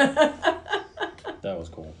men. That was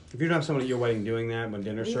cool. If you don't have someone at your wedding doing that when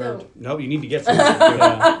dinner's You served, don't. no, you need to get someone to do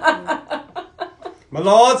it. My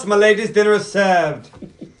lords, my ladies, dinner is served.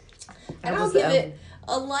 And I'll give it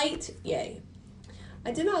a light yay.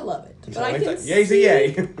 I did not love it, but I can Yay's a see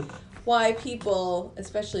yay. why people,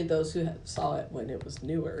 especially those who saw it when it was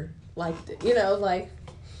newer, liked it. You know, like,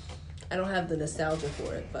 I don't have the nostalgia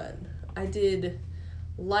for it, but I did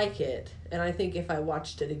like it. And I think if I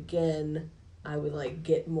watched it again, I would, like,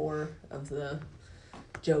 get more of the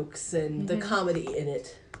jokes and the comedy in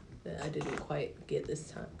it that I didn't quite get this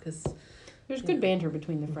time. Because There's good banter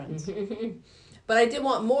between the friends. But I did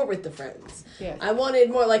want more with the friends. Yes. I wanted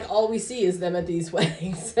more, like, all we see is them at these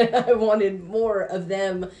weddings. I wanted more of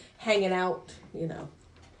them hanging out, you know,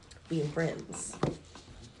 being friends.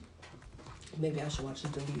 Maybe I should watch the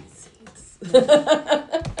deleted scenes.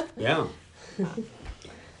 Yeah.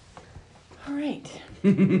 All right.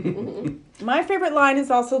 My favorite line is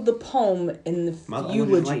also the poem in the My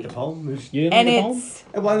eulogy. didn't like the poem. You didn't And like the poem? it's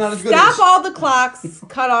Why not as good stop as... all the clocks,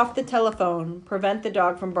 cut off the telephone, prevent the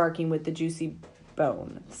dog from barking with the juicy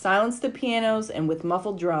bone, silence the pianos, and with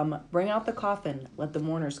muffled drum, bring out the coffin, let the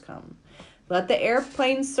mourners come. Let the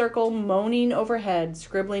airplanes circle, moaning overhead,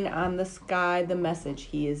 scribbling on the sky the message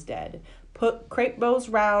he is dead. Put crepe bows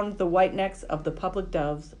round the white necks of the public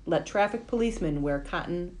doves. Let traffic policemen wear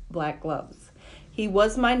cotton black gloves. He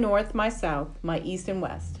was my north, my south, my east and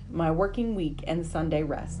west, my working week and Sunday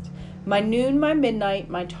rest. My noon, my midnight,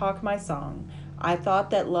 my talk, my song. I thought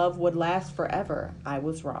that love would last forever. I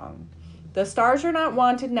was wrong. The stars are not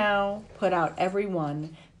wanted now. Put out every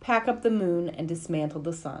one. Pack up the moon and dismantle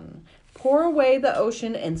the sun. Pour away the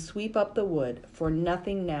ocean and sweep up the wood, for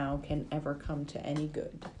nothing now can ever come to any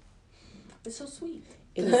good. It's so sweet.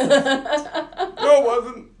 It is No, it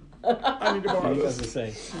wasn't. I need to borrow What this. does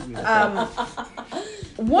it say?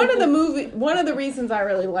 one of the reasons I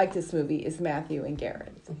really like this movie is Matthew and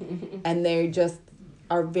Garrett. And they just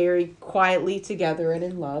are very quietly together and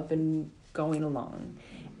in love and going along.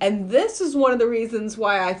 And this is one of the reasons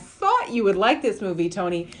why I thought you would like this movie,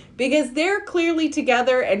 Tony, because they're clearly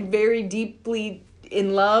together and very deeply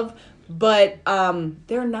in love, but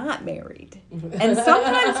they're not married. And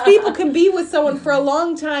sometimes people can be with someone for a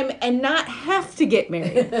long time and not have to get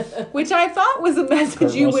married, which I thought was a message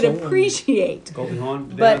Kurt you would Russell. appreciate. Goldie Hawn,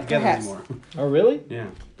 they're But not together perhaps. anymore. Oh, really? Yeah.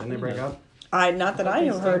 Didn't they break up? Not that I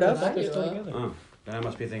have heard I of. thought they're still together. Oh. Then I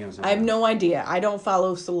must be thinking of something. I have no idea. I don't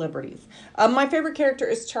follow celebrities. My favorite character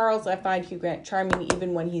is Charles. I find Hugh Grant charming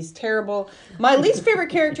even when he's terrible. My least favorite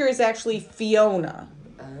character is actually Fiona.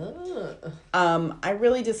 I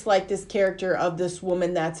really dislike this character of this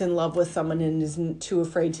woman that's in love with someone and isn't too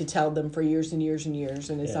afraid to tell them for years and years and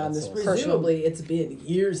years and is Yeah, on that's this awesome. personal... Presumably, it's been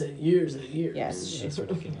years and years and years. Yes. That's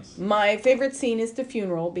ridiculous. My favorite scene is the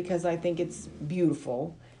funeral because I think it's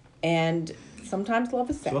beautiful. And sometimes love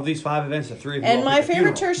is sad. So of these 5 events, the 3 of you And all my picked the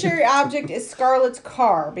favorite funeral. tertiary object is Scarlett's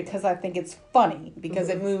car because I think it's funny because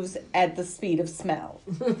it moves at the speed of smell.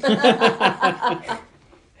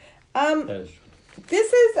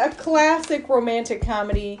 This is a classic romantic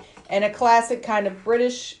comedy and a classic kind of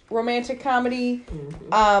British romantic comedy.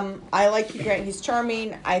 I like Hugh Grant. He's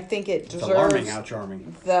charming. I think it It's alarming deserves how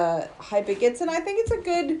charming. the hype it gets, and I think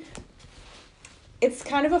it's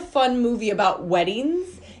kind of a fun movie about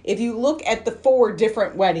weddings. If you look at the 4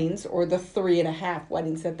 different weddings or the 3.5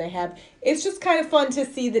 weddings that they have, it's just kind of fun to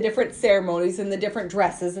see the different ceremonies and the different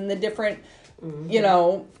dresses and the different, you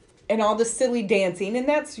know, and all the silly dancing. And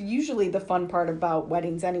that's usually the fun part about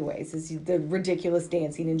weddings anyways, is the ridiculous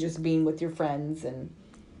dancing and just being with your friends, and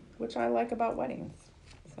which I like about weddings.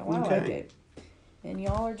 So I like it. And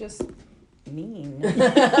y'all are just mean.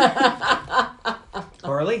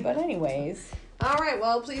 Carly? But anyways. All right,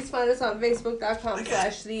 well, please find us on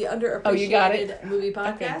Facebook.com/the Underappreciated Oh, you got it? Movie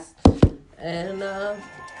Podcast. And,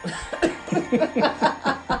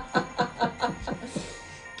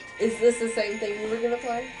 is this the same thing we were going to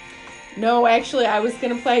play? No, actually, I was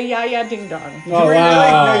going to play Ya Ya Ding Dong. Oh,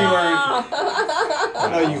 wow.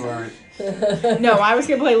 No, you weren't. No, I was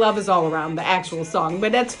going to play Love Is All Around, the actual song,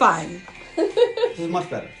 but that's fine. This is much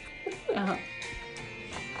better. Uh-huh.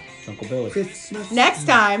 Uncle Billy. Christmas. Next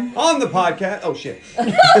time. On the podcast. Oh, shit. Right,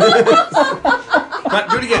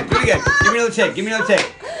 do it again. Do it again. Give me another take. Give me another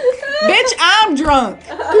take. Bitch, I'm drunk.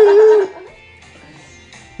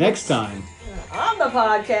 Next time. On the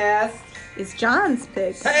podcast. It's John's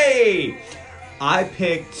pick. Hey! I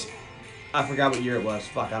picked... I forgot what year it was.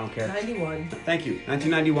 Fuck, I don't care. 91. Thank you.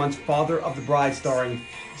 1991's Father of the Bride starring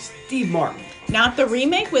Steve Martin. Not the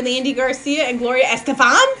remake with Andy Garcia and Gloria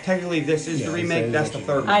Estefan? Technically, this is the remake. That's the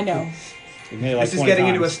third one. I know. This is getting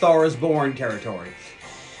into a Star is Born territory.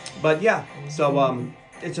 But yeah, so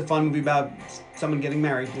it's a fun movie about someone getting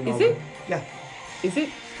married. You know. Is it? Yeah. Is it?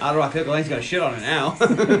 I don't know. I feel like Elaine's gonna shit on it now.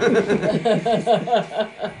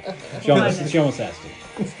 She almost has to.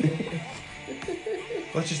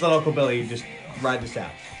 Let's just let Uncle Billy just ride this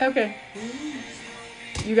out. Okay.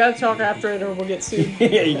 You gotta talk after it or we'll get sued.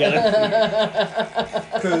 Yeah, you gotta.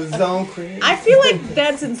 Cause on Christmas. I feel like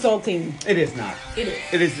that's insulting. It is not. It is.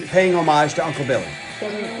 It is paying homage to Uncle Billy.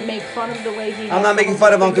 Doesn't make fun of the way he I'm not making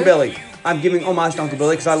fun of Uncle Billy. I'm giving homage to Uncle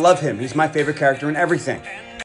Billy because I love him. He's my favorite character in everything.